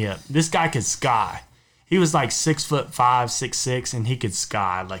his knee up. This guy could sky. He was like 6'5", 6'6", and he could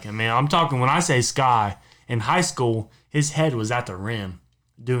sky. Like, I mean, I'm talking when I say sky, in high school, his head was at the rim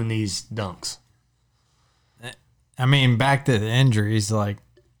doing these dunks. I mean, back to the injuries, like,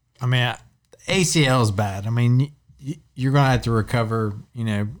 I mean, ACL is bad. I mean, you're going to have to recover,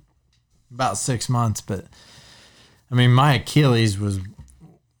 about 6 months. But, I mean, my Achilles was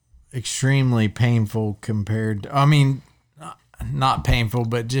extremely painful compared to, I mean, not painful,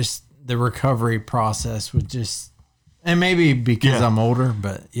 but just the recovery process was just, and maybe because I'm older,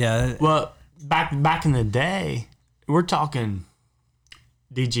 but yeah. Well, back in the day, we're talking,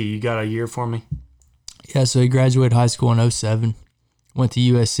 DG, you got a year for me? Yeah, so he graduated high school in 07, went to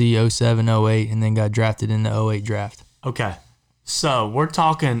USC 07, 08, and then got drafted in the 08 draft. Okay. So we're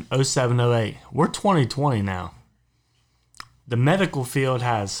talking 07, 08. We're 2020 now. The medical field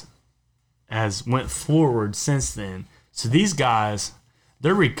has went forward since then. So these guys,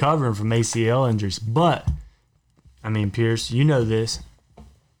 they're recovering from ACL injuries. But, I mean, Pierce, you know this.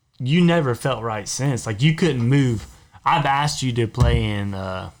 You never felt right since. Like, you couldn't move. I've asked you to play in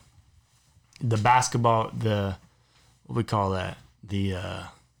the basketball, what we call that? The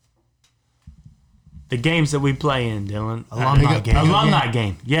games that we play in, Dylan. Alumni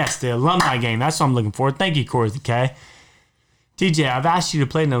game. Yes, the alumni game. That's what I'm looking for. Thank you, Corey the K. TJ, I've asked you to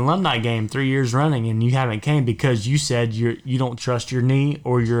play in an alumni game 3 years running, and you haven't came because you said you don't trust your knee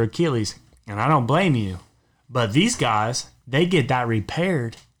or your Achilles, and I don't blame you. But these guys, they get that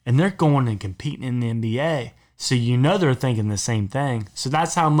repaired, and they're going and competing in the NBA. So they're thinking the same thing. So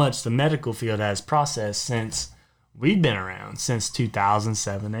that's how much the medical field has processed since we've been around, since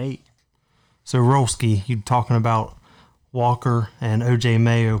 2007, 8. So Rollski, you talking about Walker and O.J.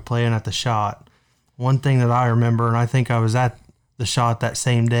 Mayo playing at the Shot. One thing that I remember, and I think I was at the Shot that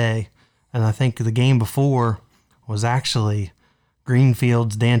same day, and I think the game before was actually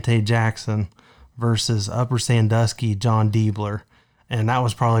Greenfield's Dante Jackson versus Upper Sandusky John Diebler, and that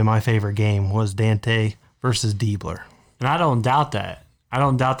was probably my favorite game, was Dante versus Diebler. And I don't doubt that. I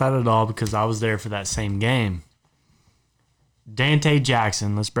don't doubt that at all because I was there for that same game. Dante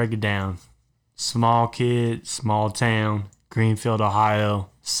Jackson, let's break it down. Small kid, small town, Greenfield, Ohio,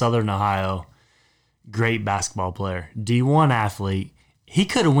 Southern Ohio. Great basketball player. D1 athlete. He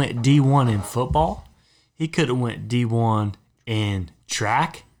could have went D1 in football. He could have went D1 in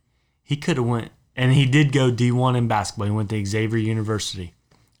track. He could have went, and he did go D1 in basketball. He went to Xavier University.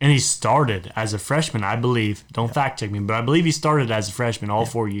 And he started as a freshman, I believe. Don't fact check me, but I believe he started as a freshman all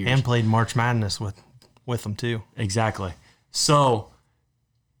 4 years. And played March Madness with them too. Exactly. So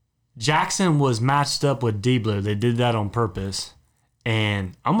Jackson was matched up with Diebler. They did that on purpose.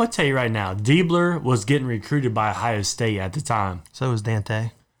 And I'm going to tell you right now, Diebler was getting recruited by Ohio State at the time. So was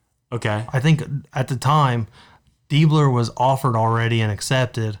Dante. Okay. I think at the time, Diebler was offered already and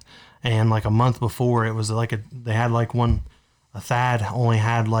accepted. And like a month before, it was like they had like Thad only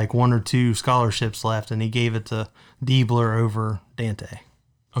had like 1 or 2 scholarships left, and he gave it to Diebler over Dante.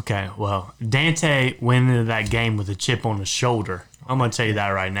 Okay, well, Dante went into that game with a chip on his shoulder. I'm going to tell you that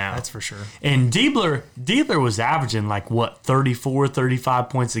right now. That's for sure. And Diebler was averaging like, 34, 35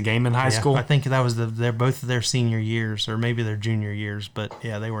 points a game in high school? I think that was they're both of their senior years or maybe their junior years. But,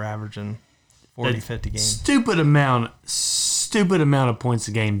 yeah, they were averaging 40, 50 games. Stupid amount of points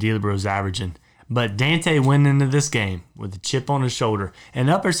a game Diebler was averaging. But Dante went into this game with a chip on his shoulder. And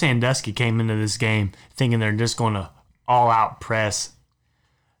Upper Sandusky came into this game thinking they're just going to all-out press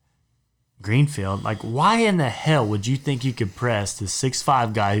Greenfield. Like, why in the hell would you think you could press the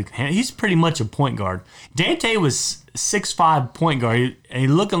 6'5" guy? He's pretty much a point guard. Dante was 6'5" point guard, and he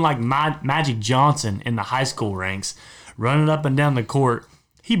looking like Magic Johnson in the high school ranks, running up and down the court.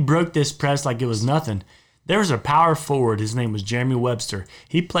 He broke this press like it was nothing. There was a power forward. His name was Jeremy Webster.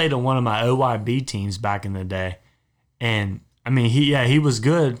 He played on one of my OYB teams back in the day. And, I mean, he was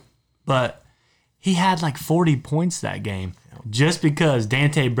good, but he had like 40 points that game just because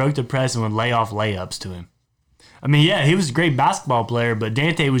Dante broke the press and would lay off layups to him. I mean, yeah, he was a great basketball player, but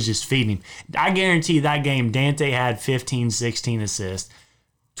Dante was just feeding him. I guarantee that game, Dante had 15, 16 assists,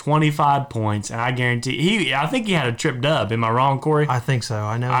 25 points, and I guarantee I think he had a trip dub. Am I wrong, Corey? I think so.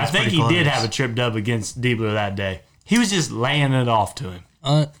 I know. I think he did have a trip dub against Diebler that day. He was just laying it off to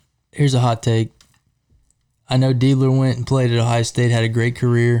him. Here's a hot take. I know Diebler went and played at Ohio State, had a great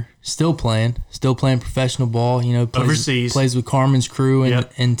career, still playing professional ball. You know, Overseas. Plays with Carmen's crew and,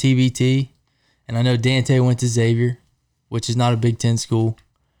 Yep. and TBT. And I know Dante went to Xavier, which is not a Big Ten school.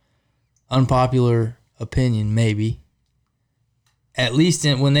 Unpopular opinion, maybe. At least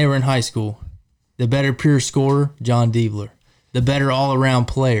when they were in high school, the better pure scorer, John Diebler. The better all-around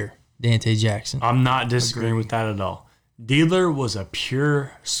player, Dante Jackson. I'm not disagreeing with that at all. Diebler was a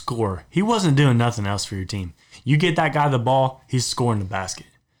pure scorer. He wasn't doing nothing else for your team. You get that guy the ball, he's scoring the basket.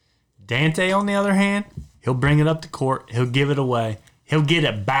 Dante, on the other hand, he'll bring it up the court. He'll give it away. He'll get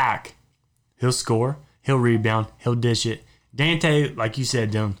it back. He'll score. He'll rebound. He'll dish it. Dante, like you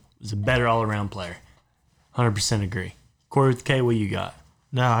said, Dylan, was a better all-around player. 100% agree. Corey with the K, what you got?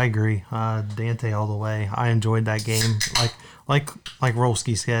 No, I agree. Dante all the way. I enjoyed that game. Like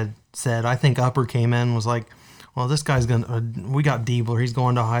Rollski said, I think Upper came in, was like, well, this guy's we got Diebler. He's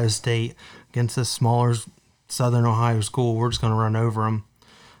going to Ohio State against this smaller Southern Ohio school. We're just going to run over him.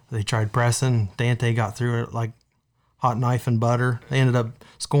 They tried pressing. Dante got through it like hot knife and butter. They ended up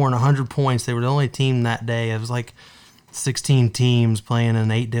scoring 100 points. They were the only team that day. It was like 16 teams playing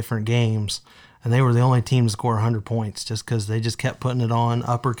in 8 different games, and they were the only team to score 100 points just because they just kept putting it on.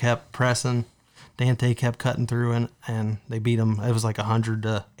 Upper kept pressing. Dante kept cutting through, and they beat them. It was like 100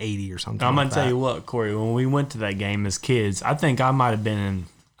 to 80 or something. I'm like going to tell you what, Corey, when we went to that game as kids, I think I might have been in,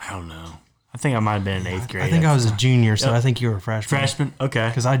 I don't know. I think I might have been in 8th grade. I think I was a junior, so I think you were a freshman. Freshman? Okay.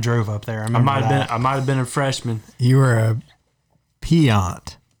 Because I drove up there. I might have been a freshman. You were a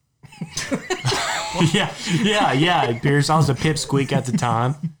peont. yeah, Pierce. I was a pipsqueak at the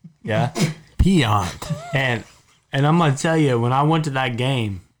time. Yeah. Peont. And I'm going to tell you, when I went to that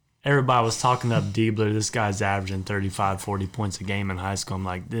game, everybody was talking up Diebler. This guy's averaging 35, 40 points a game in high school. I'm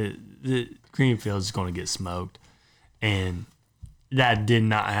like, the Greenfield is going to get smoked. And that did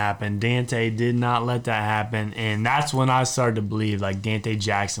not happen. Dante did not let that happen. And that's when I started to believe like Dante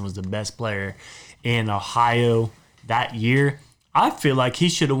Jackson was the best player in Ohio that year. I feel like he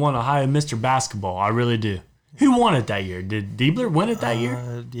should have won Ohio Mr. Basketball. I really do. Who won it that year? Did Diebler win it that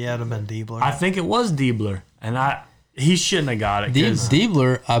year? Yeah, it'd have been Diebler. I think it was Diebler. And he shouldn't have got it.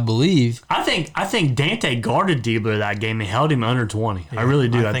 Diebler, I believe. I think Dante guarded Diebler that game and held him under 20. Yeah, I really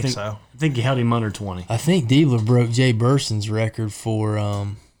do. I think so. I think he held him under 20. I think Diebler broke Jay Burson's record for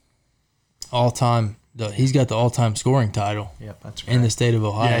all-time. He's got the all-time scoring title. Yep, that's in the state of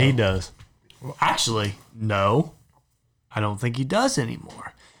Ohio. Yeah, he does. Actually, no. I don't think he does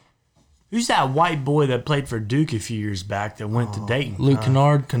anymore. Who's that white boy that played for Duke a few years back that went to Dayton? Luke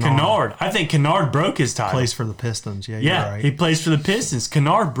Kennard. Kennard. I think Kennard broke his title. Plays for the Pistons. Yeah, Yeah, you're right. he plays for the Pistons.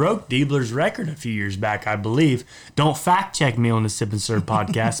 Kennard broke Diebler's record a few years back, I believe. Don't fact check me on the Sip and Serve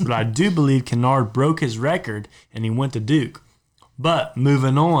podcast, but I do believe Kennard broke his record and he went to Duke. But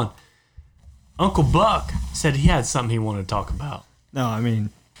moving on, Uncle Buck said he had something he wanted to talk about. No, I mean,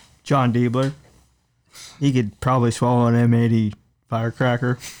 John Diebler, he could probably swallow an M80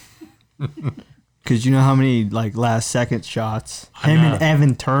 firecracker. Because you know how many like last second shots him and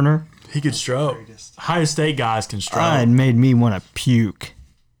Evan Turner. He could stroke. Ohio State guys can stroke. It made me want to puke.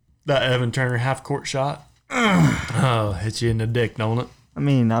 That Evan Turner half court shot. Oh, hits you in the dick, don't it? I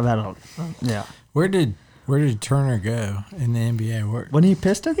mean, I've had yeah. Where did Turner go in the NBA? Wasn't he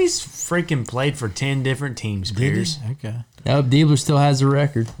Piston? He's freaking played for 10 different teams, Did he? Pierce. Okay. No, Diebler still has the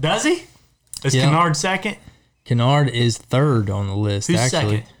record. Does he? Is Yeah. Kennard second? Kennard is third on the list. Who's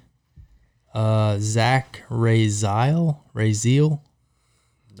actually. second? Zach Raziel.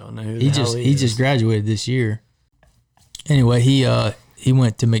 Don't know who the hell He just graduated this year. Anyway, he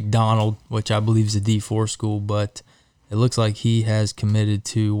went to McDonald, which I believe is a D4 school, but it looks like he has committed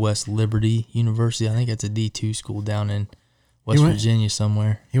to West Liberty University. I think it's a D2 school down in West Virginia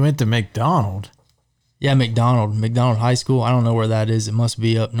somewhere. He went to McDonald. Yeah, McDonald High School. I don't know where that is. It must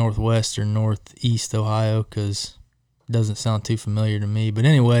be up northwest or northeast Ohio because it doesn't sound too familiar to me. But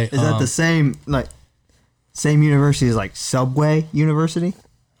anyway. Is that the same university as like Subway University?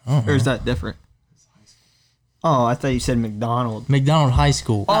 Or is that different? Oh, I thought you said McDonald. McDonald High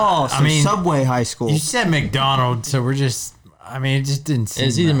School. Oh, so I mean, Subway High School. You said McDonald, so we're just. I mean, it just didn't seem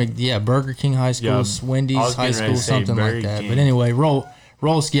It's either right. Burger King High School, Yeah, I Wendy's was High getting ready School, to say something like Burger that. King. But anyway,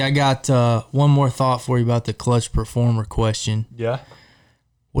 Rollski, I got one more thought for you about the clutch performer question. Yeah.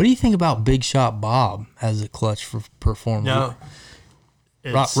 What do you think about Big Shot Bob as a clutch performer? No.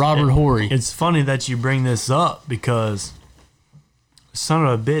 Robert Horry. It's funny that you bring this up because son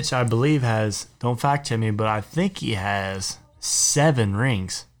of a bitch, I believe, don't fact check me, but I think he has 7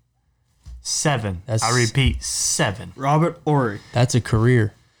 rings. 7. That's- I repeat, 7. Robert Ory. That's a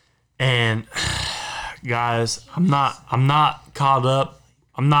career. And guys, I'm not caught up.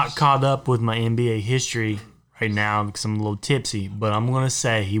 I'm not caught up with my NBA history right now because I'm a little tipsy, but I'm going to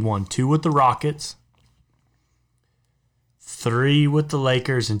say he won 2 with the Rockets, 3 with the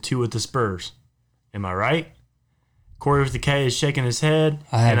Lakers, and 2 with the Spurs. Am I right? Corey with the K is shaking his head.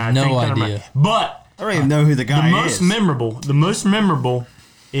 I have and no think that I'm idea. right. But I don't even know who the guy is. the most memorable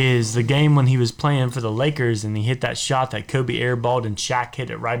is the game when he was playing for the Lakers and he hit that shot that Kobe airballed and Shaq hit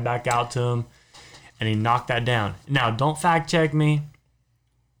it right back out to him and he knocked that down. Now, don't fact check me.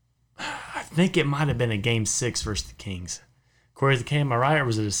 I think it might have been a game 6 versus the Kings. Corey with the K, am I right, or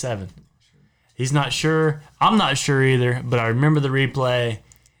was it a 7? He's not sure. I'm not sure either, but I remember the replay.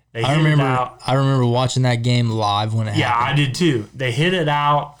 They hit it out. I remember watching that game live when it Yeah, happened. I did too. They hit it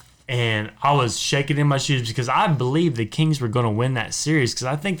out, and I was shaking in my shoes because I believed the Kings were going to win that series because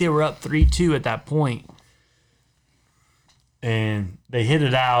I think they were up 3-2 at that point. And they hit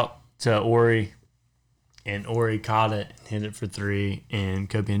it out to Ori, and Ori caught it and hit it for 3, and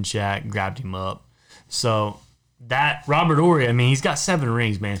Kobe and Shaq grabbed him up. So that Robert Ori, I mean, he's got 7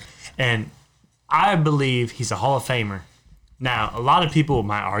 rings, man. And I believe he's a Hall of Famer. Now, a lot of people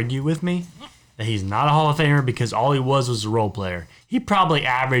might argue with me that he's not a Hall of Famer because all he was a role player. He probably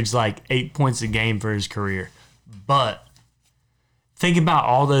averaged like 8 points a game for his career. But think about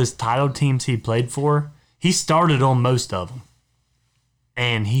all those title teams he played for. He started on most of them.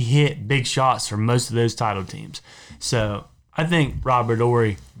 And he hit big shots for most of those title teams. So I think Robert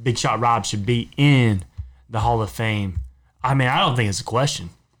Ory, Big Shot Rob, should be in the Hall of Fame. I mean, I don't think it's a question.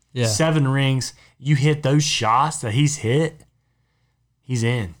 Yeah. 7 rings. You hit those shots that he's hit, he's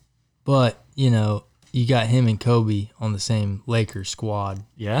in. But, you got him and Kobe on the same Lakers squad.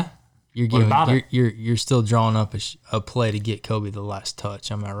 Yeah. You're What about it? You're still drawing up a play to get Kobe the last touch.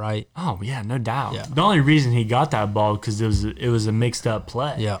 Am I right? Oh yeah, no doubt. Yeah. The only reason he got that ball because it was a mixed up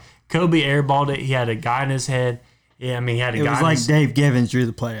play. Yeah. Kobe airballed it. He had a guy in his head. Yeah, I mean, he had a It guy. was in like his, Dave Givens drew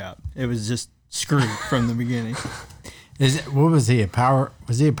the play up. It was just screwed from the beginning. What was he, a power?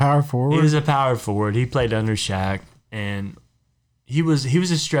 Was he a power forward? He was a power forward. He played under Shaq, and he was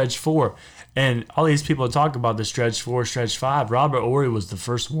a stretch 4. And all these people talk about the stretch 4, stretch 5. Robert Ory was the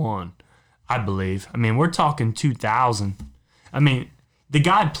first one, I believe. I mean, we're talking 2000. I mean, the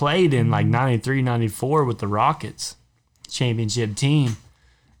guy played in like 93, 94 with the Rockets championship team,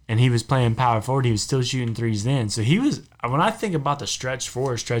 and he was playing power forward. He was still shooting threes then. So he was, when I think about the stretch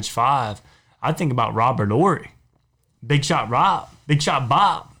 4, stretch 5, I think about Robert Ory. Big Shot Rob, Big Shot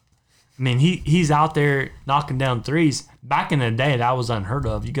Bob. I mean, he's out there knocking down threes. Back in the day, that was unheard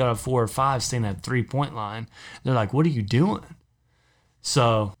of. You got a 4 or 5 standing at 3-point line. They're like, what are you doing?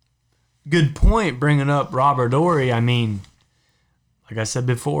 So, good point bringing up Robert Ory. I mean, like I said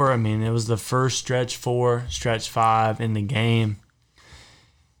before, I mean, it was the first stretch 4, stretch 5 in the game.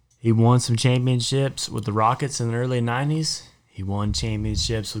 He won some championships with the Rockets in the early 90s. He won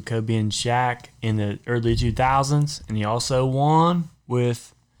championships with Kobe and Shaq in the early 2000s. And he also won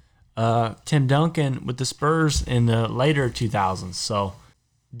with Tim Duncan with the Spurs in the later 2000s. So,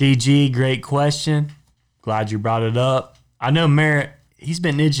 DG, great question. Glad you brought it up. I know Merritt, he's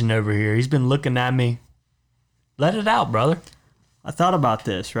been itching over here. He's been looking at me. Let it out, brother. I thought about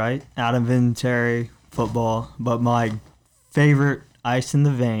this, right? Out of inventory, football, but my favorite ice in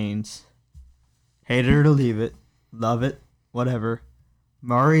the veins, hate it or leave it, love it, whatever,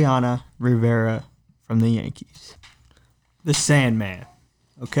 Mariana Rivera from the Yankees. The Sandman,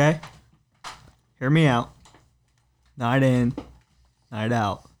 okay? Hear me out. Night in, night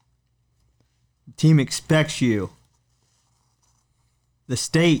out. The team expects you. The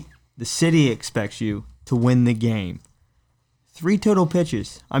state, the city expects you to win the game. 3 total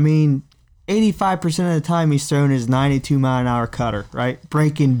pitches. I mean, 85% of the time he's throwing his 92-mile-an-hour cutter, right?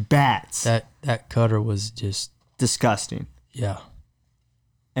 Breaking bats. That cutter was just, Disgusting. yeah.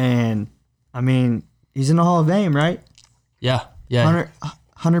 And, I mean, he's in the Hall of Fame, right? Yeah. Yeah.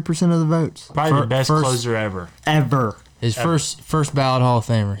 100% of the votes. Probably the best first- closer ever. Ever. His first ballot Hall of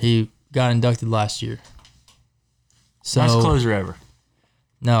Famer. He got inducted last year. So, Best closer ever.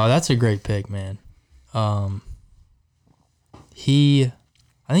 no, that's a great pick, man. I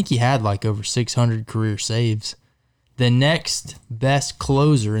think he had like over 600 career saves. The next best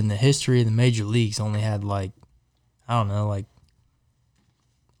closer in the history of the major leagues only had like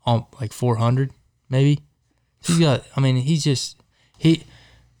 400 maybe. He's got. I mean, he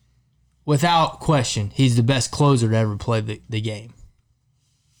without question, he's the best closer to ever play the game.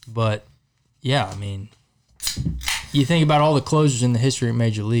 But yeah, I mean, you think about all the closers in the history of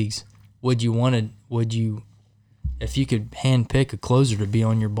major leagues. Would you, if you could hand pick a closer to be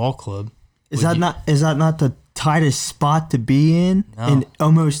on your ball club? Is that not the tightest spot to be in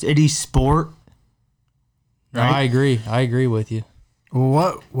almost any sport? No, I agree. I agree with you.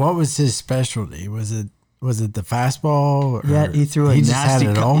 Well, what was his specialty? Was it the fastball? Yeah, he threw a just nasty.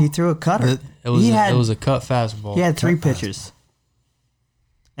 had it all? He threw a cutter. It was a cut fastball. He had 3 pitches,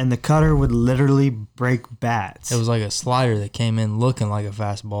 and the cutter would literally break bats. It was like a slider that came in looking like a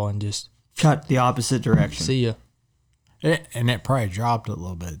fastball and just cut the opposite direction. see ya. And it probably dropped a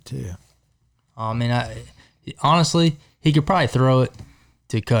little bit too. I mean, honestly, he could probably throw it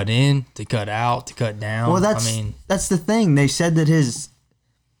to cut in, to cut out, to cut down. Well, that's the thing. They said that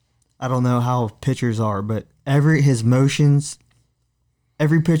I don't know how pitchers are, but his motions,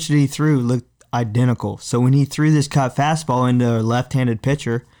 every pitch that he threw looked identical. So when he threw this cut fastball into a left-handed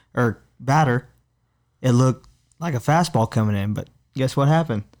pitcher or batter, it looked like a fastball coming in. But guess what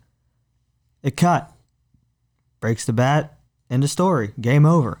happened? It cut. Breaks the bat. End of story. Game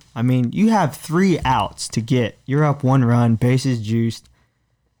over. I mean, you have 3 outs to get. You're up 1 run, bases juiced.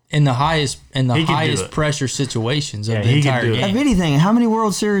 in the highest He could do it. pressure situations of Yeah, the he could entire do it. game. If anything, how many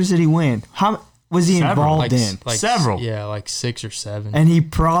World Series did he win? How was he Several. involved in? Several. Yeah, like 6 or 7. And he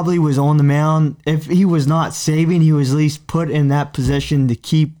probably was on the mound. If he was not saving, he was at least put in that position to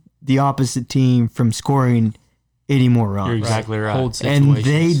keep the opposite team from scoring 80 more runs. You're exactly right. Hold And situations.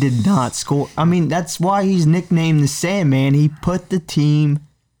 they did not score. I mean, that's why he's nicknamed the Sandman. He put the team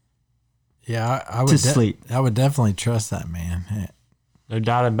Yeah, I would to sleep. I would definitely trust that man. Yeah. No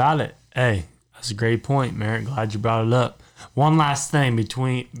doubt about it. Hey, that's a great point, Merritt. Glad you brought it up. One last thing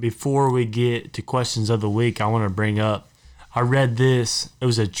before we get to questions of the week, I want to bring up. I read this. It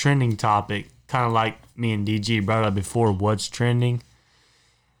was a trending topic, kind of like me and DG brought up before. What's trending?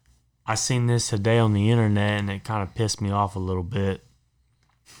 I seen this today on the internet, and it kind of pissed me off a little bit.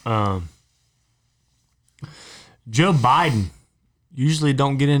 Joe Biden. Usually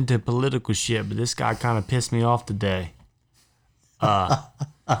don't get into political shit, but this guy kind of pissed me off today.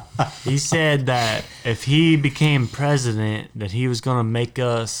 He said that if he became president, that he was going to make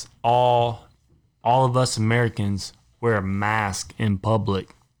us all of us Americans wear a mask in public.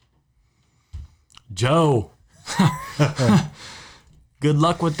 Joe, good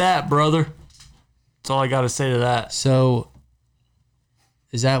luck with that, brother. That's all I got to say to that. So,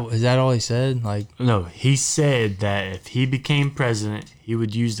 is that all he said? Like, No, he said that if he became president, he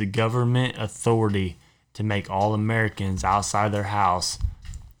would use the government authority to make all Americans outside their house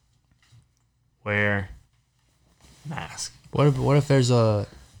wear masks. what if there's a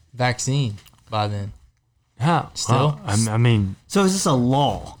vaccine by then? How? Still? I mean, So is this a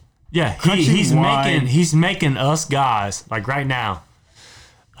law? yeah, Countrywide. he's making us guys, like right now,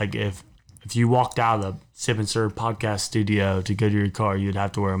 like if you walked out of the Sip and Serve podcast studio to go to your car, you'd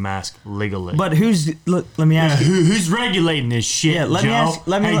have to wear a mask legally. But let me ask you. Who's regulating this shit, Yeah, let Joe? me ask-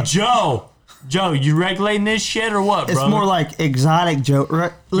 let me hey, look- Joe, you regulating this shit or what, It's brother? more like exotic Joe.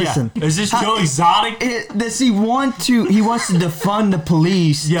 Right? Listen. Yeah. Is this Joe Exotic? Does he want to? He wants to defund the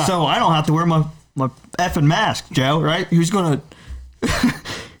police, Yeah. so I don't have to wear my effing mask, Joe. Right? Who's gonna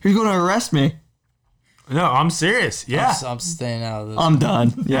arrest me? No, I'm serious. Yeah. I'm staying out of this. I'm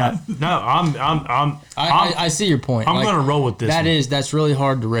done. Yeah. No, I'm I see your point. I'm gonna roll with this. That's really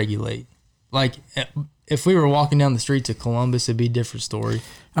hard to regulate. Like, if we were walking down the streets of Columbus, it'd be a different story.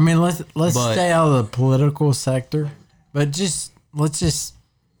 I mean, let's But- stay out of the political sector, but let's just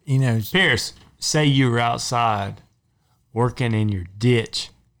Pierce, say you were outside working in your ditch,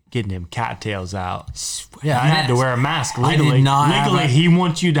 getting them cattails out. yeah. I had to wear a mask I did legally. not have Legally, a- he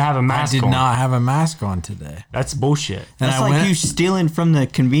wants you to have a I mask did on. not have a mask on today, That's bullshit. and That's I like went. you stealing from the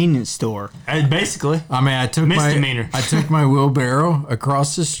convenience store. Basically, I mean, I took Misdemeanor. I took my wheelbarrow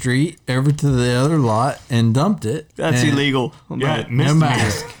across the street over to the other lot and dumped it. That's and illegal. yeah, No misdemeanor.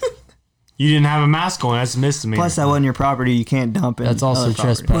 mask. You didn't have a mask on. That's a misdemeanor. Plus, that wasn't your property. You can't dump it. That's also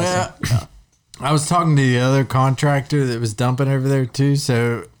trespassing. Well, I was talking to the other contractor that was dumping over there too,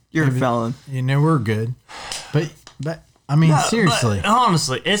 so You're a felon. we're good. But I mean, seriously. But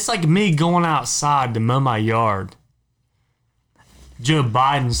honestly, it's like me going outside to mow my yard. Joe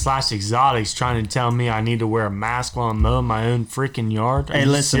Biden / Exotics trying to tell me I need to wear a mask while I'm mowing my own freaking yard. Are Hey,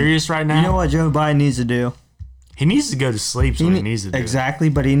 you listen. serious right now? You know what Joe Biden needs to do? He needs to go to sleep, so he needs to do exactly,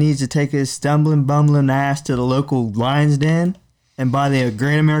 but he needs to take his stumbling, bumbling ass to the local Lion's Den and buy the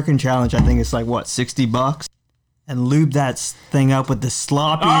Great American Challenge. I think it's like, what, $60? And lube that thing up with the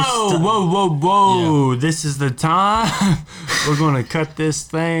sloppiest Oh, whoa. This is the time. We're going to cut this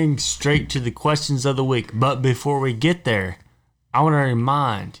thing straight to the questions of the week. But before we get there, I want to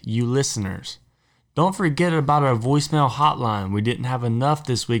remind you listeners, don't forget about our voicemail hotline. We didn't have enough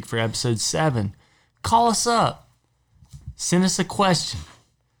this week for episode 7. Call us up. Send us a question.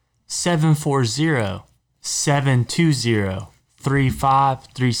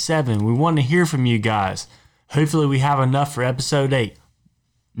 740-720-3537. We want to hear from you guys. Hopefully we have enough for episode 8.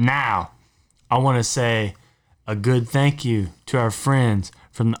 Now, I want to say a good thank you to our friends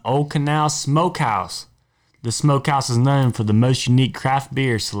from the Old Canal Smokehouse. The Smokehouse is known for the most unique craft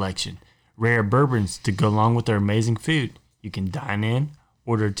beer selection, rare bourbons to go along with their amazing food. You can dine in,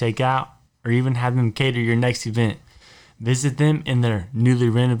 order takeout, or even have them cater your next event. Visit them in their newly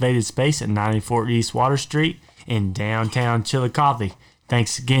renovated space at 94 East Water Street in downtown Chillicothe.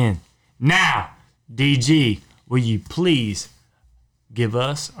 Thanks again. Now, DG, will you please give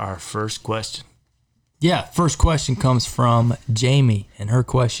us our first question? Yeah, first question comes from Jamie, and her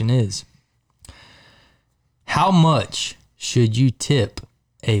question is, how much should you tip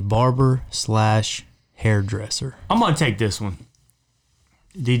a barber/hairdresser? I'm going to take this one.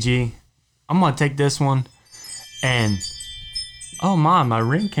 DG, I'm going to take this one. And, oh my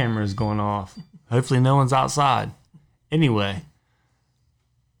ring camera is going off. Hopefully no one's outside. Anyway,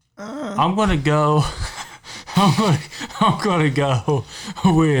 I'm going to go... I'm gonna go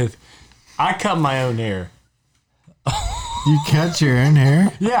with I cut my own hair. You cut your own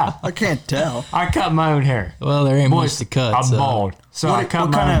hair? Yeah, I can't tell. I cut my own hair. Well, there ain't much to cut. I'm so. bald, so I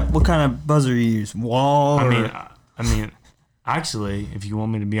cut What kind of buzzer you use? Wall? I mean, actually, if you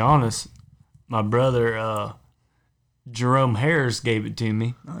want me to be honest, my brother Jerome Harris gave it to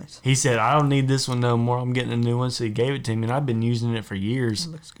me. Nice. He said I don't need this one no more. I'm getting a new one, so he gave it to me, and I've been using it for years.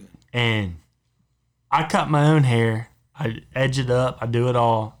 It looks good. And I cut my own hair. I edge it up. I do it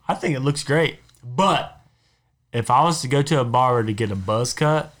all. I think it looks great. But if I was to go to a barber to get a buzz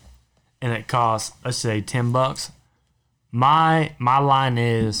cut and it costs, let's say, $10, my line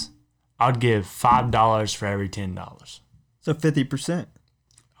is I'd give $5 for every $10. So 50%.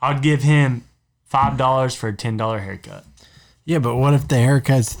 I'd give him $5 for a $10 haircut. Yeah, but what if the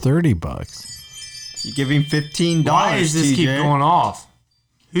haircut's $30? You give him $15. Why does this TJ. keep going off?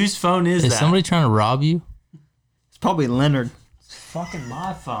 Whose phone is that? Is somebody trying to rob you? It's probably Leonard. It's fucking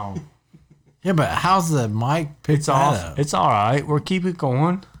my phone. Yeah, but how's the mic pick It's that off. up? It's all right. We'll keep it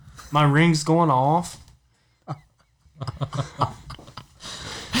going. My ring's going off.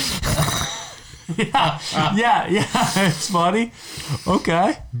 yeah. It's funny.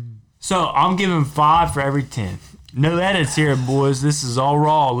 Okay. So I'm giving 5 for every 10. No edits here, boys. This is all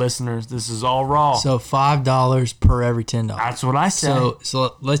raw, listeners. This is all raw. So $5 per every $10. That's what I said.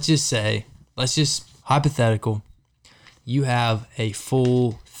 So let's just hypothetical. You have a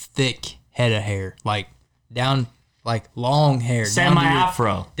full thick head of hair, like long hair,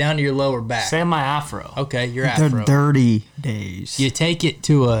 Semi-afro. down to your lower back. Semi-afro. Okay, your They're afro. dirty days. You take it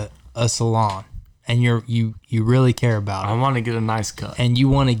to a salon, and you really care about I it, want to get a nice cut. and you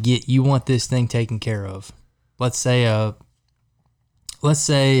want this thing taken care of. Let's say a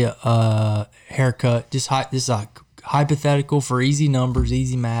haircut. This is a hypothetical for easy numbers,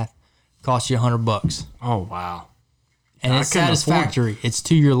 easy math. Costs you $100, Oh, wow. and I it's couldn't afford- satisfactory. It's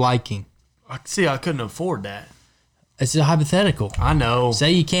to your liking. I couldn't afford that. It's a hypothetical. I know.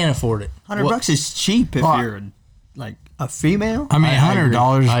 Say you can't afford it. $100 is cheap if you're like a female. I mean, I agree. $100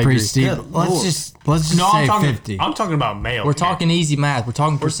 I is pretty agree. steep. Good Let's Lord. just No, say 50. I'm talking about male. We're here. talking easy math. We're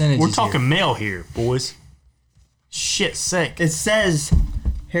talking percentages. We're talking here. male here, boys. Shit sick. It says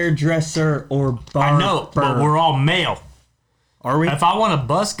hairdresser or barber. I know, but we're all male. Are we? If I want a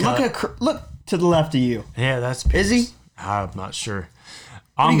buzz cut, Look to the left of you. yeah, that's Is he? I'm not sure.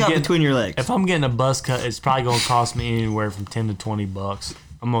 What do you got between your legs? If I'm getting a buzz cut, it's probably gonna cost me anywhere from $10 to $20.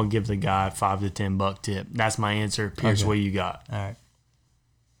 I'm gonna give the guy a $5 to $10 tip. That's my answer. Pierce, Okay. what you got? All right.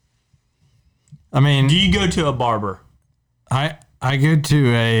 I mean, Do you go to a barber? I go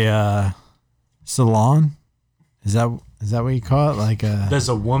to a salon. Is that what you call it? Like a Does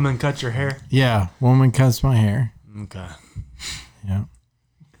a woman cut your hair? yeah, woman cuts my hair. Okay. Yeah,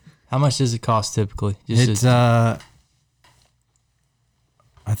 How much does it cost typically? it's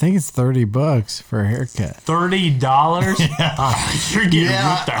I think it's $30 for a haircut. $30? You're getting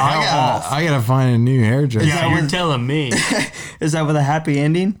ripped the hell off. I gotta find a new hairdresser. Yeah, you're telling me. Is that with a happy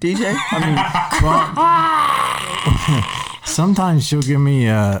ending, DJ? I mean, Sometimes she'll give me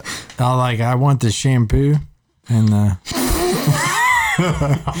I want the shampoo, And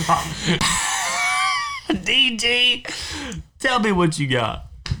DG, tell me what you got.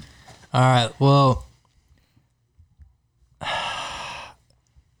 All right. Well,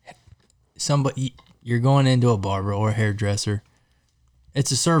 you're going into a barber or a hairdresser.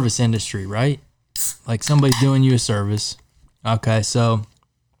 It's a service industry, right? Like somebody's doing you a service. Okay, so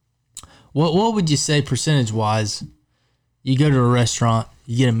what would you say percentage wise? You go to a restaurant,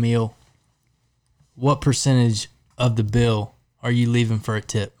 you get a meal. What percentage of the bill are you leaving for a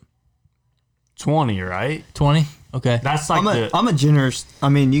tip? 20, right? 20? Okay. That's like I'm a generous. I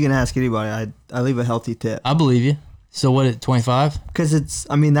mean, you can ask anybody. I leave a healthy tip I believe you. So what, at 25? because it's.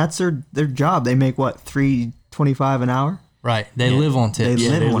 I mean, that's their job. They make what, $3.25 an hour. Right. They live on tips.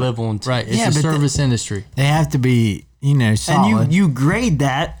 yeah, they live on live on. Right. It's Yeah, a but service industry. they have to be, solid. And you grade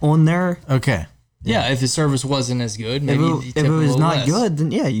that on their. Okay. Yeah, if the service wasn't as good, If maybe you it tip a was little not less. good,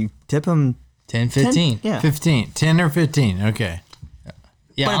 then yeah, you tip them 10, 15. Yeah, 15. 10 or 15. Okay.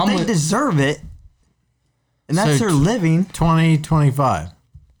 Yeah, but I'm they with, deserve it, and that's So their living. 20, 25.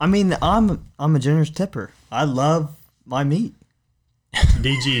 I mean, I'm a generous tipper. I love my meat.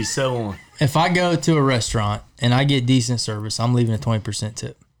 DG, so on. if I go to a restaurant and I get decent service, I'm leaving a 20%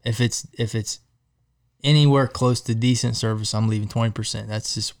 tip. If it's anywhere close to decent service, I'm leaving 20%.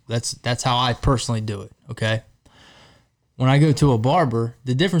 That's how I personally do it. Okay. When I go to a barber,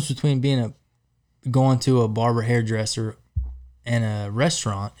 the difference between going to a barber hairdresser and a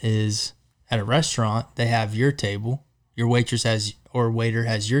restaurant is at a restaurant, they have your table, your waitress has or waiter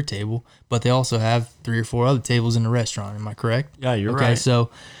has your table, but they also have 3 or 4 other tables in the restaurant. Am I correct? Yeah, you're Okay, right. so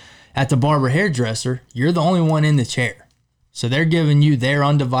at the barber hairdresser, you're the only one in the chair. So they're giving you their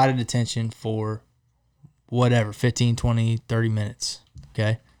undivided attention for whatever, 15, 20, 30 minutes.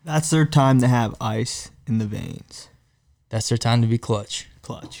 Okay? That's their time to have ice in the veins. That's their time to be clutch.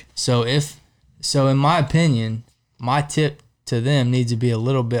 Clutch. So in my opinion, my tip to them needs to be a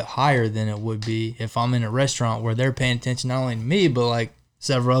little bit higher than it would be if I'm in a restaurant where they're paying attention not only to me, but like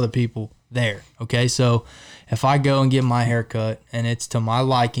several other people there. Okay. So if I go and get my hair cut and it's to my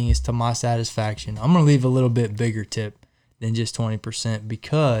liking, it's to my satisfaction, I'm going to leave a little bit bigger tip than just 20%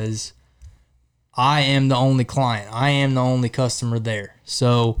 because I am the only client. I am the only customer there.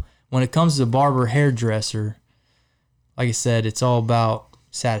 So when it comes to barber hairdresser, like I said, it's all about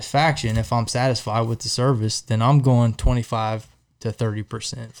satisfaction. If I'm satisfied with the service, then I'm going 25 to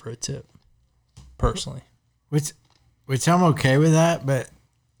 30% for a tip, personally. Which I'm okay with that, but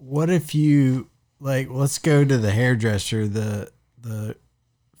what if you let's go to the hairdresser, the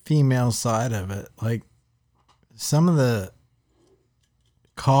female side of it. Like some of the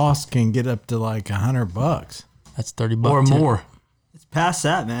costs can get up to like $100. That's $30 Or tip. more. It's past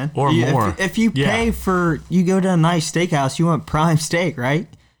that, man. Or more. If you Yeah. pay you go to a nice steakhouse, you want prime steak, right?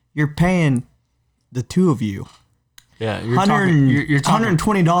 You're paying the two of you. Yeah, you're talking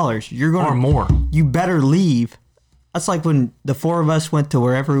 $120. You're going or more. You better leave. That's like when the 4 of us went to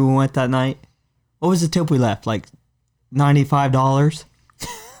wherever we went that night. What was the tip we left? Like $95?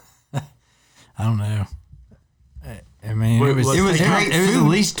 I don't know. I mean, it was great at food.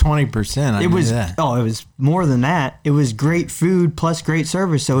 least 20%. It was that. it was more than that. It was great food plus great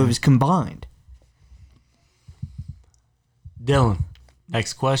service, so it was combined. Dylan,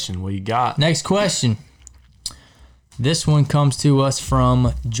 next question. What you got? Next question. This one comes to us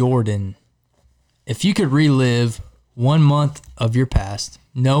from Jordan. If you could relive 1 month of your past,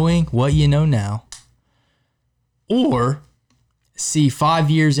 knowing what you know now, or see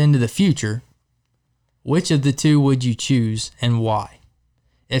 5 years into the future, which of the two would you choose and why?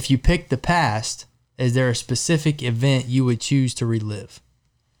 If you pick the past, is there a specific event you would choose to relive?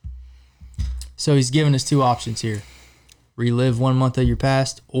 So he's giving us 2 options here. Relive 1 month of your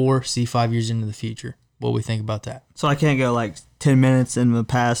past or see 5 years into the future. What do we think about that? So I can't go like 10 minutes in the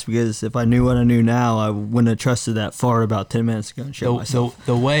past because if I knew what I knew now, I wouldn't have trusted that far about 10 minutes ago and show myself.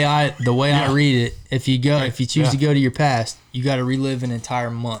 The way I read it, if you choose to go to your past, you got to relive an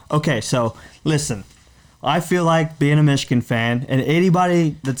entire month. Okay, so listen. I feel like being a Michigan fan, and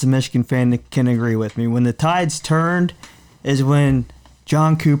anybody that's a Michigan fan can agree with me, when the tides turned is when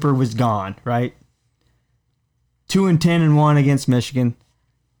John Cooper was gone, right? 2-10-1 against Michigan.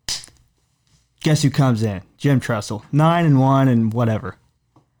 Guess who comes in? Jim Tressel. 9-1 and whatever.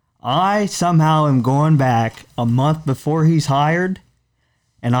 I somehow am going back a month before he's hired,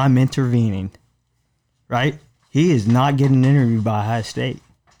 and I'm intervening, right? He is not getting interviewed by Ohio State.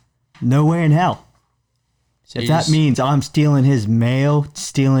 No way in hell. So If that means I'm stealing his mail,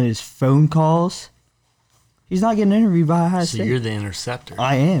 stealing his phone calls, he's not getting interviewed by Ohio So State. you're the interceptor.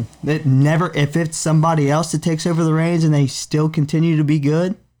 I am. If it's somebody else that takes over the reins and they still continue to be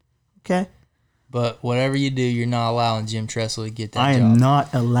good, okay. But whatever you do, you're not allowing Jim Tressel to get that I job. am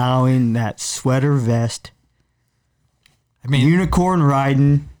not allowing that sweater vest, I mean, unicorn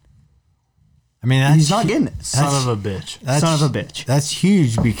riding. I mean, that's, He's not getting it. Son of a bitch. that's- Son of a bitch. That's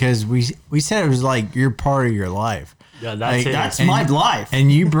huge because we said it was like you're part of your life. Yeah, that's Like, it. That's my life.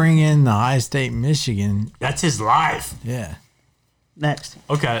 And you bring in the High State Michigan. That's his life. Yeah. Next.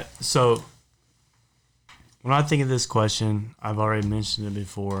 Okay, so when I think of this question, I've already mentioned it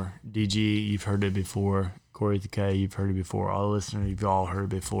before. DG, you've heard it before. Corey with the K, you've heard it before. All the listeners, you've all heard it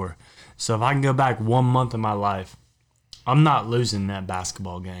before. So if I can go back 1 month in my life, I'm not losing that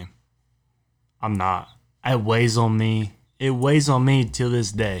basketball game. I'm not. It weighs on me. It weighs on me till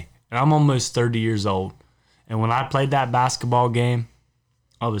this day. And I'm almost 30 years old. And when I played that basketball game,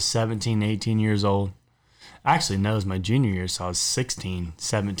 I was 17, 18 years old. Actually, no, it was my junior year, so I was 16,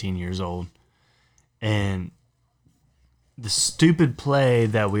 17 years old. And the stupid play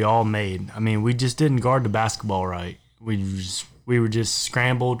that we all made, I mean, we just didn't guard the basketball right. We were just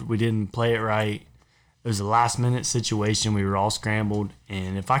scrambled. We didn't play it right. It was a last-minute situation. We were all scrambled.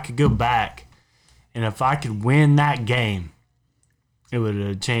 And if I could go back and if I could win that game, it would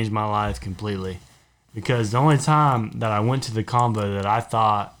have changed my life completely. Because the only time that I went to the convo that I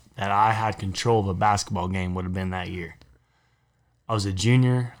thought that I had control of a basketball game would have been that year. I was a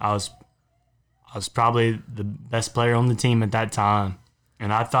junior. I was probably the best player on the team at that time.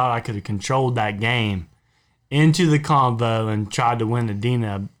 And I thought I could have controlled that game into the convo and tried to win the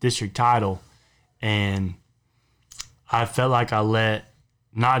Dina district title. And I felt like I let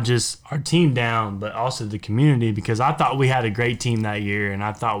not just our team down, but also the community, because I thought we had a great team that year, and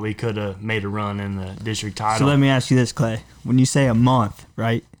I thought we could have made a run in the district So title. let me ask you this, Clay. When you say a month,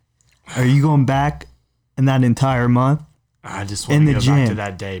 right? Are you going back in that entire month? I just in want to the go back to gym?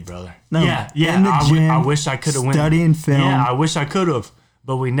 that day, brother. No, yeah. in the I gym, wish I could have went studying film. Yeah, I wish I could have,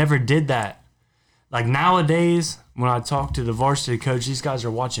 but we never did that. Like nowadays, when I talk to the varsity coach, these guys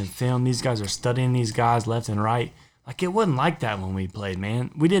are watching film. These guys are studying these guys left and right. Like, it wasn't like that when we played,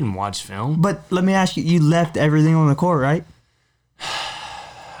 man. We didn't watch film. But let me ask you, you left everything on the court, right?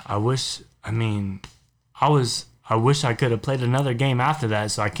 I wish I could have played another game after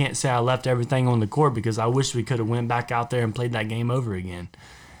that, so I can't say I left everything on the court, because I wish we could have went back out there and played that game over again.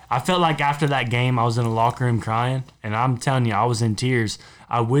 I felt like after that game, I was in the locker room crying, and I'm telling you, I was in tears.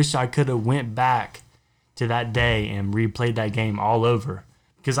 I wish I could have went back to that day and replayed that game all over,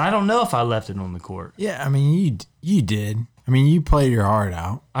 because I don't know if I left it on the court. Yeah, I mean, you did. I mean, you played your heart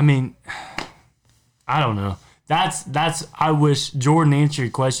out. I mean, I don't know. I wish, Jordan, to answer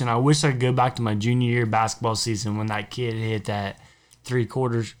your question, I wish I could go back to my junior year basketball season when that kid hit that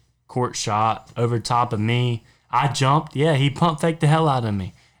 3/4 court shot over top of me. I jumped. Yeah, he pump faked the hell out of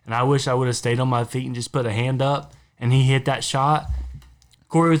me. And I wish I would have stayed on my feet and just put a hand up and he hit that shot.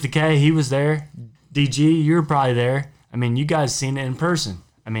 Corey with the K, he was there. DG, you were probably there. I mean, you guys seen it in person.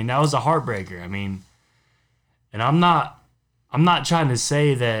 I mean, that was a heartbreaker. I mean, and I'm not trying to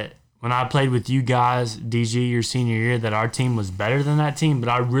say that when I played with you guys, DG, your senior year, that our team was better than that team, but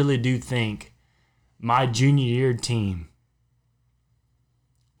I really do think my junior year team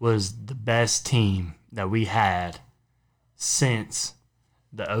was the best team that we had since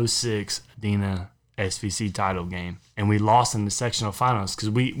the 06 Adena SVC title game. And we lost in the sectional finals because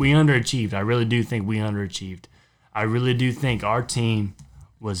we underachieved. I really do think we underachieved. I really do think our team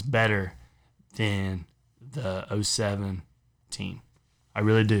was better than the 07 team. I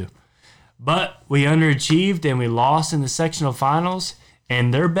really do. But we underachieved and we lost in the sectional finals.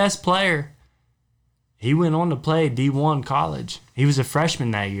 And their best player, he went on to play D1 college. He was a freshman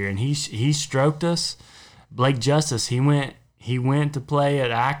that year, and he stroked us. Blake Justice, he went to play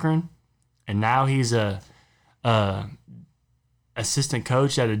at Akron, and now he's a assistant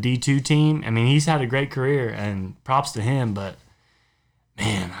coach at a D2 team. I mean, he's had a great career, and props to him. But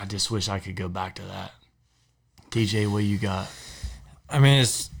man, I just wish I could go back to that. TJ, what you got? I mean,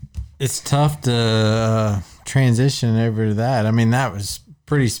 it's tough to transition over to that. I mean, that was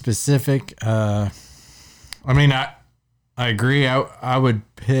pretty specific. I mean, I agree. I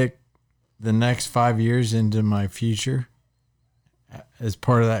would pick the next 5 years into my future as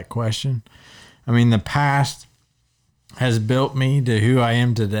part of that question. I mean, the past has built me to who I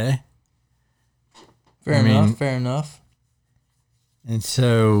am today. Fair enough. And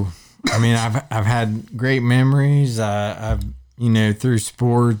so, I mean, I've had great memories. I've through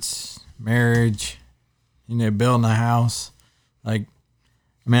sports, marriage, building a house. Like,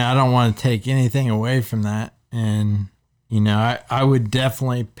 I mean, I don't want to take anything away from that. And, I would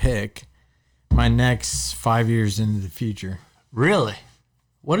definitely pick my next 5 years into the future. Really?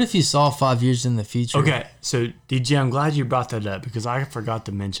 What if you saw 5 years in the future? Okay, so DJ, I'm glad you brought that up because I forgot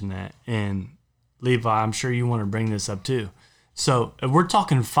to mention that. And Levi, I'm sure you want to bring this up too. So if we're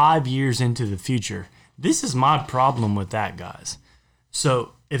talking 5 years into the future, this is my problem with that, guys.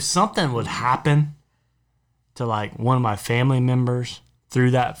 So if something would happen to like one of my family members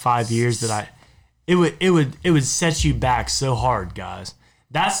through that 5 years it would set you back so hard, guys.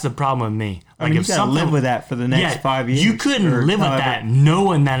 That's the problem with me. I mean, you gotta live with that for the next 5 years. You couldn't live with that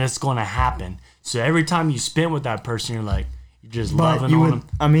knowing that it's going to happen. So every time you spend with that person, you're like, you're just loving on them.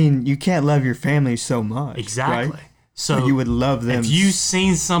 I mean, you can't love your family so much. Exactly. Right? So but you would love them. If you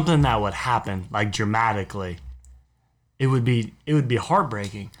seen something that would happen, like dramatically, it would be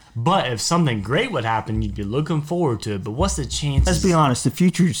heartbreaking. But if something great would happen, you'd be looking forward to it. But what's the chances? Let's be honest. The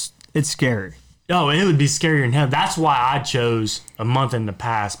future's it's scary. Oh, it would be scarier than hell. That's why I chose a month in the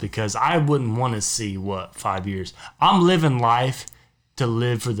past, because I wouldn't want to see 5 years. I'm living life to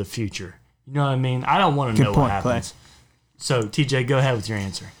live for the future. You know what I mean? I don't want to know what happens. Clay. So, TJ, go ahead with your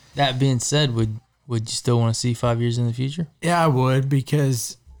answer. That being said, would you still want to see 5 years in the future? Yeah, I would,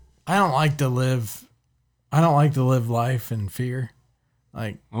 because I don't like to live life in fear.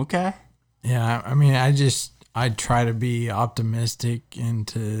 Like, Okay. yeah, I mean, I try to be optimistic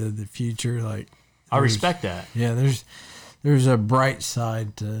into the future. Like, I respect that. yeah, there's a bright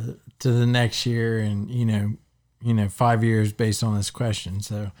side to the next year, and you know 5 years based on this question.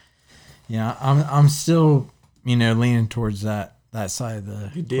 So, yeah, I'm still leaning towards that side of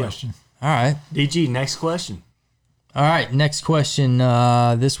the Good deal. question. All right. DG, next question. All right, next question.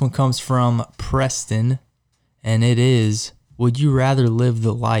 This one comes from Preston, and it is, would you rather live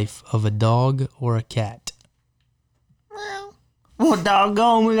the life of a dog or a cat? Well,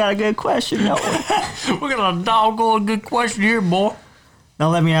 doggone, we got a good question, don't we? We got a doggone good question here, boy. Now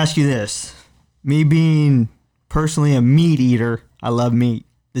let me ask you this. Me being personally a meat eater, I love meat.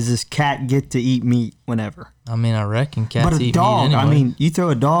 Does this cat get to eat meat whenever? I mean, I reckon cats But a eat dog, meat anyway. I mean, you throw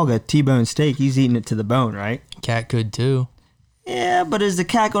a dog a T-bone steak, he's eating it to the bone, right? Cat could too. Yeah, but is the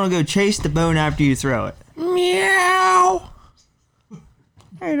cat going to go chase the bone after you throw it? Meow.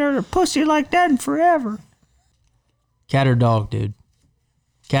 Ain't heard a pussy like that in forever. Cat or dog, dude?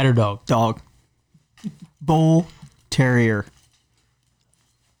 Cat or dog? Dog. Bull terrier.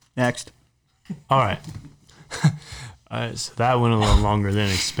 Next. All right. So that went a little longer than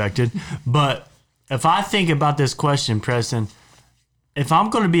expected. But if I think about this question, Preston, if I'm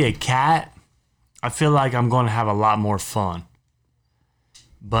going to be a cat, I feel like I'm going to have a lot more fun.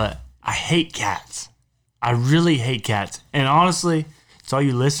 But I hate cats. I really hate cats. And honestly, to all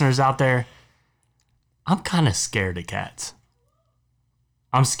you listeners out there, I'm kind of scared of cats.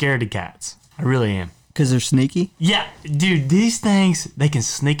 I'm scared of cats. I really am. Because they're sneaky? Yeah, dude, these things, they can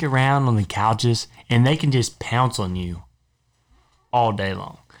sneak around on the couches and they can just pounce on you all day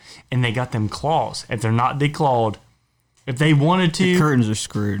long. And they got them claws. If they're not declawed, if they wanted to, The curtains are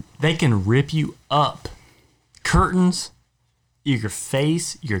screwed. they can rip you up. Curtains, your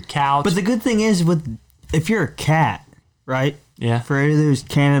face, your couch. But the good thing is, if you're a cat, right? yeah. For any of those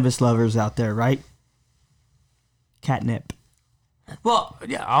cannabis lovers out there, right? Catnip. Well,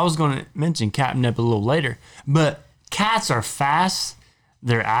 yeah, I was going to mention catnip a little later, but cats are fast,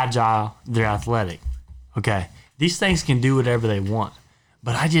 they're agile, they're athletic. Okay, these things can do whatever they want,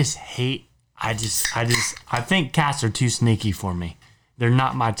 but I think cats are too sneaky for me. They're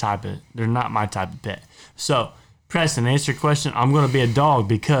not my type of pet. So, Preston, to answer your question, I'm going to be a dog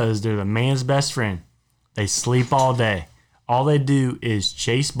because they're the man's best friend. They sleep all day. All they do is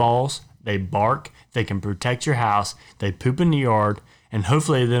chase balls. They bark. They can protect your house. They poop in the yard. And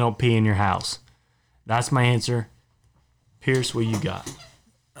hopefully they don't pee in your house. That's my answer. Pierce, what you got?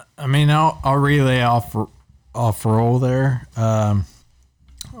 I mean, I'll relay off roll there. I'm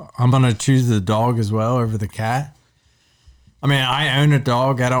gonna choose the dog as well over the cat. I mean, I own a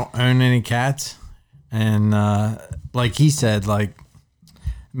dog. I don't own any cats, and like he said, I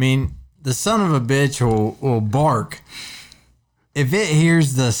mean, the son of a bitch will bark if it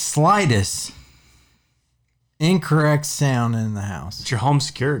hears the slightest incorrect sound in the house. It's your home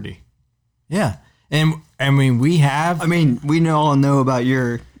security. Yeah, and I mean, we all know about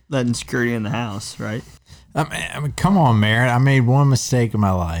your letting security in the house, right? I mean, come on, Merritt. I made one mistake in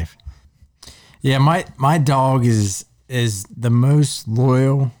my life. Yeah, my dog is the most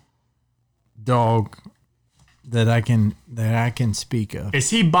loyal dog that I can speak of.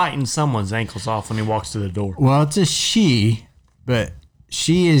 Is he biting someone's ankles off when he walks through the door? Well, it's a she, but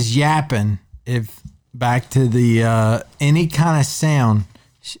she is yapping. If back to the any kind of sound,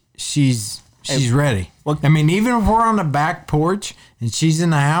 she's ready. I mean, even if we're on the back porch and she's in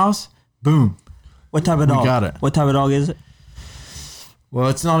the house, boom. What type of dog? got it. What type of dog is it? Well,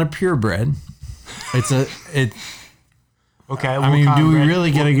 it's not a purebred. Okay. I mean, do we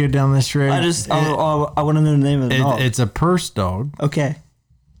really got to go down this road? I want to know the name of the dog. It's a purse dog. Okay.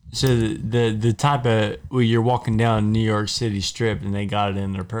 So the type of where you're walking down New York City Strip and they got it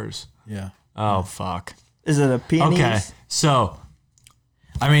in their purse. Yeah. Oh fuck. Is it a Peonies? Okay. So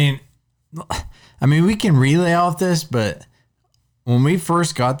I mean, we can relay off this, but when we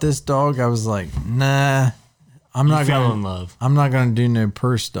first got this dog, I was like, nah, I'm not fell in love. I'm not gonna do no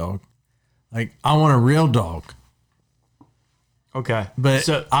purse dog. Like, I want a real dog. Okay. But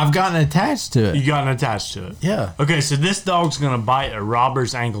so I've gotten attached to it. you gotten attached to it. Yeah. Okay, so this dog's gonna bite a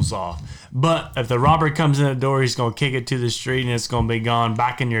robber's ankles off. But if the robber comes in the door, he's gonna kick it to the street and it's gonna be gone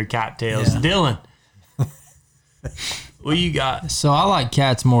back in your cattails. Yeah. Dylan. What you got? So I like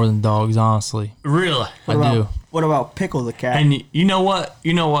cats more than dogs, honestly. Really? I do. What about Pickle the cat? And you know what?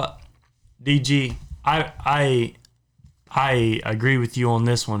 DG, I agree with you on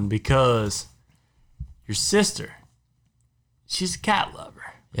this one because your sister, she's a cat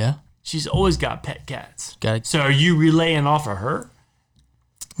lover. Yeah. She's always got pet cats. Got So are you relaying off of her?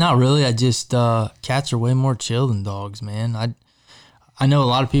 Not really. I just cats are way more chill than dogs, man. I know a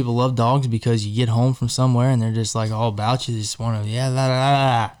lot of people love dogs because you get home from somewhere and they're just like all about you. They just want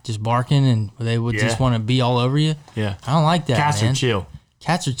to just barking and they would just want to be all over you. Yeah. I don't like that. Cats man. are chill.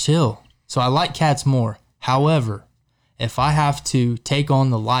 Cats are chill. So I like cats more. However, if I have to take on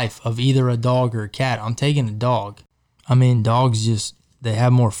the life of either a dog or a cat, I'm taking a dog. I mean, dogs they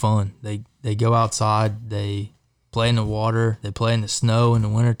have more fun. They go outside, they play in the water, they play in the snow in the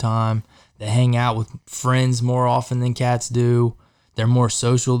wintertime. They hang out with friends more often than cats do. They're more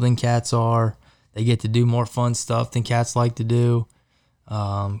social than cats are. They get to do more fun stuff than cats like to do.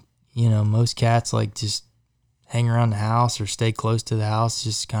 Most cats like just hang around the house or stay close to the house.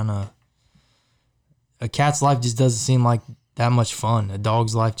 Just kind of, a cat's life just doesn't seem like that much fun. A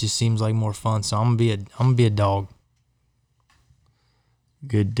dog's life just seems like more fun. So I'm gonna be a dog.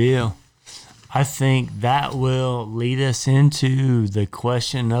 Good deal. I think that will lead us into the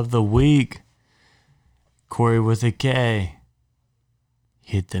question of the week. Corey with a K.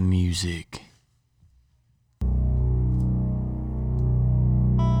 Hit the music.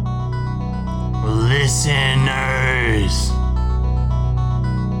 Listeners,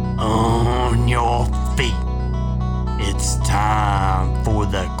 on your feet. It's time for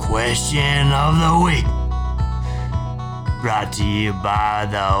the question of the week. Brought to you by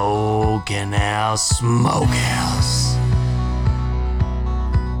the Old Canal Smokehouse.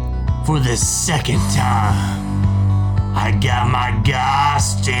 For the second time, I got my guy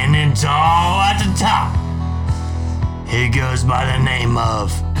standing tall at the top. He goes by the name of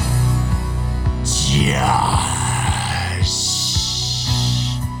Josh.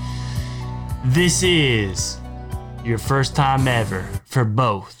 This is your first time ever for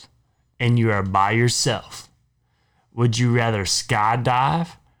both, and you are by yourself. Would you rather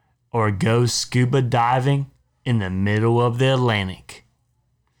skydive or go scuba diving in the middle of the Atlantic?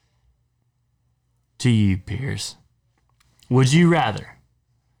 To you, Pierce. Would you rather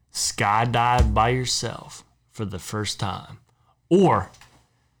skydive by yourself for the first time or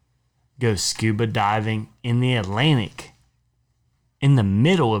go scuba diving in the Atlantic, in the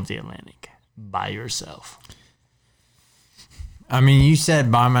middle of the Atlantic, by yourself? I mean, you said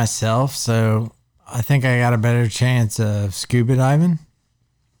by myself, so I think I got a better chance of scuba diving.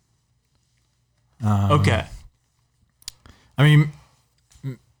 Okay. I mean,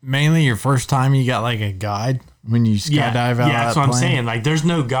 mainly your first time you got like a guide when you skydive out of that that's what I'm plane. saying. Like, there's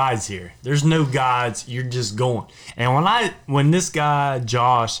no guides here. There's no guides. You're just going. And when this guy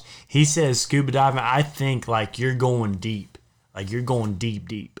Josh, he says scuba diving, I think like you're going deep. Like you're going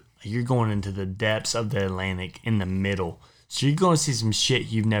deep. Like you're going into the depths of the Atlantic in the middle. So you're going to see some shit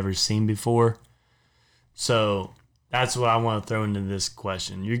you've never seen before. So that's what I want to throw into this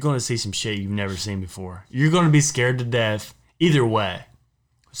question. You're going to see some shit you've never seen before. You're going to be scared to death either way.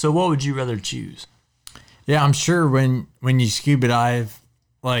 So what would you rather choose? Yeah, I'm sure when you scuba dive,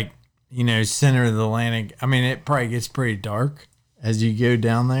 like, center of the Atlantic, I mean, it probably gets pretty dark as you go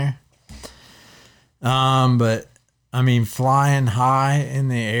down there. But I mean, flying high in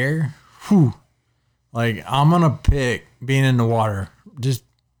the air, whew, like I'm going to pick being in the water.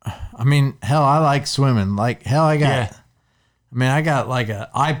 I mean, hell, I like swimming. Like, hell, I got like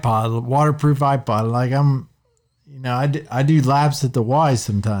a iPod, a waterproof iPod. Like I do laps at the Y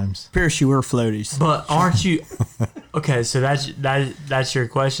sometimes. Pierce, you wear floaties. But aren't you okay? So that's your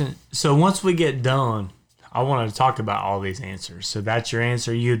question. So once we get done, I want to talk about all these answers. So that's your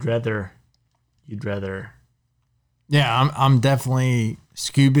answer. You'd rather. Yeah, I'm definitely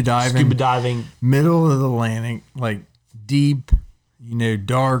scuba diving. Middle of the Atlantic, like deep,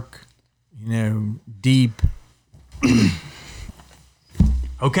 dark, deep.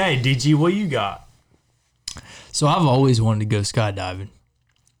 Okay, DG, what you got? So I've always wanted to go skydiving.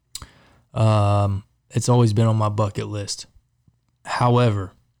 It's always been on my bucket list.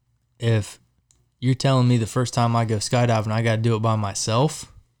 However, if you're telling me the first time I go skydiving, I got to do it by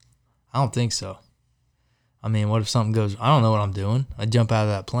myself, I don't think so. I mean, what if something goes, I don't know what I'm doing. I jump out of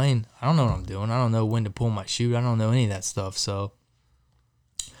that plane. I don't know what I'm doing. I don't know when to pull my chute. I don't know any of that stuff. So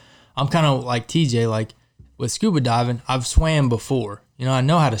I'm kind of like TJ, like with scuba diving, I've swam before. You know, I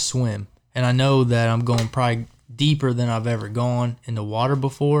know how to swim, and I know that I'm going probably deeper than I've ever gone in the water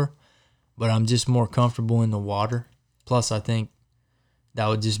before, but I'm just more comfortable in the water. Plus, I think that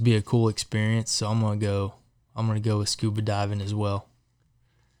would just be a cool experience. So I'm gonna go with scuba diving as well.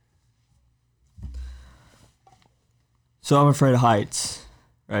 So I'm afraid of heights,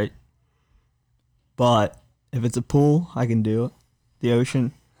 right? But if it's a pool, I can do it. The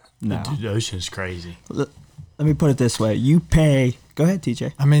ocean, no. Dude, the ocean's crazy. Let me put it this way. You pay. Go ahead,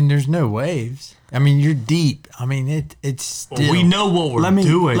 TJ. I mean, there's no waves. I mean, you're deep. I mean, it's still. Well, we know what we're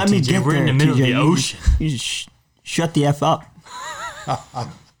doing, let me TJ. get We're in the there, middle TJ. of the ocean. You just shut the F up.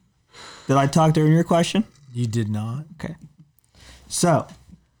 Did I talk during your question? You did not. Okay. So,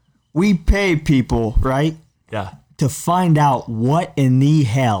 we pay people, right, Yeah. to find out what in the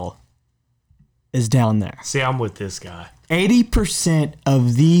hell is down there. See, I'm with this guy. 80%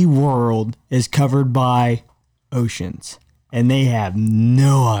 of the world is covered by oceans, and they have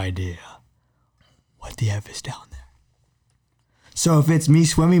no idea what the F is down there. So if it's me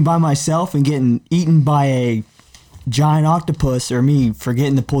swimming by myself and getting eaten by a giant octopus, or me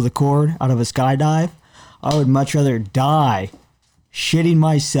forgetting to pull the cord out of a skydive, I would much rather die shitting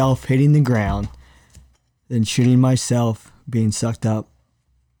myself hitting the ground than shitting myself being sucked up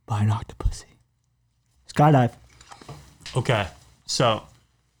by an octopus. Skydive. Okay, so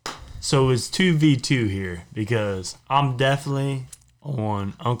it's 2v2 here because I'm definitely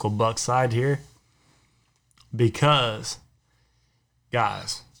on Uncle Buck's side here because,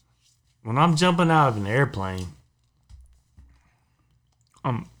 guys, when I'm jumping out of an airplane,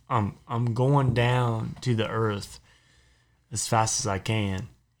 I'm going down to the earth as fast as I can,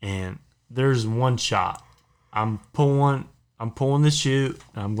 and there's one shot. I'm pulling the chute,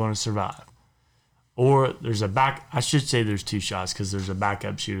 and I'm going to survive. Or there's I should say there's two shots because there's a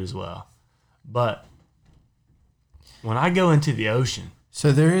backup chute as well. But when I go into the ocean,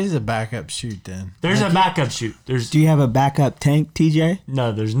 So there is a backup chute then. there's a backup chute. Do you have a backup tank, TJ?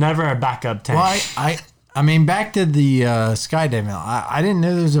 No, there's never a backup tank. Well, I mean, back to the skydiving. I didn't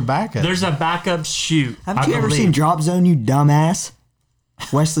know there was a backup. There's a backup chute. Haven't you ever seen Drop Zone, you dumbass?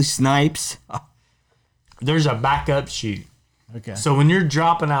 Wesley Snipes. There's a backup chute. Okay. So when you're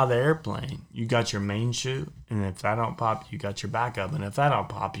dropping out of the airplane, you got your main chute, and if that don't pop, you got your backup, and if that don't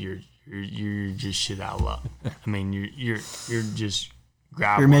pop, you're just shit out of luck. I mean, you're just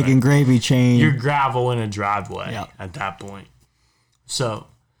gravel. You're making gravy chain. You're gravel in a driveway Yep. at that point. So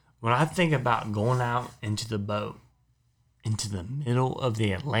when I think about going out into the boat, into the middle of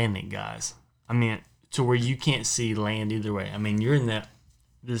the Atlantic, guys, I mean, to where you can't see land either way. I mean, you're in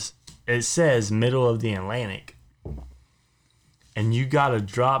it says middle of the Atlantic. And you got to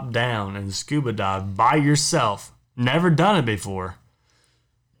drop down and scuba dive by yourself. Never done it before.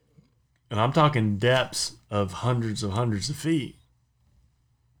 And I'm talking depths of hundreds of feet.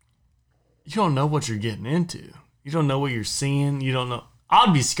 You don't know what you're getting into. You don't know what you're seeing. You don't know.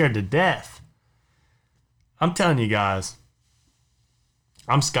 I'd be scared to death. I'm telling you guys,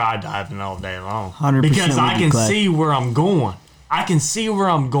 I'm skydiving all day long. 100% Because I with you, can Clay. see where I'm going. I can see where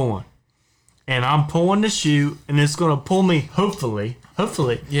I'm going. And I'm pulling the chute, and it's going to pull me, hopefully.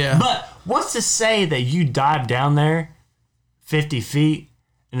 Yeah. But what's to say that you dive down there 50 feet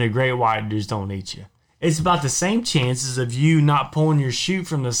and the great white dudes don't eat you? It's about the same chances of you not pulling your chute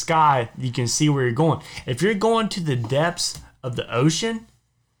from the sky. You can see where you're going. If you're going to the depths of the ocean,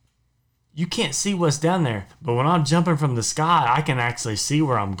 you can't see what's down there. But when I'm jumping from the sky, I can actually see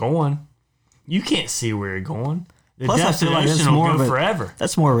where I'm going. You can't see where you're going. The Plus, I depths of feel the like that's ocean will more go of a forever.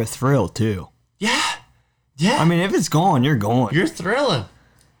 That's more of a thrill too. Yeah. Yeah. I mean, if it's going, you're going. You're thrilling.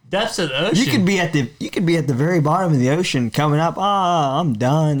 Depths of the ocean. You could be at the very bottom of the ocean, coming up. I'm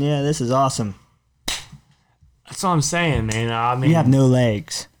done. Yeah, this is awesome. That's what I'm saying, man. I mean, You have no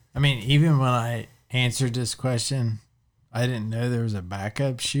legs. I mean, even when I answered this question, I didn't know there was a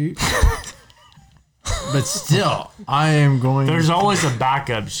backup chute. But still, I am going. there's always a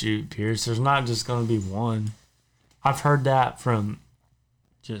backup chute, Pierce. There's not just going to be one. I've heard that from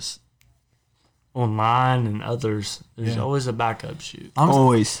just online and others. There's Yeah. always a backup chute. I'm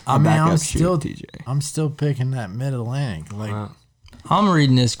Always. I a mean, backup I'm chute, still TJ. I'm still picking that mid Atlantic. Like Wow. I'm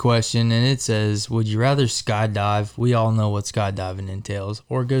reading this question and it says, would you rather skydive? We all know what skydiving entails,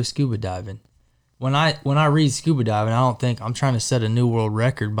 or go scuba diving. When I read scuba diving, I don't think I'm trying to set a new world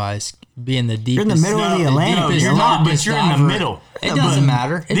record by being the deepest. You're in the middle of the Atlantic. No, deepest, you're not, but deepest you're in the diver. middle. It doesn't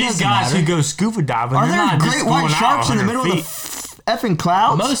matter. It These doesn't guys matter. who go scuba diving, Are they're there not just great white going out sharks in the 100 middle of feet. the effing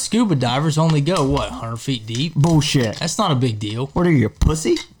clouds? Most scuba divers only go, 100 feet deep? Bullshit. That's not a big deal. What are you, a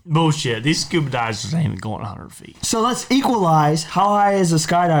pussy? Bullshit. These scuba divers ain't even going 100 feet. So let's equalize. How high does a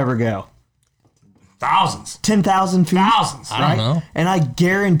skydiver go? Thousands. 10,000 feet? Thousands. I don't know. And I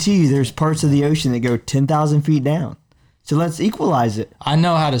guarantee you there's parts of the ocean that go 10,000 feet down. So let's equalize it. I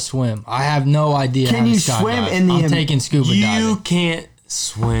know how to swim. I have no idea Can how to you skydive. swim in the- I'm taking scuba You diving. can't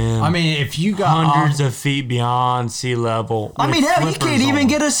swim. I mean, if you got hundreds of feet beyond sea level. I with mean, hell, you flippers can't even on.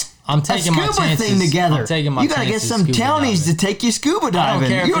 get I'm taking my scuba chances. thing together. I'm taking my you gotta get chances some scuba townies diving. to take you scuba diving.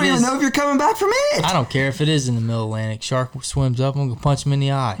 care if You don't it even is- know if you're coming back from it. I don't care if it is in the middle Atlantic. Shark swims up, I'm gonna punch him in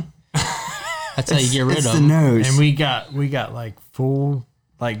the eye. That's how you get rid It's of the him. nose. and we got like full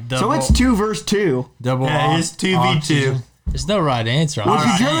like double. So it's 2 versus 2. double. Yeah, it's 2v2. oxygen. There's no right answer. Would I'm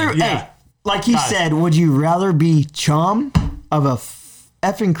you saying. rather, yeah. hey, like he Guys. said, would you rather be chum of a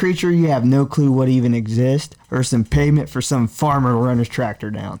effing creature you have no clue what even exists, or some payment for some farmer to run his tractor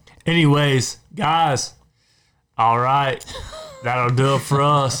down? Anyways, guys, all right. That'll do it for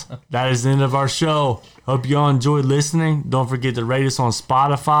us. That is the end of our show. Hope you all enjoyed listening. Don't forget to rate us on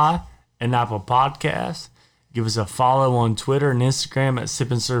Spotify and Apple Podcasts. Give us a follow on Twitter and Instagram at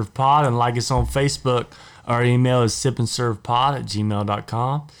Sip and Serve Pod, and like us on Facebook. Our email is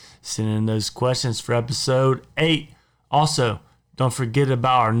sipandservepod@gmail.com. Send in those questions for episode 8. Also, don't forget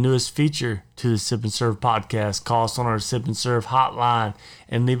about our newest feature to the Sip and Serve podcast. Call us on our Sip and Serve hotline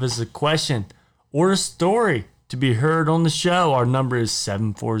and leave us a question or a story to be heard on the show. Our number is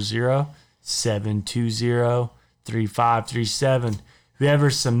 740-720-3537. Whoever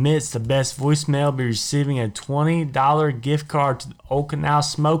submits the best voicemail will be receiving a $20 gift card to the Old Canal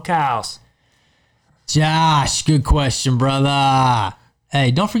Smokehouse. Josh, good question, brother.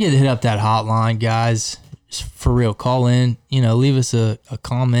 Hey, don't forget to hit up that hotline, guys. Just for real, call in. Leave us a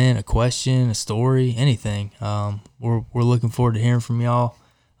comment, a question, a story, anything. We're looking forward to hearing from y'all.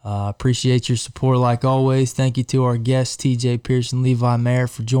 Appreciate your support like always. Thank you to our guests, TJ Pierce and Levi Mayer,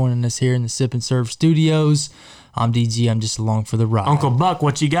 for joining us here in the Sip and Serve studios. I'm DG. I'm just along for the ride. Uncle Buck,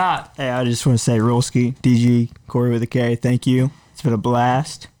 what you got? Hey, I just want to say Rollski, DG, Corey with a K, thank you. It's been a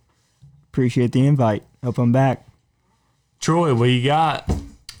blast. Appreciate the invite. Hope I'm back. Troy, what you got?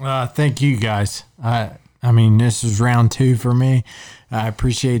 Thank you guys. I mean, this is round 2 for me. I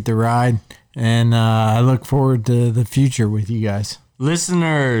appreciate the ride, and I look forward to the future with you guys.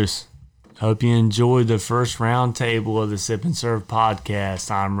 Listeners, hope you enjoyed the first round table of the Sip and Serve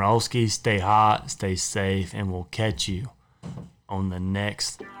podcast. I'm Rollski. Stay hot, stay safe, and we'll catch you on the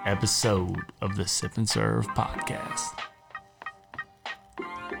next episode of the Sip and Serve podcast.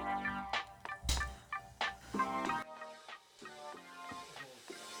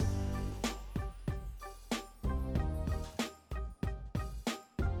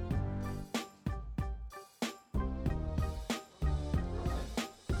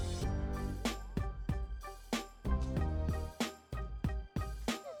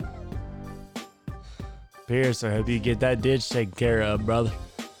 Pierce, I hope you get that ditch taken care of, brother.